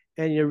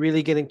 and you're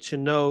really getting to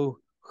know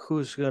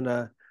who's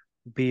gonna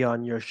be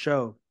on your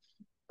show.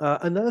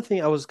 Another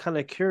thing I was kind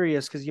of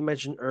curious because you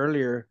mentioned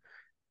earlier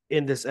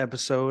in this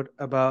episode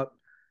about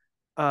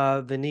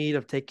the need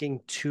of taking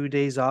 2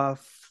 days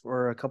off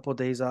or a couple of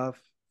days off,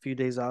 few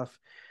days off.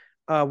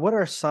 What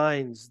are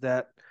signs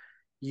that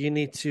you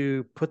need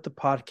to put the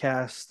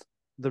podcast,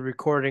 the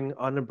recording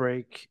on a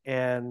break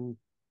and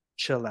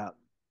chill out?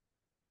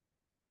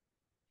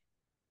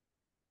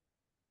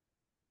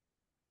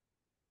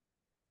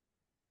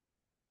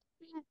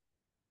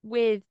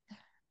 With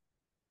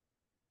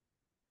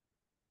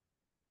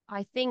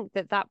I think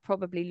that that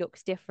probably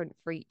looks different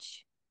for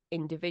each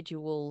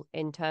individual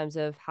in terms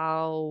of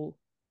how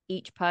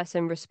each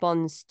person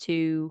responds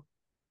to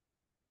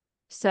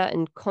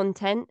certain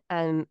content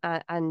and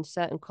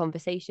certain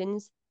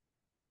conversations.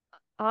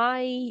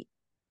 I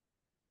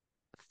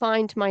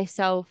find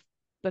myself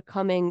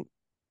becoming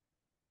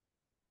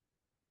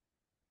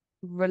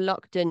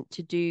reluctant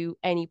to do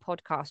any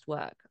podcast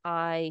work.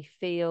 I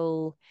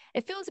feel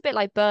it feels a bit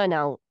like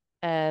burnout.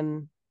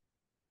 Um,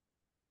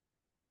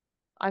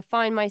 I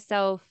find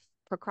myself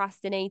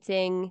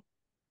procrastinating,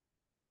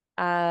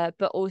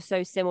 but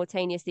also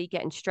simultaneously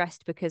getting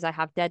stressed because I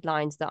have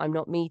deadlines that I'm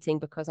not meeting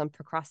because I'm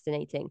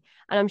procrastinating.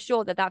 And I'm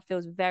sure that that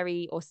feels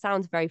very or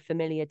sounds very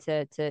familiar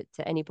to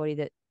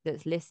anybody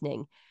that's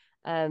listening.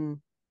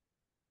 Um,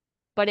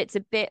 but it's a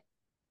bit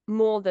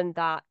more than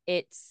that.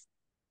 It's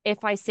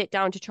if I sit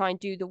down to try and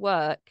do the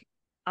work,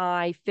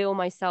 I feel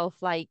myself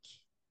like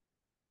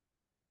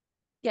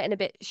getting a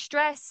bit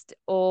stressed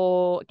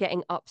or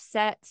getting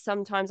upset.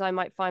 Sometimes I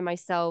might find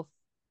myself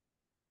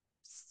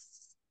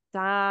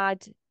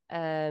sad,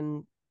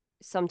 um,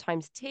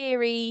 sometimes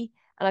teary,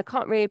 and I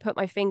can't really put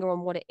my finger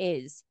on what it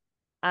is.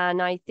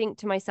 And I think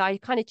to myself, I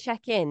kind of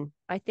check in.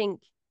 I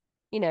think,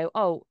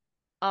 oh,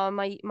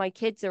 my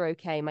kids are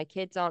okay. My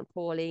kids aren't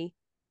poorly.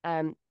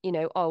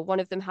 Oh, one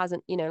of them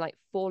hasn't, like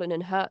fallen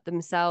and hurt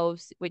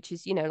themselves, which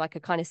is, like a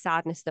kind of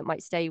sadness that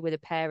might stay with a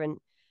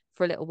parent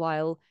for a little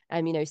while.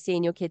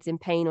 Seeing your kids in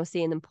pain or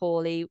seeing them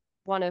poorly.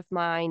 One of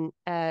mine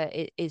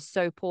is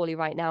so poorly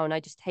right now, and I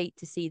just hate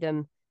to see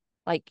them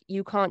like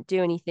you can't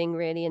do anything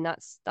really, and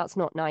that's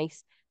not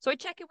nice. So I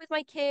check in with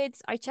my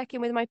kids, I check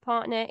in with my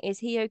partner. Is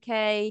he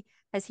okay?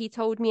 Has he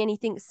told me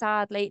anything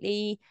sad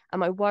lately?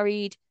 Am I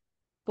worried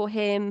for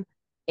him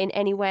in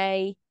any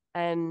way?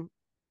 um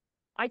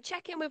I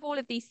check in with all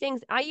of these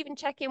things. I even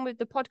check in with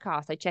the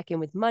podcast. I check in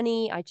with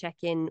money. I check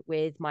in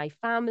with my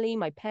family,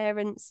 my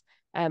parents,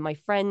 my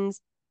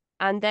friends.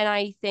 And then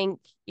I think,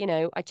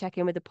 I check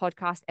in with the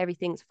podcast,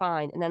 everything's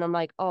fine. And then I'm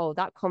like, oh,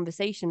 that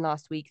conversation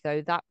last week,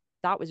 though,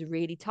 that was a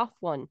really tough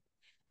one.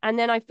 And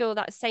then I feel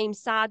that same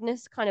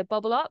sadness kind of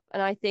bubble up.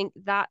 And I think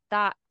that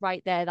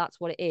right there, that's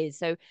what it is.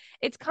 So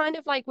it's kind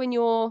of like when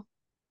you're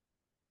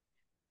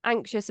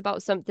anxious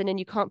about something and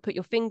you can't put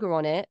your finger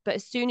on it, but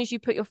as soon as you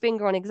put your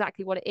finger on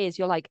exactly what it is,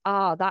 you're like,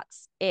 ah,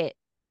 that's it.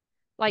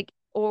 Like,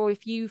 or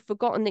if you've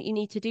forgotten that you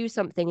need to do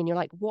something and you're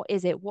like, what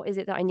is it? What is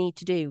it that I need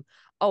to do?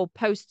 Oh,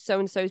 post so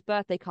and so's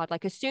birthday card.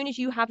 Like, as soon as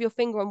you have your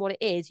finger on what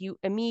it is, you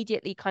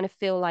immediately kind of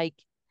feel like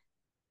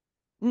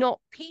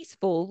not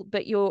peaceful,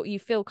 but you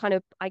feel kind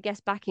of, I guess,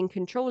 back in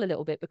control a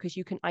little bit because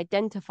you can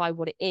identify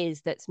what it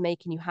is that's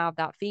making you have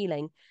that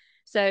feeling.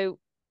 So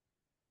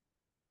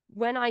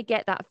when I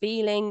get that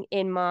feeling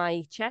in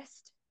my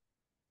chest,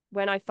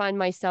 when I find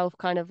myself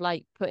kind of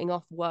like putting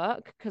off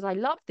work, because I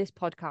love this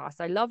podcast,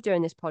 I love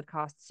doing this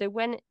podcast. So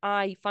when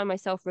I find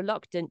myself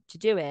reluctant to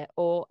do it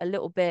or a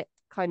little bit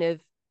kind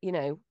of,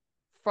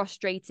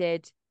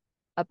 frustrated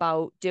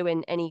about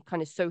doing any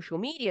kind of social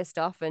media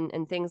stuff and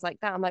things like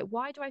that, I'm like,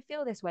 why do I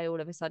feel this way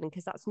all of a sudden?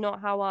 Because that's not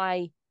how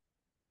I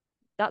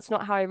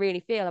really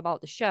feel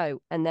about the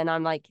show. And then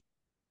I'm like,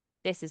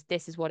 this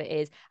is what it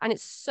is, and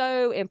it's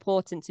so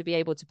important to be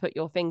able to put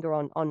your finger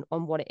on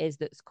what it is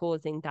that's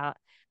causing that.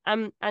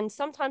 And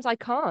sometimes I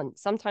can't,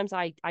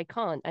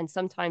 and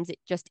sometimes it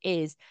just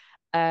is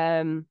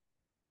um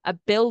a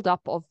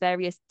build-up of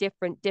various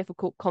different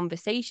difficult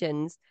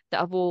conversations that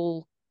have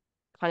all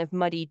kind of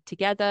muddied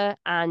together,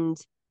 and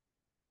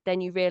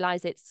then you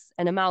realize it's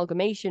an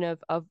amalgamation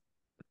of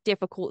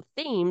difficult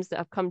themes that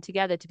have come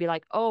together to be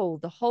like, oh,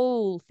 the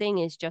whole thing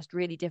is just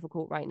really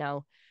difficult right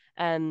now.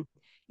 Um,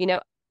 you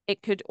know,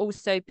 it could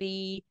also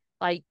be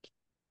like,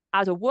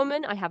 as a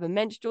woman, I have a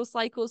menstrual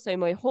cycle, so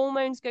my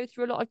hormones go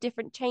through a lot of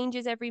different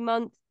changes every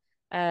month.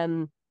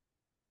 Um,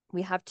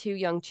 we have two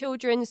young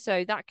children,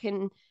 so that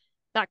can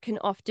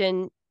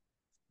often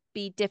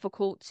be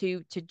difficult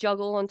to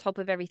juggle on top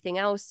of everything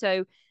else.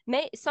 So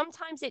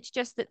sometimes it's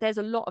just that there's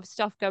a lot of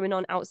stuff going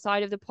on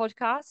outside of the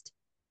podcast,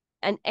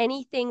 and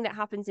anything that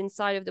happens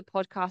inside of the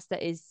podcast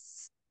that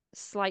is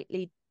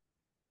slightly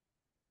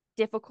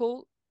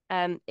difficult,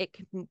 it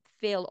can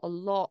feel a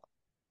lot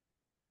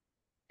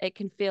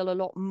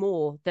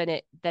more than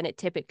it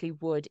typically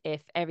would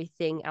if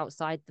everything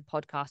outside the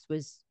podcast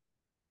was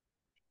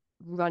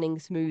running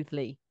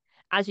smoothly.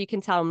 as you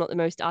can tell, I'm not the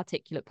most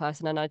articulate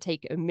person, and I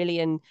take a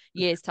million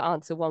years to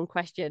answer one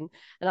question,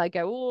 and I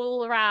go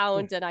all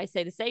around and I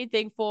say the same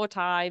thing 4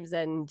 times.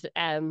 And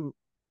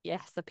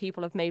yes, the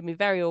people have made me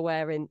very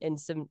aware in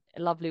some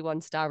lovely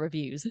 1-star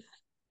reviews.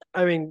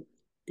 I mean,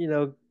 you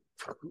know,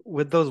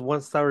 with those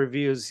 1-star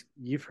reviews,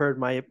 you've heard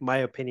my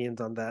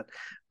opinions on that.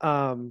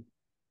 Um,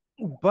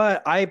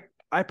 but I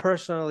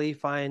personally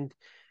find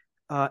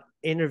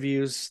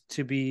interviews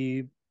to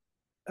be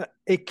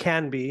it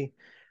can be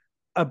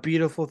a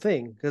beautiful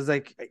thing because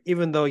like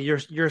even though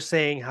you're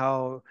saying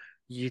how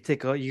you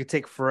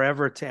take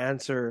forever to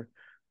answer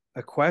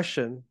a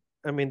question,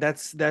 I mean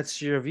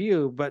that's your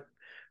view, but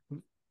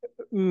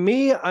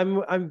me,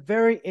 I'm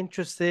very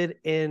interested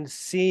in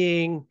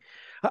seeing.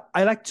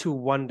 I like to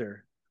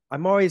wonder.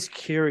 I'm always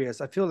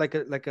curious. I feel like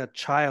a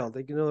child,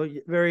 like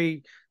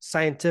very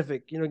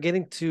scientific.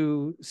 Getting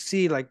to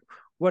see like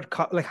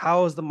like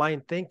how is the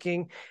mind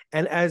thinking,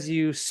 and as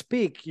you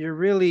speak, you're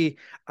really.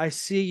 I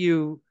see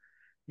you.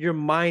 Your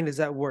mind is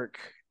at work,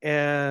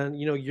 and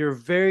you're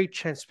very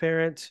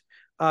transparent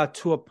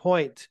to a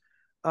point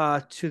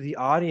to the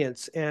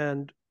audience,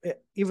 and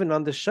even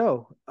on the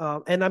show.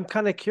 And I'm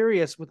kind of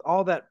curious with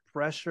all that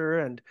pressure,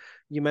 and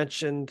you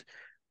mentioned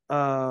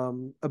a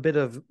bit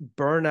of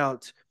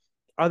burnout.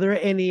 Are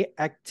there any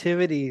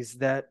activities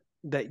that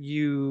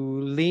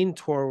you lean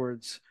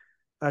towards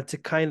to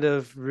kind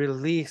of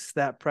release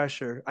that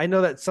pressure? I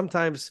know that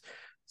sometimes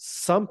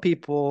some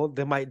people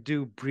they might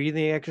do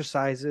breathing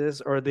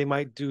exercises or they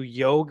might do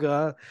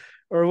yoga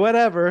or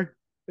whatever.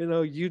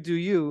 You do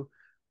you.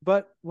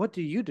 But what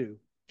do you do?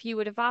 If you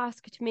would have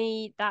asked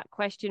me that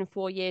question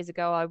 4 years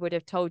ago, I would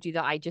have told you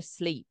that I just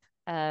sleep.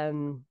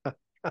 I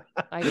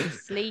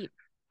just sleep,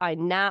 I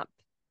nap.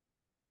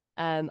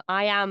 Well,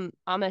 I'm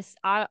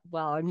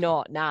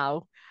not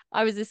now.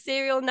 I was a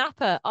serial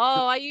napper.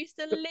 Oh, I used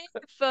to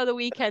live for the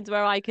weekends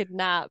where I could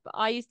nap.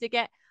 I used to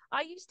get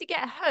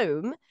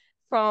home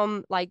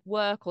from like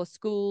work or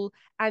school,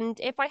 and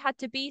if I had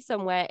to be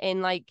somewhere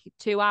in like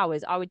 2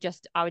 hours, I would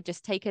just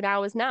take an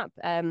hour's nap.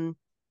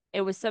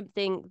 It was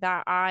something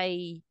that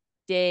I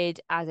did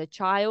as a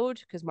child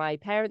because my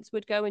parents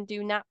would go and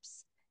do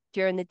naps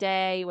during the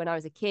day when I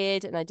was a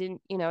kid, and I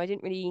didn't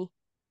really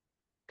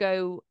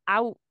go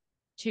out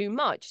too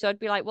much. So I'd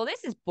be like, well,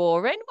 this is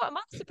boring. What am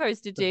I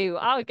supposed to do? Oh,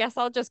 I guess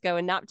I'll just go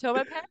and nap till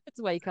my parents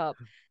wake up.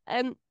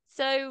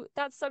 So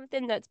that's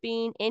something that's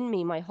been in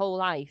me my whole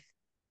life.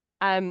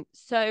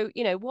 So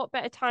what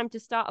better time to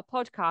start a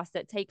podcast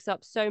that takes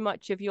up so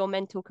much of your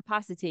mental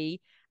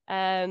capacity?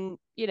 The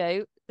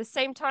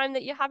same time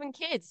that you're having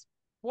kids.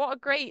 What a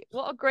great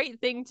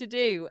thing to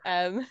do.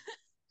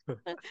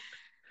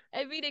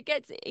 I mean, it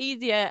gets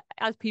easier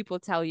as people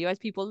tell you, as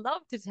people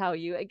love to tell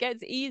you, it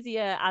gets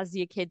easier as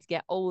your kids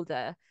get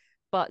older.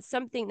 But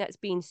something that's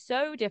been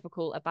so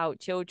difficult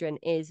about children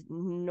is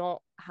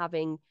not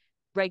having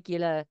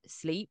regular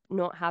sleep,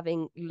 not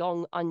having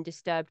long,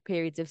 undisturbed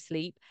periods of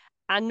sleep,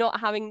 and not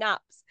having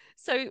naps.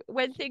 So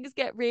when things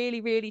get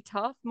really, really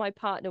tough, my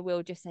partner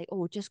will just say,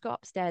 oh, just go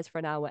upstairs for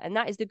an hour. And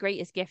that is the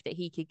greatest gift that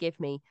he could give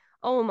me.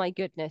 Oh, my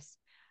goodness.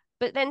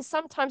 But then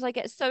sometimes I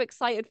get so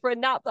excited for a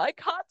nap that I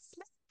can't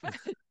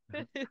sleep.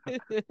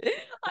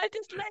 I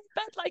just lay in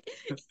bed like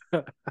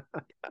so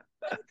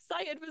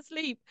excited for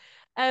sleep.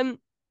 Um,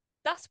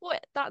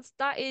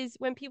 that is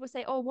when people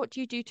say, "Oh, what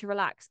do you do to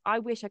relax?" I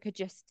wish I could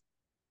just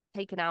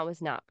take an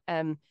hour's nap.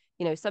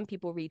 Some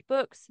people read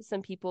books,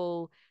 some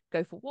people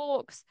go for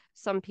walks,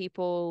 some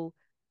people,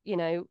 you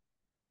know,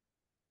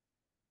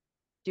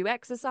 do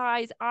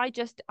exercise. I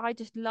just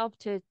love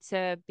to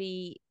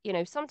be,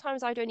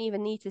 sometimes I don't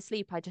even need to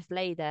sleep. I just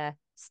lay there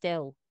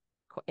still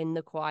in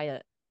the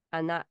quiet.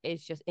 And that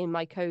is just in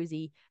my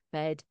cozy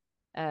bed,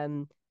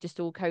 just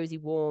all cozy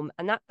warm.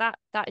 And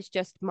that is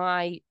just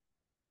my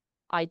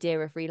idea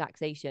of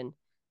relaxation.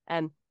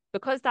 Um,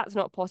 because that's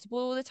not possible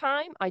all the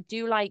time, I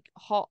do like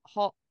hot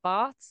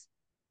baths,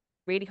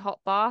 really hot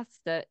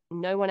baths that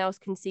no one else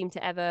can seem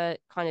to ever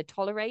kind of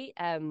tolerate.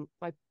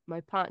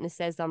 My partner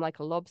says I'm like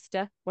a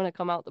lobster when I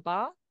come out the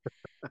bath.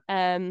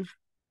 Um,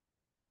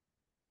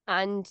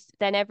 and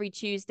then every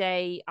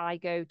Tuesday I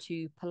go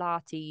to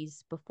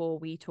Pilates before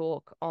we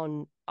talk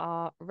on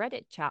our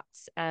Reddit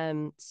chats.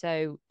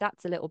 So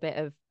that's a little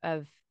bit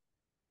of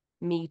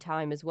me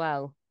time as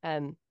well.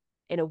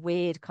 In a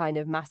weird kind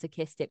of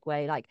masochistic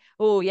way, like,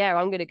 oh yeah,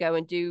 I'm gonna go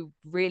and do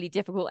really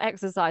difficult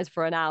exercise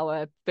for an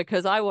hour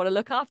because I want to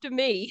look after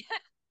me.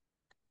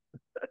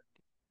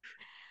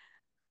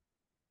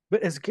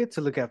 But it's good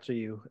to look after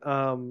you.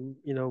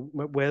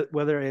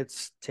 Whether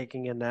it's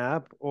taking a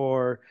nap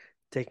or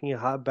taking a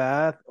hot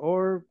bath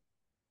or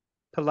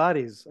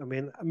Pilates. I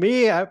mean,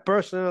 I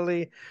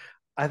personally,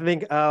 I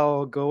think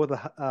I'll go with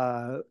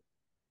the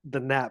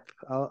nap.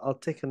 I'll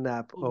take a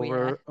nap Oh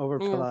yeah. over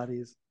Mm.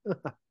 Pilates.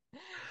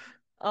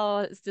 Oh,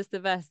 it's just the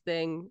best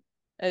thing.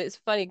 And it's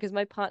funny because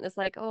my partner's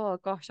like, oh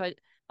gosh,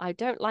 I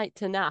don't like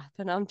to nap.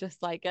 And I'm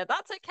just like,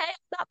 that's okay.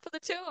 I'll nap for the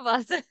two of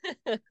us.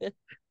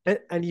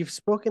 And you've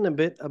spoken a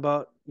bit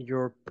about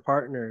your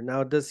partner.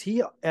 Now, does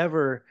he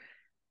ever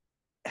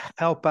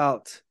help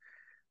out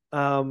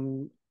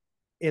um,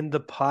 in the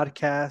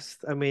podcast?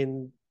 I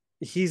mean,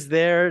 he's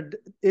there.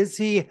 Is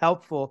he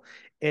helpful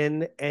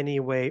in any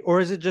way,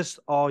 or is it just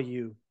all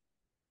you?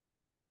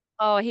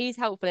 Oh, he's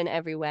helpful in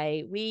every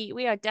way.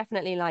 We are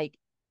definitely like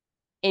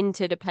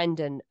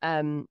interdependent.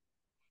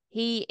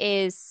 He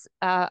is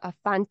a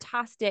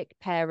fantastic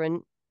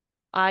parent.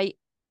 I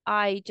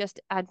I just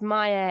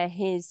admire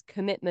his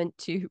commitment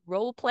to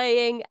role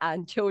playing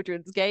and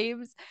children's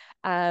games,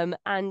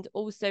 and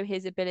also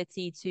his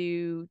ability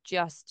to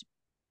just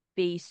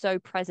be so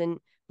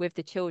present with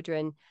the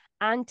children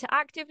and to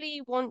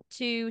actively want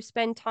to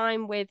spend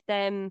time with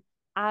them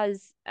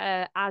as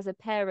a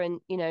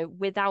parent,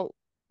 without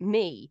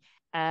me.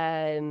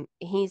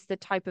 He's the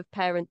type of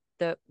parent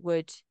that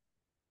would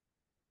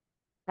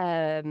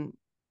um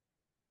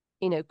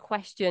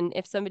question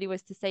if somebody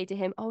was to say to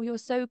him, "Oh, you're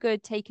so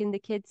good taking the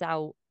kids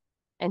out."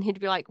 And he'd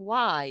be like,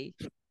 "Why?"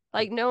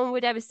 Like no one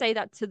would ever say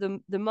that to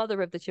the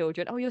mother of the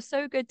children. "Oh, you're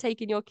so good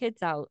taking your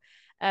kids out."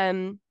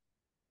 Um,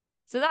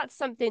 so that's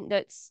something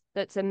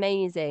that's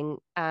amazing.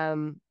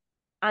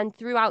 And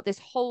throughout this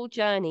whole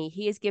journey,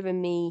 he has given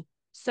me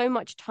so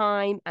much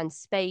time and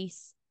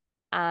space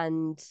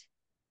and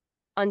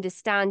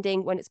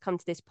understanding when it's come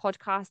to this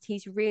podcast.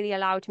 He's really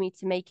allowed me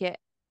to make it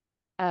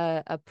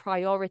a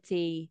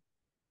priority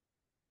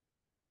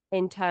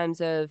in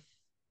terms of,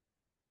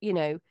 you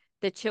know,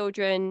 the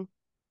children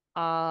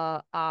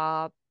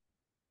are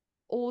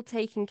all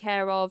taken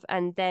care of,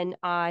 and then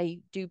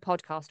I do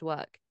podcast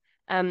work.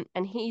 And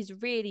he's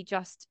really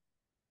just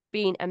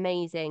been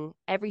amazing.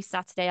 Every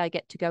Saturday I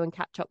get to go and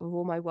catch up with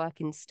all my work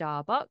in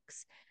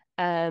Starbucks.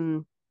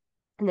 Um,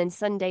 and then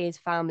Sunday is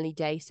family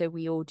day, so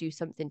we all do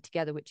something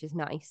together, which is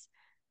nice.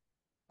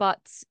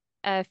 But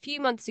a few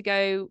months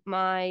ago,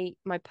 my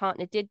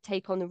partner did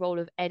take on the role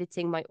of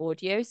editing my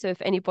audio. So if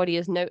anybody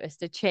has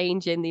noticed a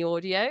change in the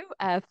audio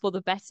for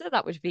the better,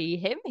 that would be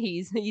him.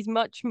 He's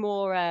much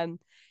more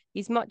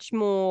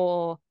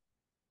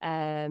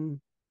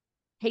um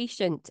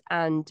patient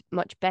and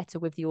much better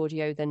with the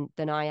audio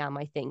than I am,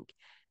 I think.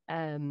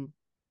 Um,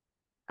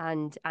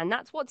 and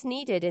that's what's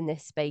needed in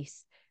this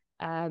space.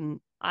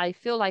 I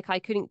feel like I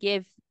couldn't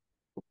give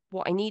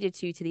what I needed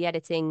to the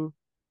editing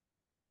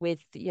with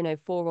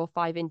 4 or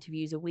 5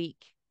 interviews a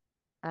week,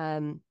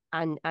 and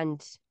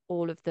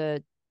all of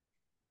the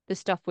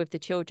stuff with the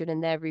children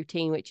and their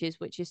routine, which is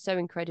so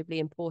incredibly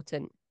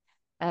important.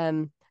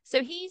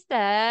 So he's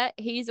there.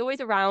 He's always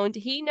around.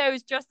 He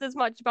knows just as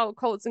much about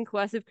cults and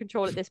coercive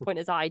control at this point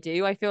as I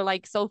do. I feel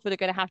like Salford are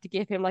going to have to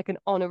give him like an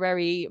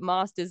honorary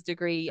master's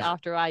degree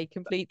after I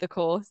complete the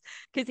course,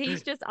 because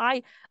he's just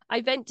I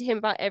vent to him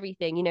about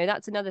everything.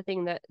 That's another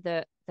thing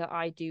that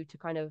I do to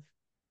kind of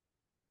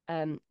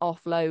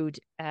offload.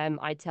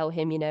 I tell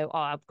him, oh,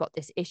 I've got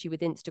this issue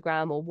with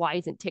Instagram, or why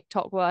isn't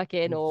TikTok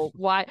working, or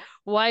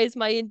why is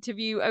my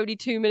interview only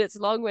 2 minutes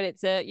long when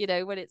it's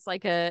when it's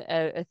like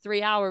a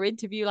 3 hour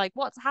interview, like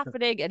what's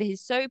happening? And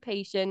he's so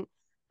patient,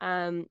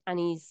 and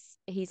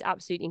he's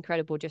absolutely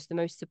incredible, just the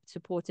most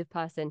supportive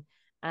person,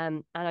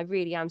 and I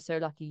really am so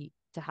lucky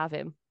to have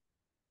him.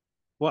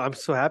 Well, I'm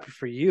so happy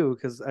for you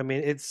because I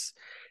mean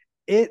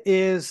it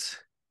is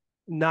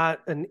not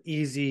an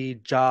easy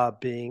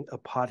job being a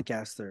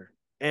podcaster.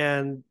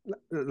 And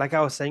like I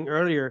was saying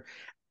earlier,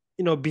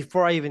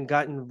 before I even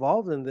got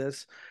involved in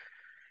this,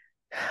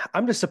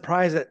 I'm just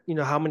surprised at,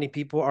 how many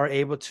people are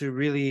able to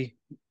really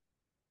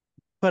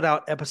put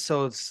out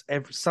episodes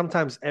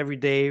sometimes every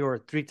day or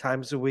 3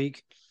 times a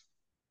week.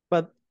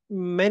 But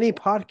many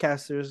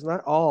podcasters,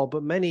 not all,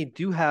 but many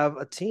do have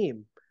a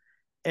team.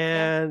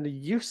 Yeah. And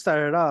you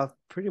started off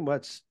pretty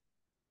much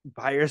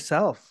by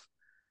yourself.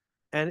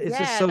 And it's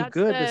just Yeah, so that's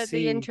good to the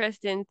see.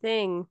 interesting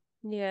thing.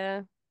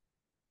 Yeah.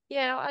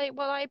 Yeah,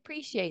 I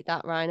appreciate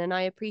that, Ryan, and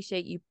I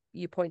appreciate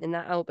you pointing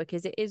that out,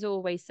 because it is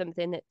always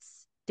something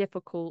that's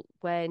difficult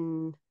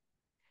when,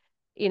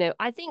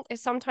 I think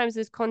sometimes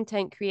as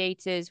content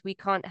creators, we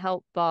can't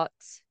help but,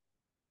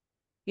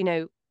 you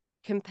know,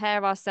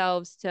 compare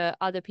ourselves to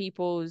other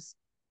people's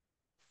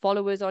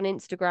followers on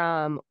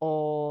Instagram,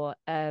 or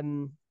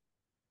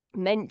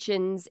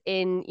mentions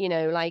in,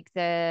 like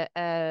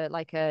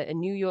a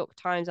New York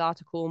Times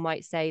article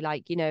might say,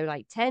 like,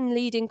 like 10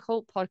 leading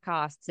cult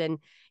podcasts, and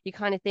you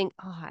kind of think,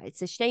 oh,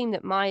 it's a shame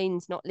that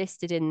mine's not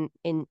listed in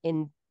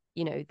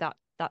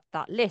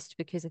that list,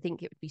 because I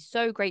think it would be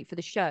so great for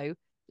the show,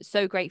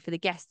 so great for the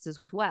guests as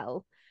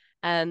well.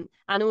 And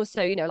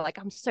also, like,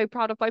 I'm so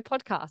proud of my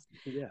podcast.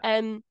 Yeah.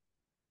 um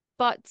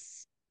but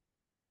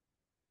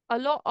a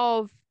lot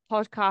of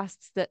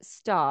podcasts that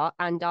start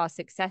and are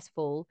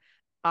successful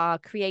are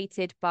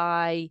created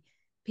by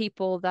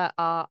people that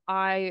are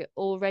I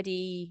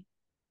already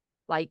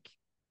like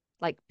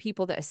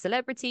people that are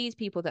celebrities,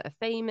 people that are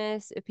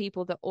famous,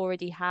 people that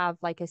already have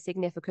like a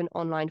significant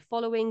online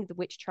following,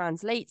 which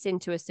translates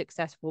into a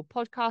successful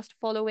podcast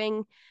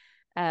following.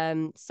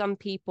 Some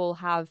people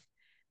have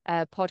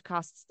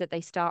podcasts that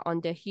they start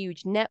under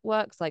huge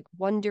networks, like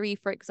Wondery,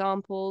 for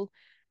example.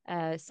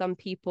 Some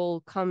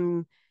people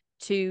come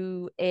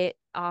to it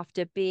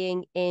after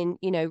being in,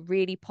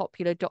 really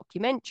popular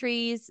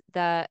documentaries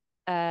that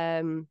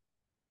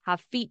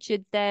have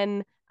featured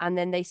them, and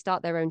then they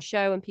start their own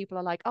show and people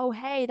are like, oh,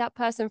 hey, that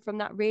person from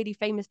that really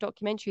famous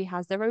documentary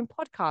has their own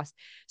podcast.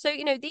 So,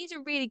 these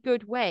are really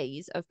good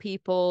ways of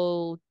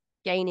people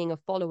gaining a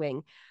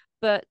following.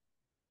 But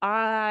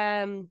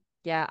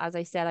yeah, as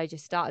I said, I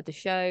just started the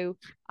show.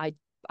 I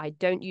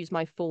don't use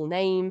my full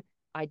name.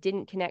 I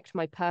didn't connect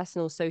my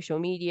personal social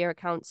media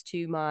accounts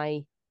to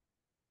my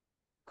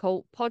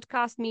cult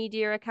podcast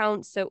media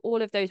accounts. So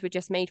all of those were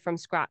just made from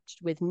scratch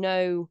with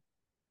no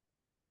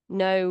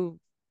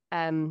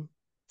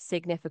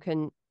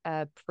significant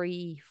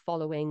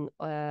pre-following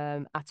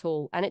at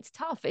all. And it's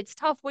tough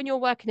when you're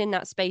working in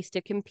that space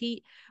to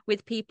compete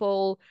with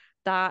people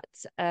that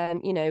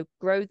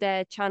grow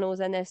their channels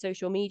and their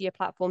social media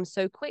platforms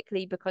so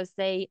quickly, because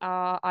they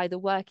are either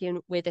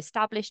working with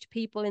established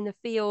people in the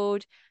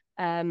field,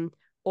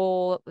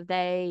 or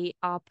they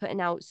are putting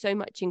out so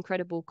much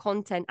incredible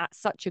content at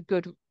such a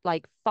good,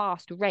 like,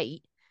 fast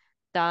rate,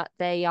 that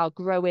they are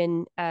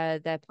growing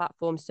their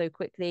platform so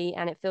quickly,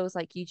 and it feels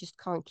like you just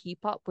can't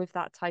keep up with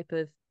that type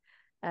of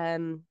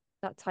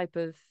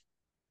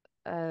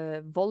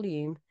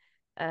volume.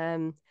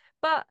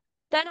 But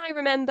then I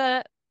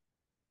remember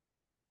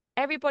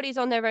everybody's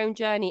on their own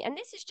journey, and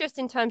this is just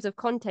in terms of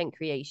content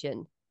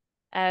creation.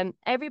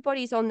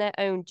 Everybody's on their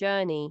own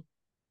journey,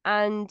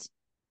 and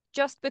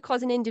just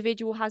because an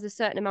individual has a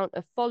certain amount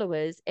of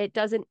followers, it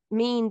doesn't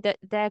mean that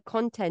their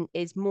content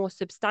is more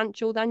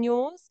substantial than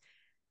yours.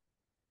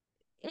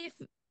 If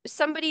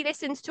somebody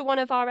listens to one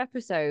of our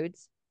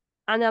episodes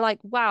and they're like,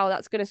 wow,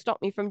 that's going to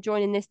stop me from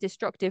joining this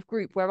destructive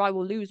group where I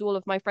will lose all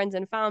of my friends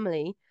and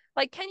family.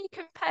 Like, can you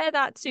compare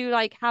that to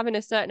like having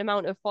a certain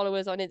amount of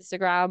followers on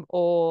Instagram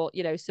or,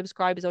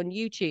 subscribers on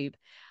YouTube?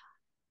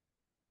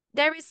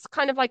 There is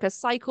kind of like a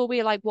cycle where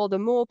you're like, well, the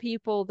more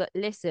people that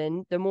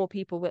listen, the more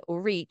people it will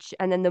reach,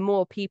 and then the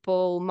more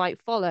people might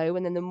follow,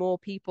 and then the more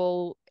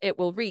people it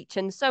will reach,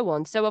 and so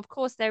on. So of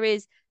course there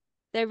is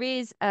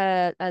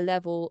a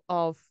level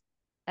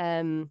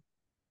um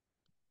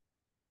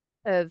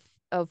of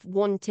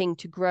wanting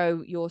to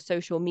grow your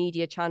social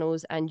media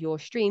channels and your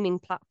streaming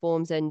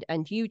platforms and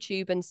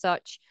YouTube and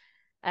such.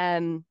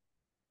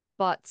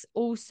 But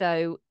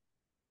also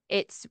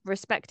it's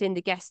respecting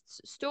the guests'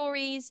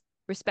 stories,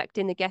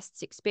 respecting the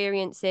guests'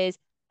 experiences,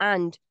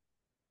 and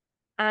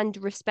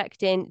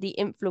respecting the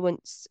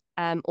influence,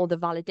 or the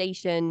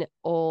validation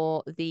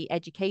or the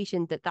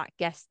education that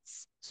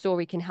guest's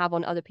story can have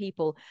on other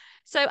people.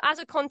 So as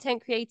a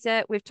content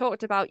creator, we've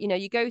talked about,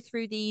 you go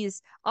through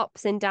these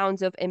ups and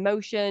downs of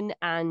emotion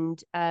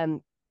and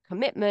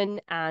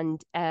commitment,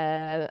 and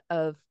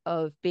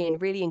of being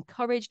really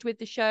encouraged with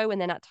the show, and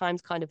then at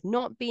times kind of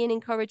not being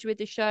encouraged with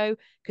the show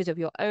because of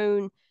your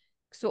own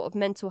sort of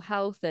mental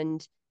health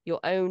and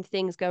your own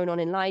things going on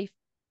in life.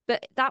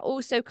 But that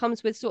also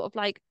comes with sort of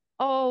like,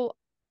 oh,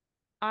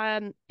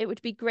 it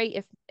would be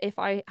great if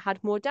I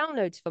had more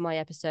downloads for my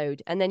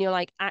episode. And then you're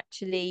like,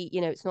 actually,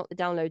 it's not the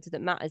downloads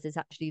that matters, it's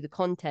actually the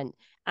content.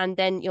 And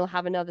then you'll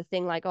have another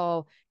thing like,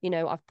 oh,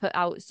 I've put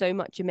out so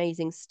much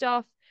amazing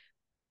stuff.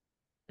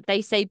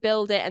 They say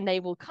build it and they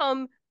will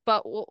come,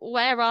 but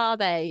where are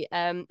they?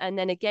 And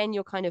then again,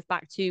 you're kind of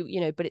back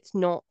to, but it's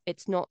not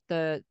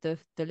the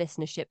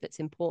listenership that's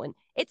important.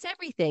 It's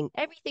everything.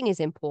 Everything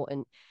is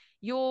important.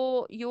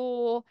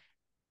 Your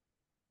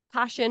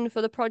passion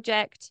for the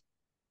project,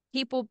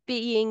 people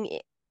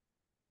being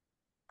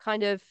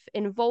kind of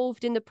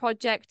involved in the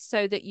project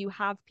so that you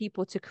have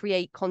people to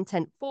create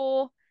content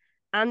for,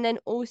 and then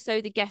also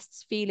the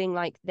guests feeling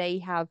like they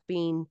have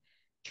been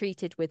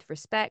treated with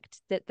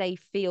respect, that they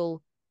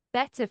feel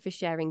better for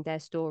sharing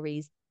their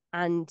stories,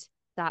 and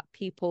that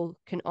people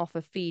can offer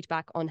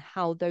feedback on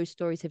how those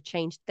stories have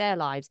changed their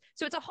lives.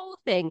 So it's a whole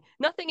thing.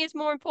 Nothing is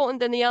more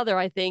important than the other,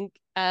 I think.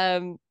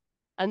 And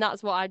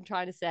that's what I'm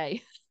trying to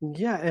say.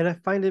 Yeah, and I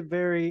find it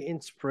very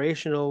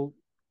inspirational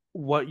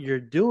what you're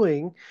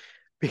doing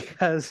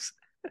because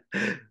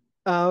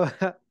uh,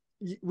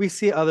 we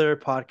see other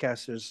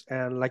podcasters,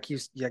 and like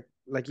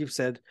you've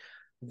said,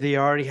 they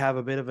already have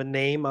a bit of a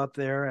name out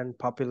there and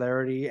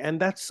popularity, and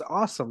that's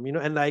awesome,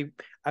 And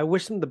I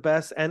wish them the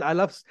best, and I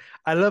love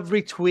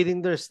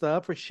retweeting their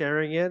stuff or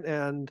sharing it,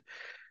 and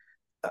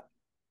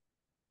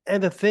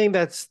the thing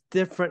that's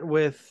different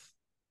with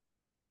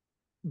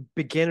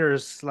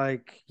beginners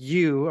like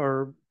you,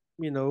 or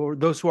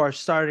those who are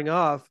starting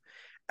off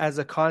as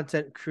a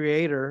content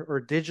creator or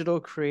digital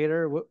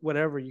creator,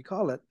 whatever you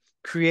call it,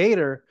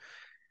 creator,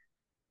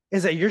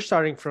 is that you're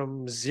starting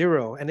from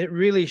zero, and it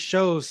really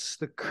shows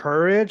the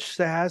courage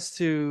that has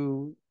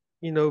to,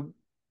 you know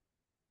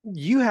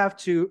you have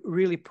to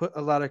really put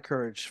a lot of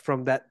courage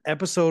from that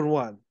episode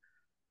one.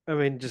 I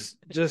mean, just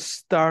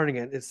starting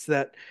it, it's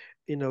that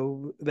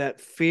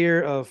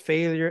fear of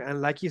failure,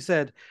 and like you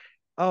said,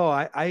 oh,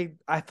 I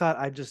thought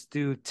I'd just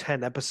do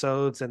 10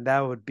 episodes and that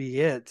would be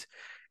it.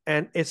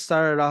 And it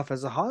started off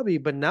as a hobby,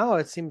 but now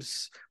it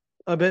seems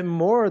a bit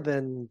more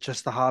than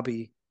just a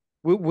hobby.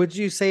 Would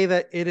you say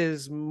that it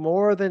is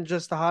more than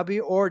just a hobby,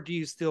 or do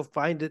you still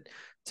find it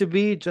to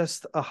be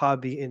just a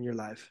hobby in your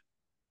life?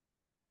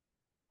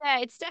 Yeah,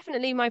 it's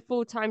definitely my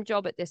full-time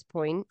job at this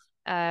point.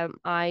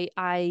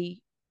 I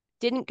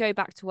didn't go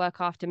back to work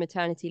after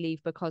maternity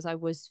leave because I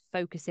was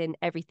focusing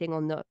everything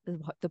on the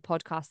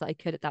podcast that I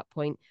could at that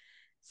point.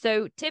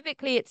 So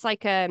typically it's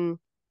like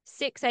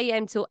 6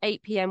 a.m. till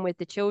 8 p.m. with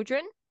the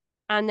children,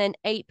 and then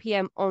 8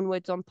 p.m.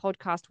 onwards on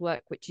podcast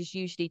work, which is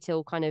usually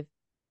till kind of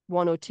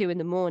 1 or 2 in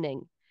the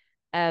morning.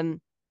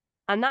 Um,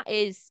 and that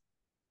is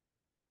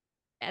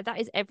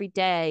every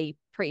day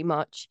pretty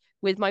much,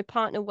 with my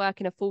partner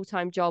working a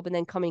full-time job and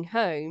then coming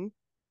home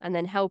and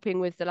then helping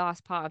with the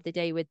last part of the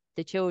day with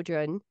the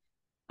children,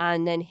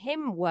 and then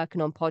him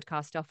working on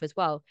podcast stuff as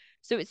well.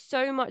 So it's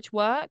so much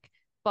work,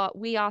 but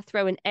we are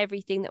throwing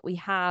everything that we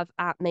have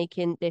at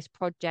making this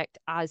project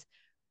as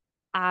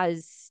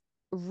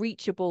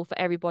reachable for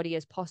everybody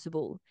as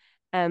possible.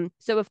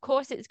 So of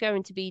course it's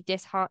going to be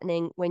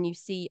disheartening when you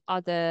see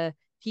other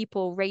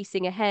people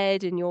racing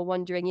ahead and you're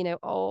wondering,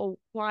 oh,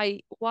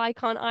 why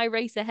can't I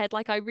race ahead?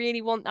 Like I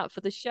really want that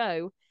for the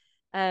show.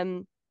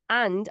 Um,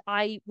 and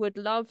I would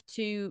love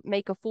to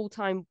make a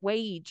full-time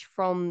wage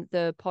from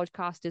the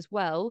podcast as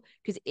well,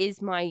 because it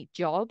is my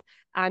job.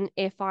 And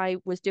if I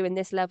was doing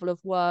this level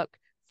of work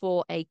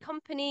for a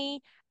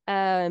company,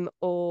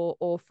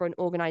 or for an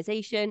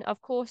organization, of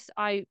course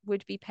I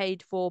would be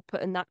paid for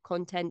putting that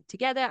content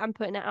together and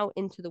putting it out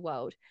into the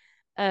world.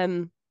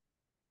 Um,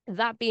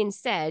 that being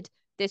said,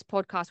 this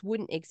podcast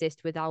wouldn't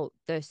exist without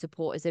the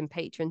supporters and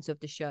patrons of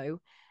the show.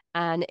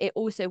 And it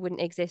also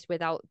wouldn't exist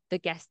without the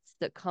guests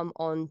that come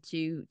on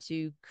to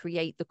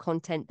create the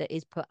content that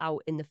is put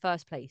out in the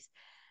first place.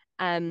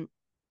 Um,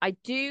 I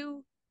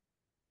do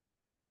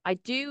I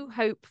do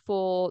hope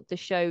for the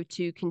show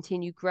to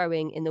continue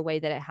growing in the way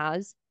that it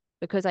has,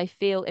 because I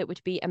feel it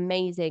would be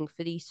amazing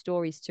for these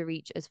stories to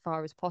reach as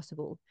far as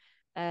possible.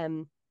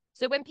 Um,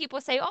 so when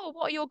people say, "Oh,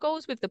 what are your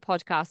goals with the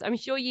podcast?" I'm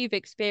sure you've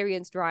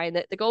experienced, Ryan,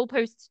 that the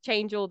goalposts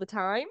change all the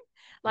time.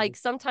 Mhm. Like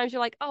sometimes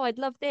you're like, "Oh, I'd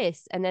love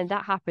this," and then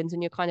that happens,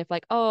 and you're kind of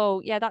like,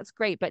 "Oh, yeah, that's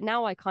great, but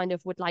now I kind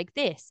of would like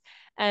this."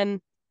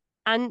 Um,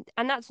 and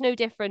that's no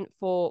different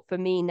for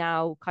me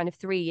now, kind of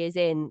 3 years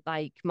in.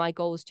 Like my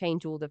goals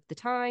change all of the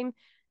time.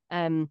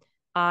 um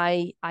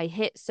I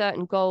hit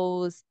certain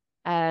goals,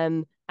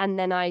 and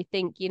then I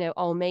think,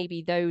 oh,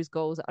 maybe those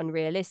goals are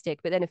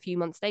unrealistic, but then a few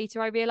months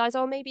later I realize,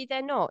 oh, maybe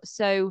they're not.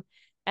 So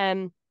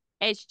um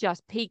it's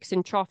just peaks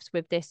and troughs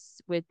with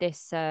this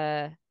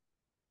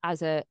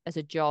as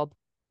a job.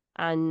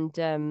 And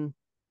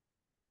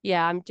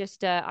yeah,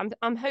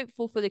 I'm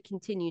hopeful for the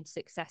continued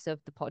success of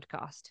the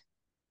podcast.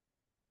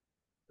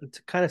 And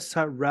to kind of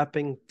start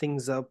wrapping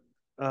things up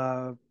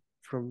uh,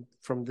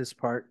 from this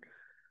part.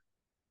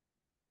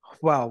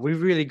 Wow,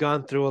 we've really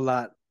gone through a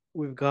lot.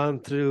 We've gone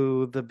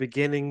through the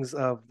beginnings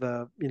of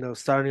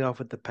starting off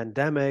with the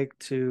pandemic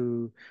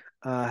to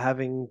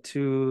having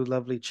two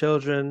lovely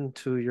children,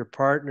 to your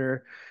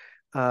partner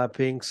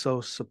being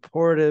so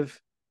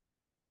supportive.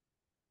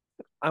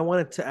 I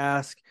wanted to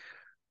ask,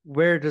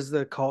 where does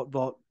the cult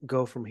vault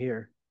go from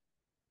here?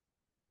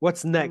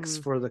 What's next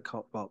Mm. for the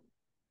cult vault?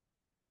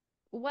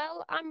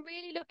 Well, I'm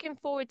really looking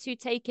forward to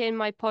taking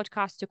my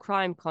podcast to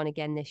CrimeCon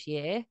again this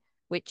year,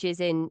 which is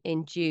in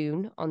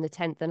June on the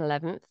 10th and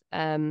 11th.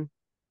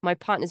 My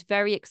partner's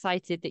very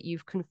excited that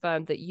you've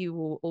confirmed that you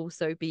will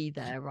also be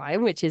there,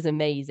 Ryan, which is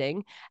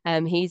amazing.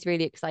 He's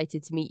really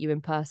excited to meet you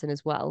in person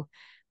as well.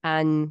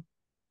 And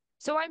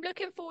so I'm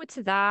looking forward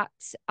to that.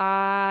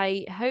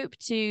 I hope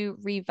to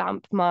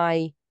revamp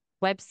my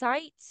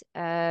website.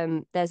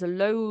 There's a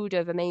load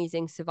of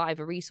amazing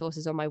survivor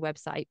resources on my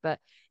website, but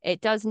it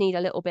does need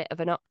a little bit of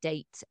an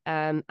update.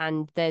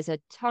 And there's a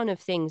ton of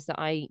things that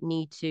I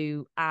need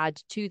to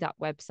add to that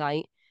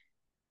website.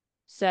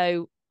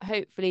 So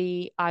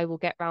hopefully I will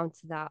get round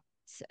to that.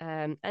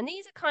 And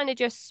these are kind of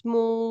just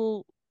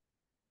small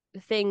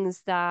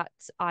things that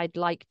I'd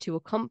like to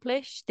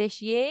accomplish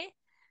this year.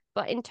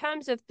 But in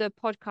terms of the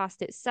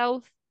podcast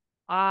itself,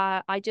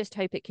 I just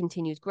hope it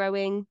continues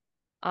growing.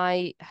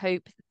 I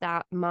hope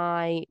that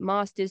my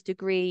master's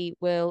degree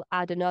will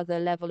add another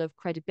level of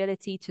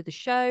credibility to the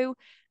show.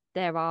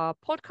 There are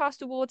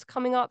podcast awards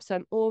coming up, so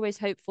I'm always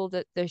hopeful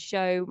that the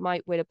show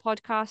might win a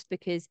podcast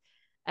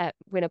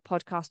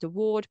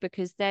award,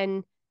 because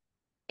then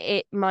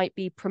it might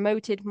be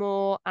promoted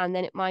more, and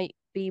then it might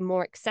be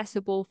more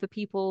accessible for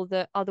people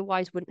that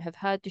otherwise wouldn't have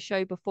heard the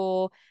show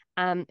before,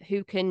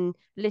 who can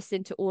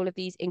listen to all of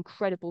these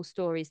incredible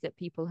stories that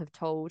people have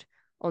told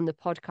on the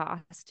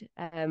podcast.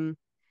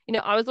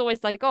 I was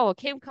always like, oh,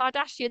 Kim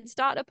Kardashian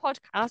started a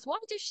podcast. Why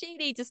does she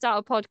need to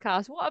start a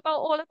podcast? What about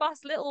all of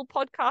us little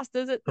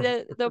podcasters at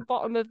the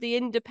bottom of the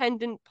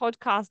independent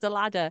podcaster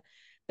ladder?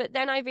 But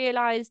then I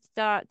realized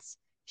that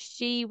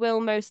she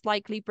will most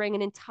likely bring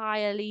an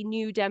entirely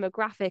new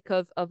demographic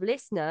of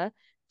listener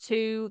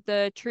to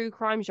the true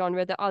crime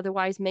genre that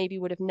otherwise maybe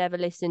would have never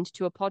listened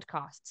to a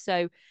podcast.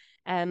 So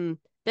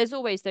there's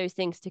always those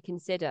things to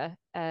consider.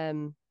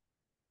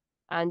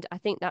 And I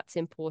think that's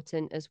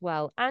important as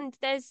well. And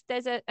there's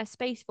a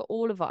space for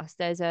all of us.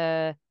 There's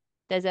a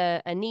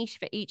niche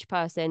for each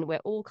person. We're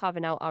all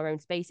carving out our own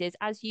spaces.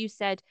 As you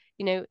said,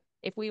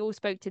 if we all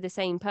spoke to the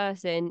same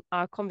person,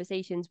 our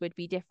conversations would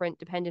be different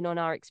depending on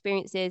our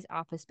experiences,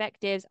 our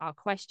perspectives, our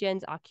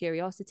questions, our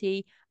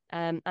curiosity,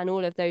 and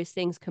all of those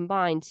things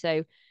combined.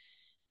 So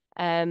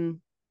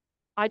um,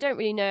 I don't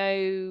really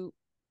know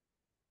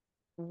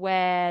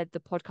where the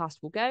podcast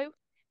will go.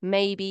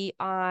 Maybe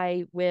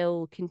I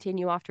will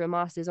continue after a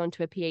master's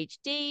onto a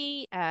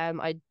PhD.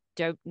 I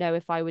don't know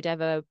if I would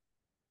ever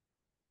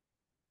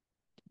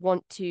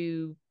want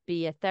to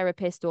be a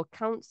therapist or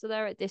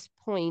counselor at this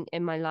point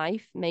in my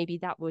life. Maybe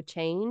that will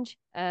change.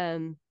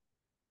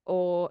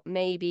 Or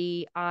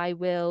maybe I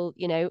will,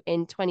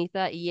 in 20,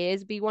 30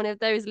 years, be one of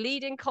those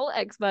leading cult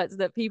experts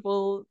that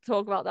people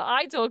talk about, that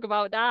I talk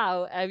about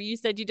now. You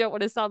said you don't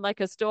want to sound like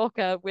a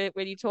stalker when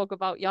you talk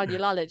about Yanya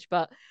Lalich,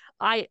 but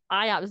I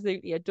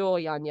absolutely adore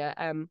Yanya.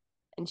 And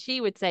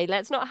she would say,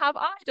 let's not have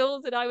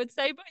idols. And I would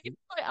say, but you're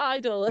my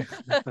idol.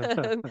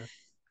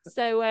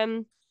 So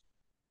I'm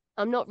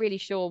not really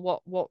sure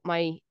what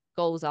my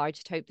goals are. I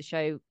just hope the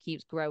show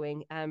keeps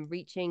growing,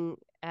 reaching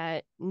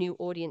new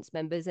audience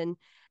members, and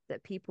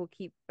that people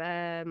keep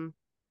finding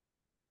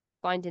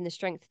the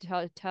strength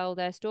to tell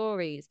their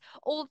stories.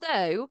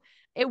 Although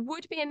it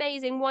would be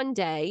amazing one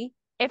day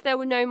if there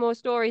were no more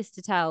stories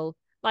to tell.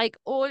 Like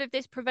all of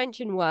this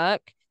prevention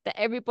work that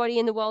everybody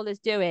in the world is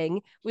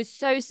doing was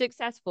so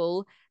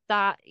successful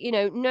that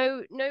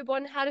no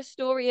one had a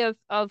story of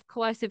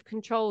coercive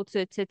control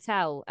to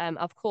tell.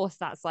 Of course,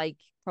 that's like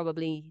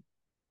probably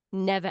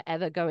never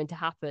ever going to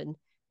happen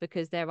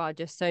because there are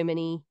just so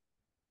many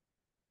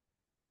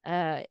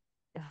uh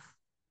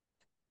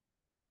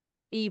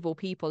evil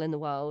people in the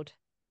world.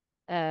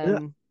 Yeah,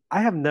 Um,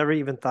 I have never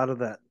even thought of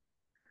that.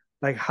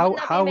 Like wouldn't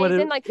that be how would it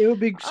amazing? Like, it would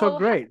be so oh,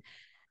 great.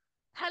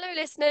 hello,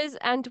 listeners,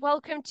 and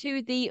welcome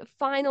to the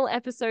final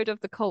episode of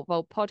the Cult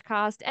Vault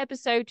podcast,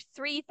 episode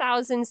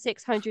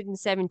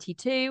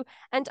 3672.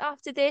 And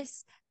after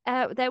this,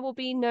 there will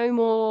be no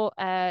more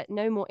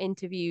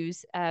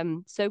interviews.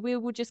 So we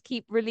will just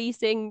keep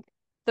releasing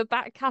the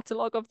back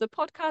catalogue of the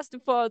podcast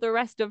for the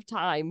rest of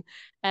time.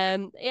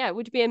 Yeah, it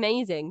would be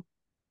amazing.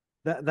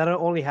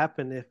 That'll only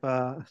happen if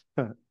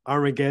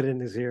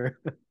Armageddon is here.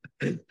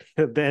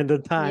 At the end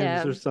of times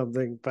Yeah, or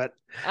something. But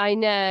I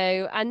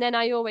know. And then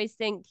I always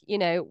think,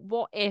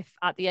 what if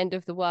at the end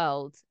of the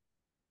world,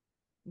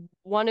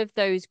 one of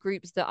those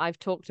groups that I've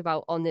talked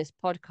about on this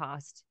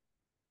podcast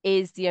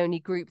is the only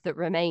group that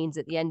remains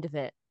at the end of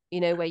it?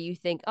 Where you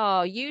think,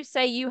 oh, you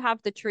say you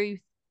have the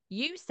truth.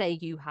 You say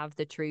you have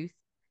the truth.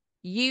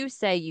 You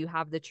say you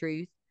have the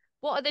truth.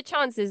 What are the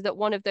chances that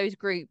one of those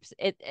groups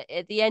at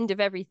the end of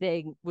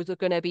everything was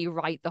going to be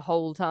right the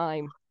whole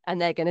time? And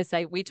they're going to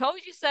say, we told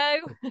you so.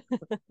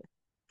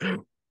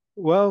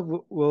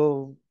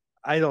 well,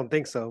 I don't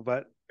think so.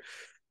 But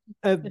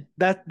uh,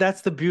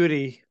 that's the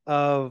beauty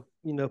of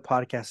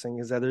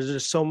podcasting, is that there's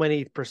just so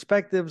many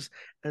perspectives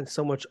and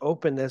so much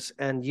openness.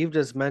 And you've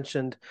just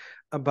mentioned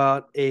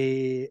about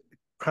a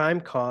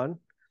crime con.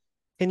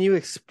 Can you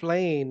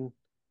explain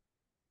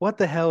what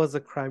the hell is a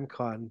crime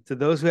con to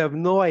those who have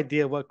no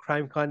idea what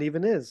crime con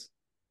even is?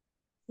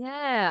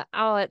 Yeah.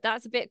 Oh,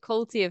 that's a bit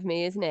culty of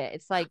me, isn't it?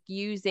 It's like Uh,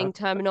 using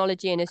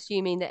terminology and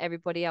assuming that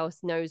everybody else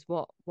knows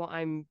what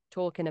I'm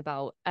talking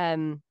about.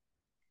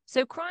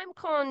 So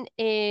CrimeCon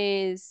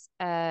is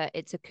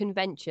it's a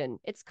convention.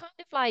 It's kind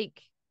of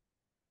like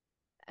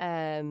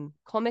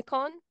Comic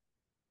Con.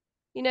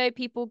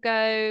 People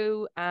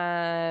go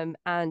and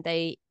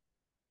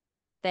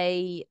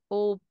they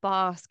all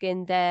bask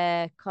in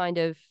their kind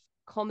of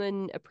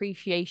common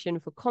appreciation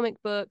for comic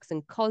books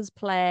and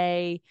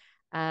cosplay,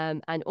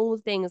 and all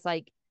things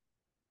like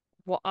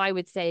what I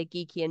would say are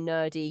geeky and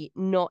nerdy,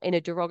 not in a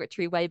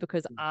derogatory way,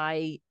 because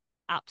I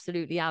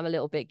absolutely am a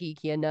little bit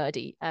geeky and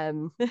nerdy.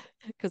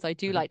 Because I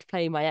do like to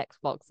play my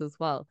Xbox as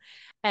well.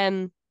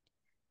 Um,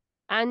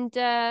 and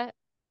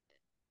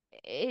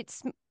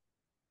it's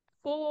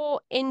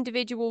for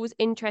individuals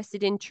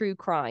interested in true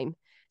crime.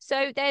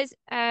 So there's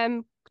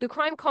the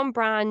CrimeCon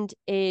brand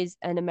is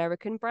an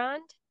American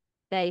brand.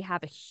 They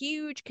have a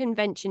huge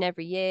convention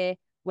every year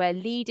where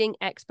leading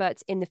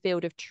experts in the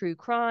field of true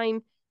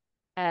crime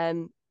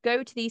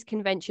go to these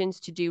conventions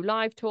to do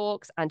live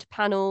talks and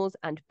panels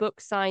and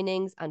book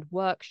signings and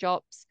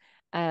workshops,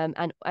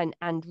 and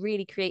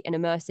really create an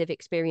immersive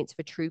experience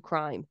for true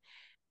crime.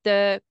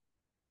 The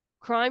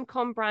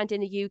CrimeCon brand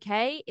in the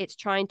UK, it's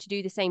trying to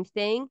do the same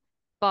thing,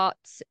 but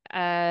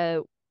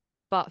uh,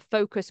 but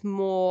focus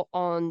more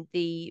on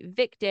the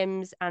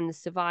victims and the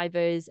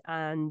survivors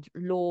and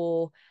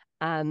law,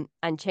 and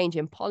change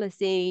in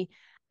policy,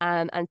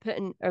 and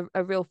putting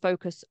a real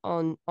focus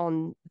on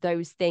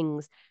those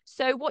things.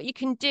 So what you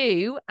can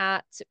do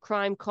at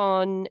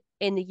CrimeCon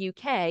in the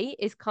UK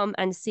is come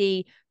and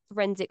see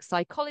forensic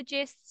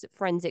psychologists,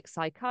 forensic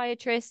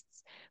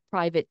psychiatrists,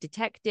 private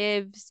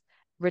detectives,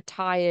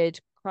 retired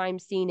crime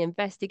scene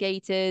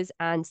investigators,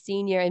 and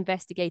senior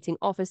investigating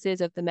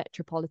officers of the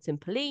Metropolitan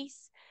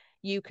Police.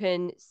 You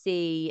can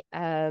see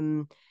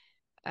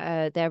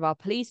there are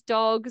police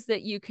dogs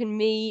that you can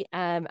meet,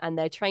 and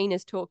their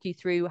trainers talk you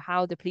through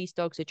how the police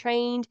dogs are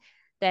trained.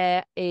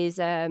 There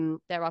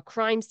are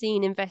crime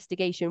scene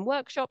investigation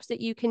workshops that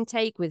you can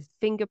take with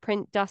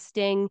fingerprint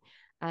dusting,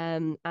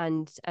 and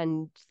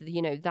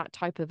that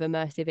type of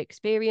immersive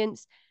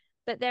experience.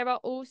 But there are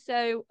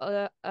also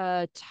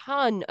a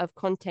ton of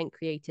content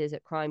creators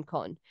at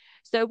CrimeCon.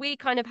 So we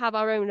kind of have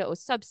our own little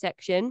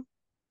subsection,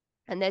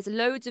 and there's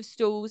loads of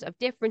stalls of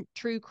different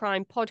true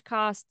crime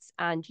podcasts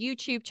and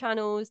YouTube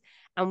channels.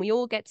 And we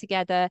all get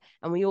together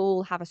and we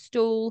all have a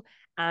stall.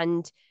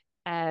 And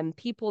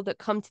people that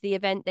come to the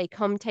event, they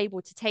come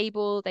table to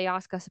table. They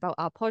ask us about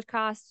our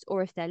podcasts,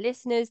 or if they're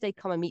listeners, they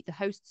come and meet the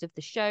hosts of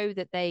the show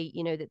that they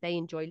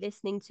enjoy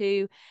listening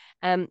to.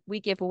 We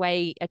give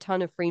away a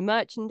ton of free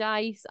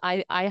merchandise.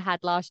 I had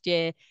last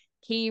year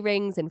key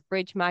rings and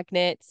fridge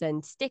magnets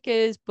and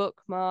stickers,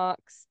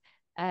 bookmarks.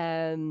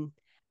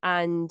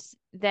 And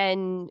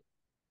then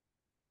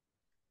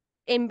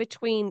in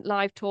between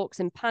live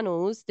talks and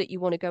panels that you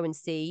want to go and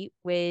see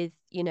with,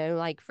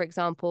 like, for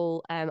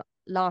example,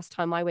 last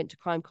time I went to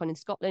CrimeCon in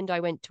Scotland, I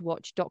went to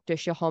watch Dr.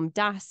 Shaham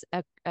Das,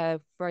 a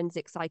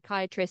forensic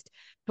psychiatrist,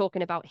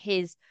 talking about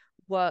his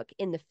work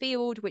in the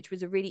field, which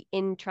was a really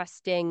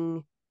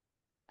interesting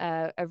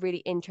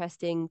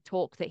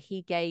talk that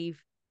he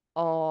gave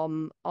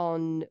on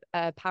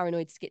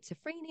paranoid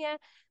schizophrenia.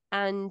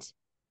 And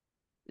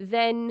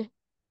then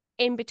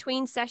in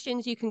between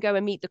sessions, you can go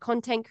and meet the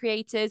content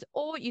creators,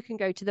 or you can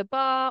go to the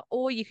bar,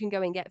 or you can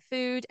go and get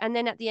food. And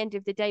then at the end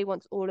of the day,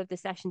 once all of the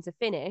sessions are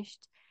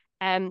finished,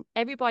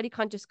 everybody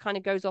kind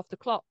of goes off the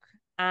clock,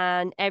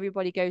 and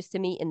everybody goes to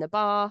meet in the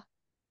bar.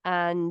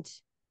 And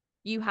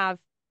you have,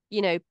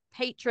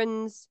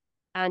 patrons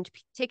and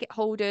ticket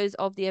holders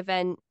of the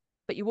event,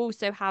 but you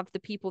also have the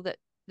people that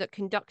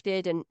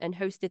conducted and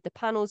hosted the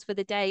panels for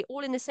the day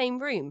all in the same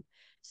room.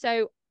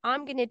 So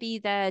I'm going to be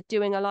there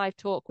doing a live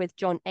talk with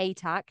John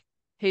Atack,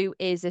 who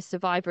is a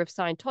survivor of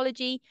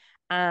Scientology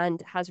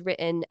and has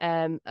written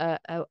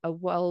a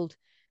world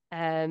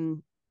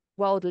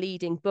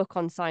leading book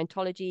on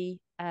Scientology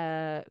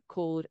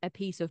called A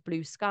Piece of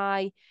Blue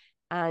Sky.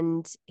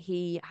 And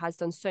he has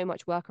done so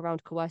much work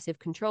around coercive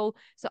control.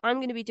 So I'm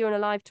going to be doing a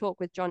live talk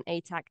with John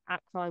Atack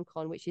at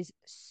CrimeCon, which is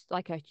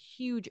like a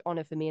huge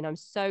honor for me. And I'm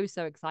so,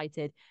 so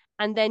excited.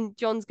 And then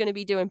John's going to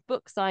be doing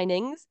book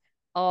signings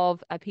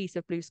of A Piece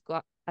of Blue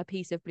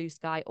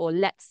Sky, or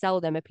Let's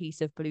Sell Them a Piece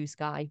of Blue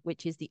Sky,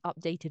 which is the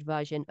updated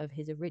version of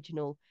his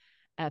original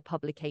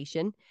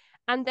publication.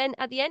 And then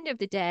at the end of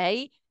the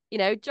day,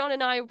 John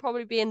and I will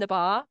probably be in the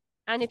bar.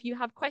 And if you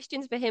have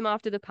questions for him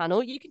after the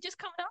panel, you can just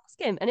come and ask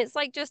him. And it's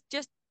like just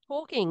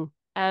talking.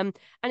 And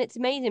it's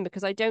amazing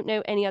because I don't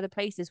know any other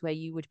places where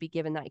you would be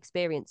given that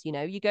experience.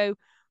 You go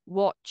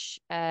watch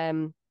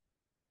like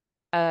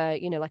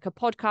a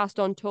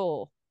podcast on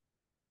tour.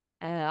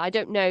 I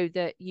don't know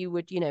that you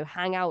would,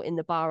 hang out in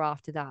the bar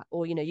after that,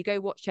 or you go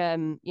watch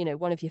one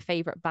of your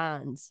favorite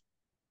bands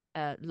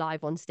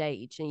live on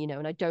stage,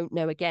 and I don't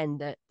know again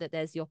that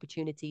there's the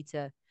opportunity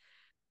to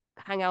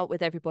hang out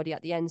with everybody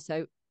at the end.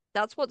 So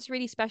that's what's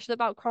really special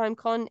about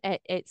CrimeCon.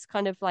 It's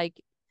kind of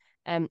like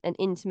an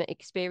intimate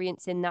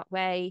experience in that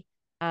way.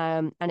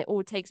 And it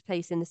all takes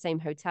place in the same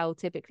hotel.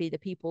 Typically, the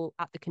people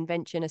at the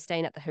convention are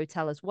staying at the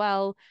hotel as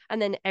well.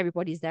 And then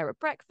everybody's there at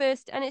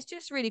breakfast. And it's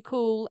just really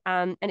cool.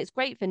 And it's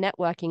great for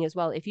networking as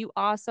well. If you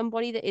are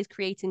somebody that is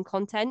creating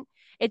content,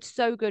 it's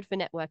so good for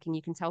networking.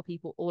 You can tell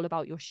people all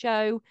about your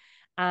show,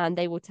 and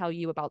they will tell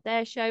you about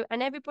their show.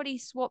 And everybody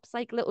swaps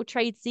like little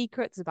trade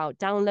secrets about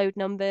download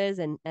numbers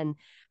and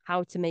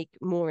how to make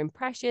more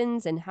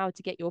impressions and how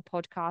to get your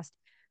podcast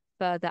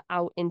further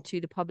out into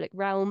the public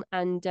realm.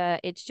 And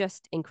it's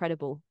just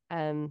incredible.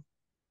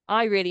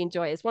 I really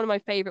enjoy it. It's one of my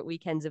favorite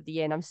weekends of the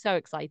year, and I'm so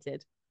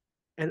excited.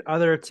 And are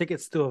there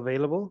tickets still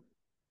available?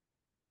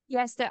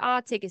 Yes, there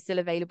are tickets still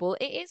available.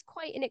 It is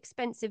quite an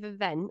expensive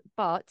event,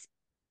 but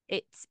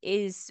it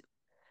is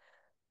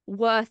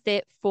worth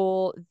it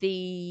for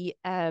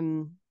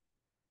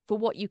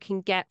what you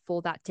can get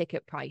for that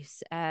ticket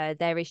price.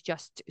 There is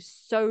just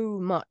so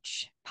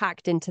much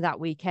packed into that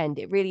weekend.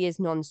 It really is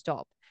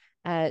non-stop.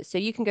 So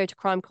you can go to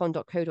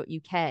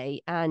crimecon.co.uk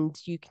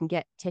and you can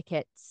get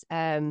tickets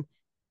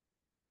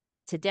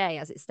today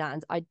as it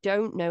stands. I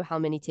don't know how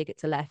many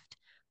tickets are left,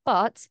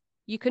 but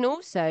you can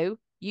also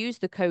use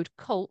the code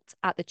CULT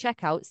at the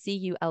checkout,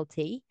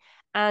 CULT,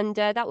 and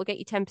that will get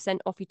you 10%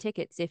 off your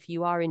tickets if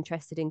you are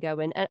interested in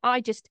going. And I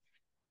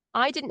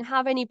didn't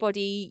have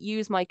anybody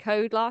use my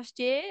code last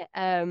year,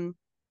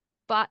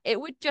 but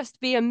it would just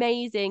be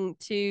amazing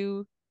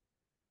to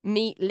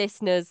meet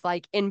listeners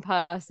like in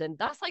person.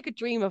 That's like a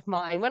dream of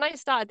mine. When I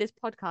started this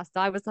podcast,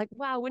 I was like,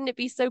 wow, wouldn't it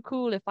be so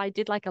cool if I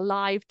did like a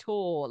live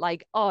tour?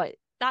 Like, oh,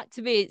 that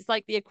to me, it's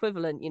like the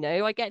equivalent,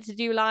 I get to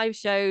do live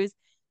shows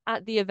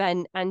at the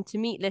event, and to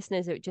meet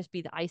listeners, it would just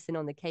be the icing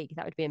on the cake.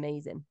 That would be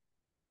amazing.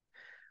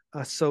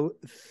 So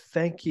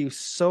thank you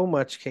so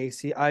much,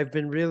 Kacey. I've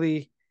been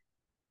really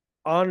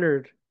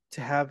honored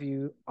to have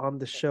you on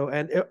the show.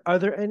 And are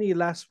there any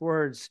last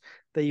words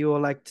that you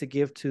would like to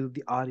give to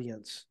the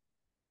audience?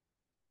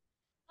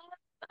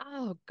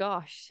 Oh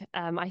gosh,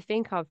 I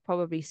think I've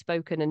probably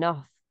spoken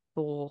enough.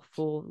 for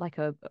like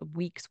a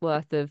week's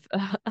worth of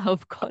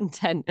of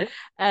content.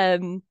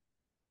 Um,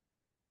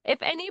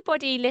 if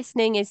anybody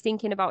listening is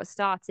thinking about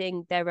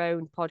starting their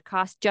own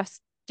podcast,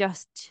 just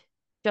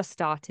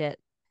start it.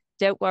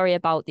 Don't worry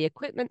about the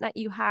equipment that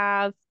you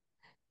have.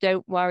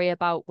 Don't worry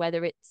about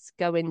whether it's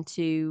going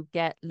to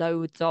get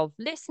loads of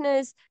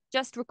listeners.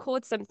 Just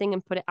record something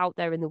and put it out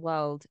there in the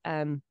world.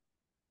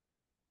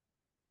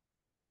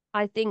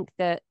 I think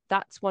that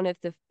that's one of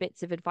the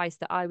bits of advice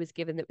that I was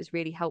given that was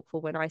really helpful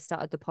when I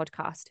started the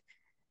podcast.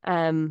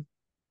 Um,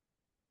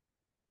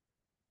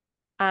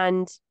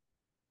 and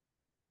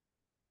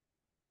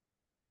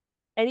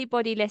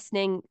anybody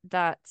listening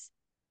that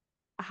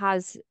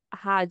has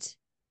had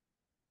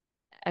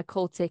a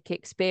cultic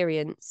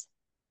experience,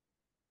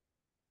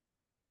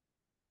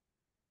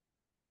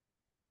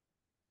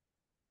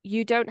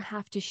 you don't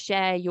have to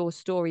share your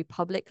story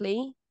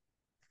publicly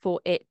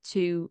for it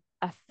to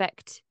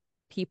affect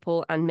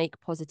people and make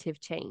positive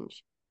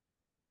change.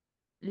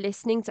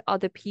 Listening to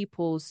other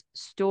people's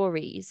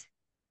stories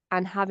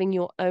and having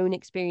your own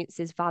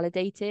experiences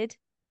validated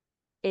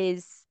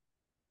is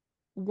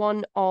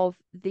one of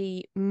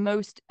the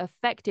most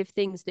effective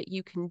things that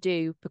you can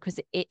do because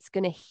it's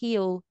going to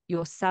heal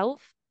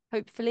yourself,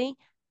 hopefully,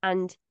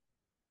 and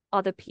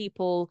other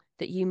people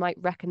that you might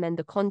recommend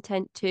the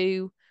content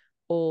to,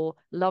 or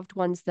loved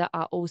ones that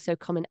are also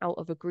coming out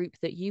of a group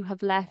that you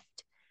have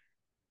left.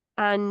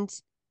 And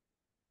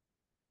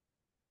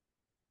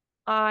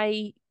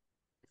I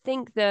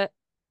think that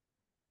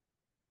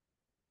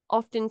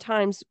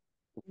oftentimes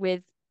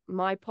with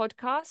my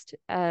podcast,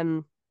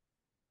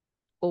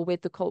 or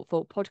with the Cult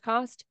Vault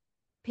podcast,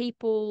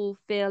 people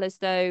feel as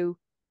though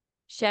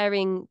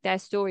sharing their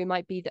story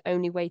might be the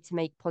only way to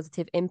make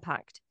positive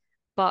impact.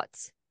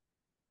 But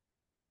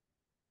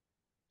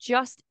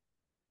just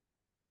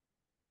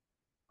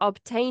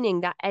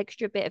obtaining that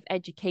extra bit of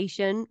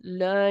education,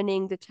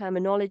 learning the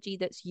terminology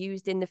that's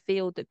used in the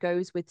field that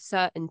goes with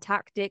certain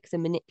tactics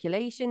and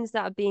manipulations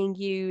that are being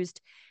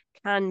used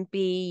can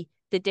be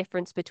the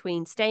difference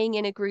between staying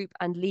in a group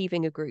and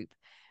leaving a group.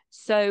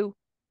 So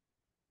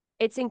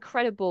it's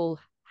incredible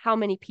how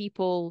many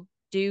people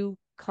do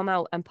come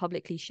out and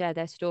publicly share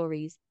their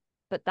stories,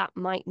 but that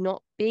might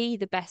not be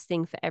the best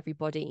thing for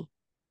everybody.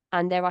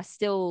 And there are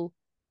still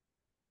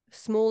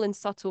small and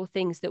subtle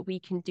things that we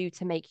can do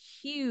to make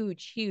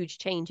huge, huge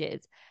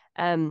changes.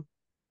 Um,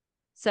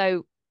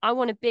 so I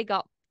want to big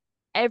up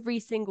every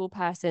single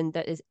person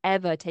that has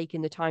ever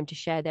taken the time to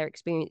share their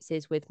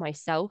experiences with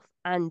myself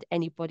and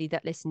anybody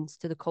that listens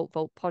to the Cult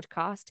Vault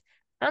podcast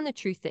and the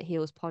Truth That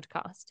Heals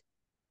podcast.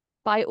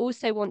 But I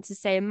also want to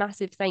say a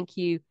massive thank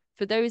you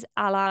for those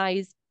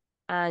allies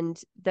and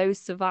those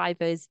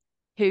survivors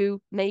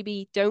who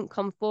maybe don't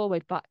come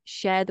forward but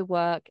share the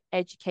work,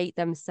 educate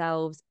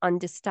themselves,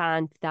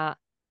 understand that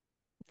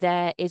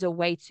there is a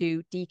way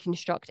to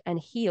deconstruct and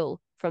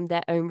heal from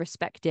their own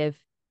respective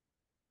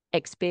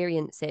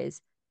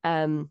experiences.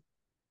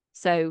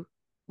 So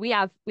we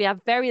have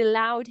very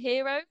loud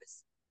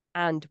heroes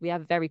and we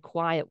have very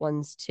quiet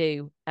ones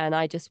too. And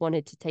I just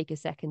wanted to take a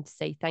second to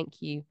say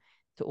thank you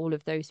to all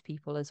of those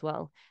people as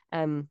well.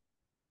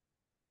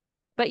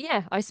 But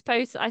yeah, I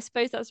suppose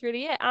that's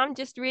really it. I'm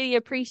just really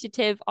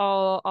appreciative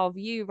of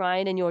you,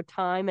 Ryan, and your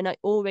time. And I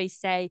always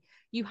say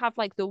you have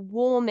like the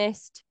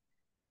warmest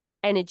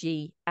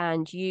energy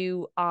and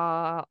you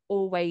are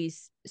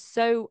always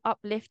so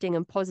uplifting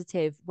and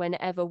positive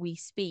whenever we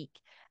speak.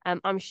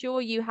 I'm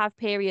sure you have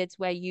periods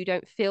where you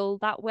don't feel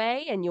that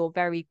way and you're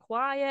very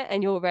quiet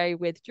and you're very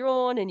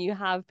withdrawn, and you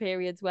have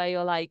periods where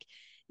you're like,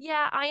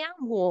 yeah, I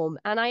am warm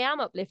and I am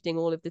uplifting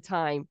all of the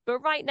time. But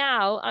right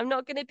now, I'm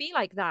not going to be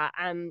like that.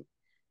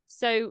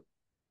 So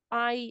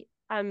I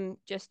am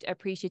just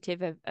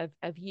appreciative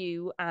of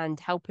you and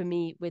helping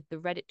me with the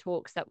Reddit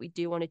talks that we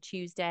do on a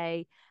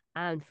Tuesday,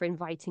 and for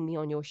inviting me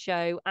on your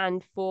show,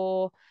 and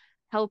for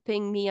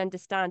helping me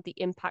understand the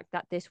impact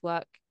that this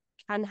work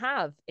can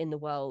have in the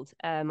world.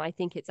 I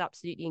think it's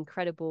absolutely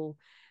incredible.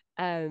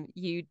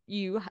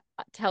 You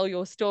tell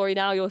your story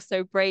now. You're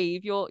so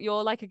brave.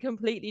 You're like a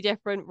completely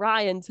different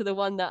Ryan to the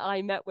one that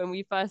I met when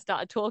we first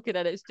started talking.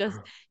 And it's just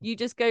you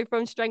just go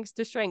from strength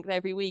to strength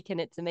every week, and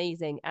it's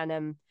amazing.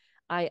 And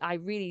I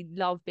really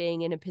love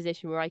being in a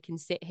position where I can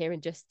sit here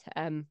and just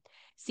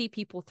see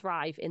people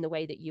thrive in the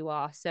way that you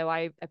are. So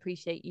I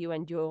appreciate you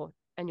and your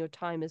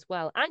time as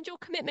well, and your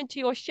commitment to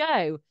your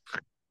show.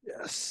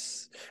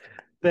 Yes.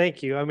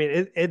 Thank you. I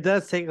mean, it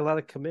does take a lot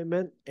of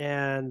commitment,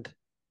 and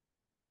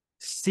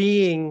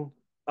seeing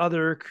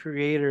other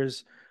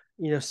creators,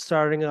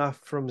 starting off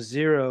from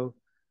zero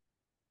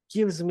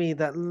gives me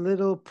that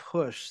little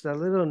push, that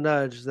little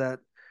nudge that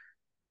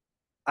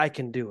I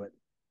can do it.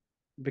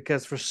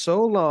 Because for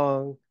so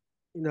long,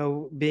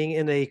 being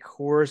in a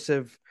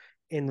coercive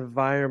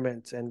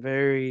environment and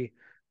very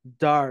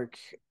dark,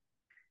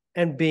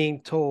 and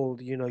being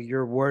told,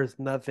 you're worth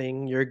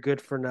nothing, you're good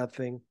for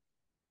nothing.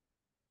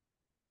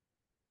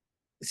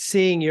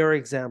 Seeing your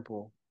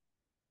example,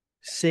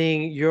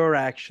 seeing your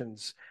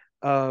actions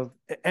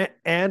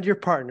and your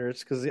partners,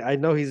 because I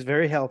know he's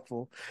very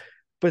helpful,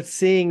 But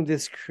seeing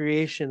this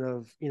creation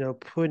of,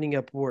 putting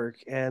up work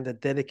and the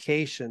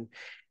dedication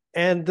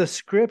and the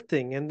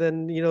scripting and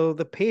then,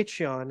 the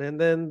Patreon and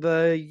then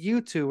the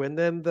YouTube and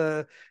then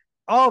the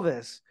all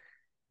this,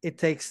 it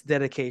takes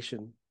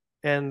dedication.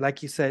 And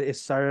like you said, it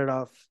started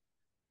off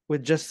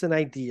with just an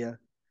idea.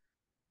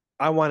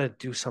 I want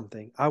to do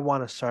something. I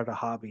want to start a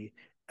hobby.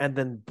 And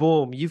then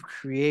boom, you've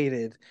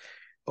created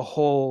a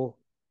whole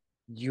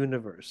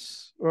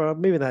universe. Or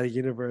maybe not a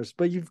universe,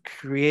 but you've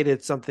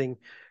created something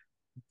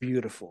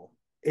beautiful.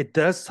 It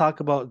does talk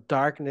about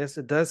darkness.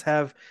 It does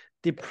have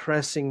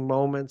depressing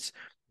moments,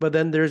 but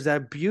then there's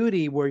that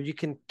beauty where you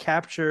can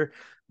capture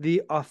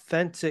the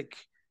authentic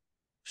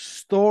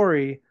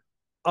story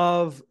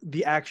of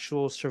the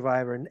actual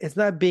survivor. And it's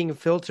not being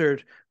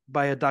filtered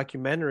by a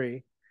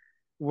documentary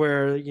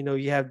where,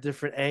 you have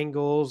different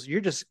angles.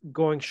 You're just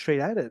going straight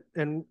at it.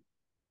 And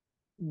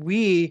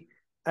we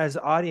as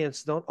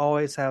audience don't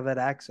always have that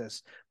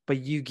access, but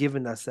you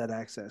giving us that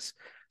access.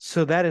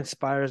 So that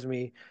inspires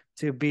me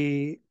to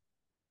be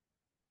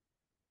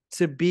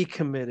to be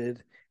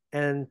committed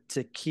and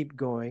to keep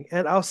going.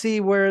 And I'll see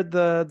where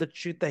the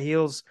Truth That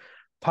Heals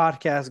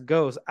podcast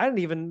goes.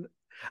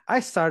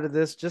 I started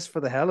this just for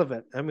the hell of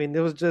it. I mean,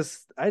 I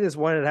just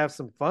wanted to have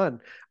some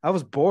fun. I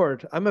was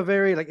bored. I'm a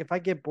very like if I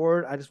get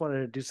bored, I just wanted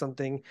to do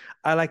something.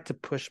 I like to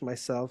push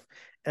myself.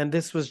 And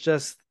this was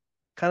just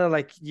kind of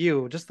like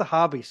you, just a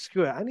hobby.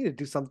 Screw it. I need to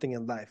do something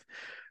in life.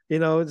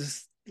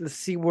 Just let's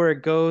see where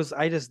it goes.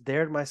 I just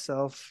dared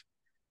myself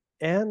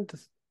and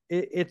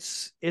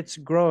it's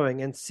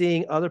growing and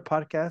seeing other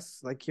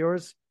podcasts like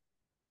yours,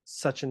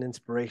 such an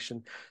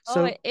inspiration. Oh,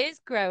 So it is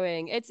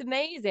growing. It's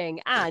amazing.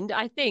 And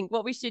I think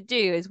what we should do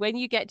is when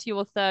you get to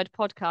your third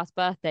podcast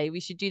birthday, we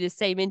should do the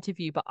same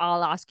interview, but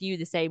I'll ask you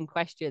the same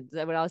questions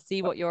and I'll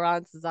see what your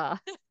answers are.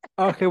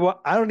 okay,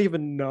 well, I don't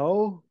even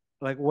know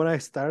like when I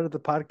started the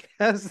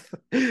podcast.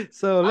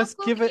 So Oh, let's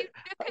well, give you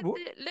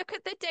it look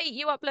at the date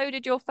you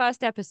uploaded your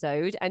first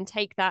episode and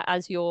take that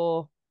as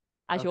your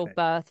okay.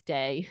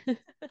 birthday.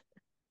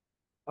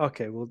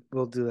 Okay,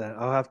 we'll do that.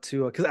 I'll have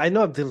to because I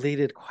know I've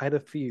deleted quite a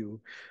few,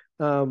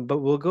 but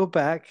we'll go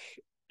back.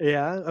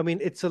 Yeah, I mean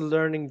it's a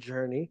learning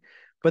journey,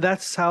 but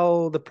that's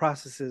how the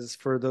process is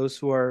for those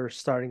who are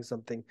starting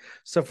something.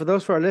 So for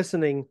those who are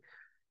listening,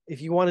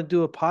 if you want to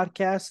do a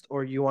podcast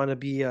or you want to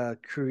be a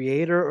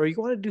creator or you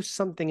want to do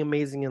something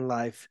amazing in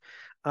life,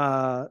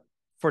 uh,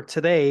 for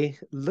today,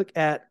 look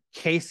at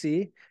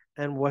Kacey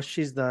and what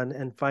she's done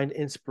and find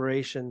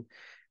inspiration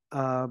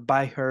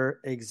by her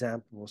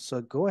example.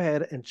 So go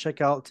ahead and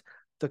check out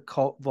the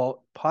Cult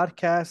Vault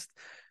podcast.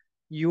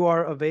 You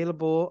are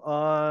available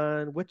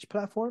on which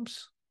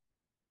platforms?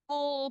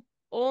 all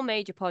all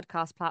major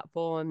podcast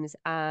platforms,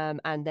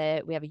 and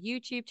there we have a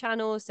YouTube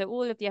channel, so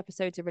all of the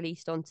episodes are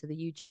released onto the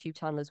YouTube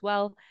channel as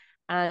well.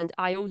 And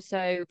I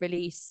also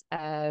release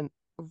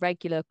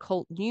regular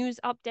cult news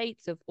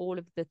updates of all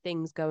of the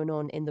things going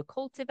on in the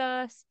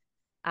cultiverse,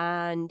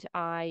 and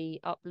I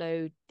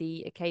upload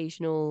the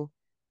occasional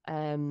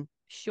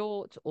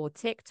short or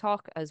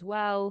TikTok as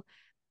well,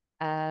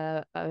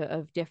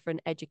 of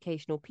different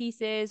educational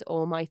pieces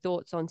or my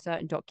thoughts on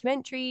certain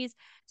documentaries.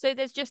 So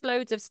there's just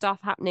loads of stuff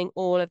happening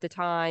all of the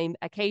time.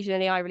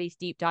 Occasionally, I release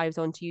deep dives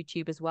onto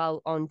YouTube as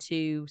well,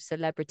 onto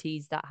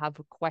celebrities that have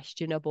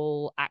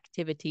questionable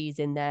activities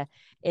in their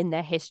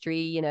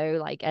history.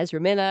 Like Ezra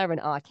Miller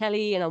and R.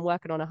 Kelly, and I'm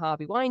working on a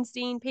Harvey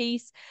Weinstein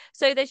piece.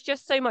 So there's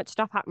just so much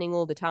stuff happening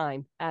all the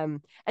time.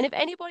 And if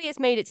anybody has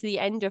made it to the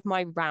end of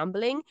my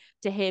rambling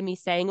to hear me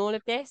saying all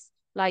of this,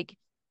 like,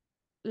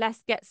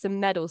 let's get some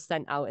medals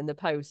sent out in the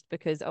post,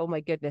 because oh my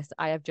goodness,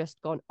 I have just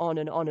gone on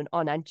and on and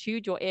on and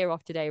chewed your ear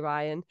off today,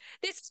 Ryan.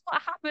 This is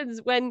what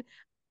happens when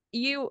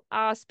you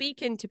are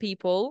speaking to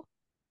people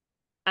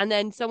and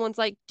then someone's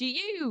like, do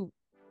you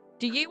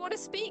want to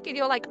speak? And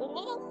you're like,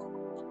 oh.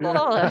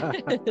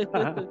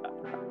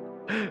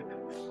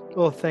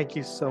 Well, thank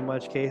you so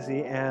much,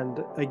 Kacey.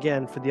 And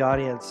again, for the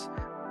audience,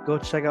 go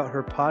check out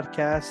her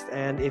podcast.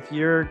 And if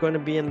you're going to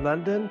be in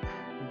London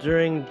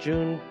during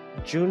June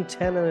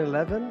 10 and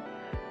 11,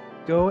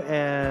 go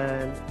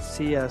and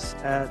see us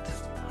at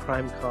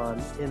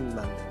CrimeCon in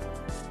London.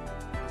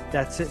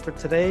 That's it for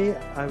today.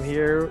 I'm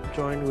here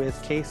joined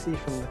with Kacey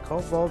from the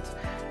Cult Vault,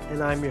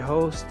 and I'm your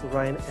host,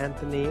 Ryan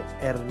Anthony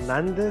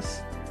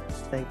Hernandez.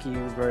 Thank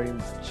you very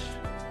much.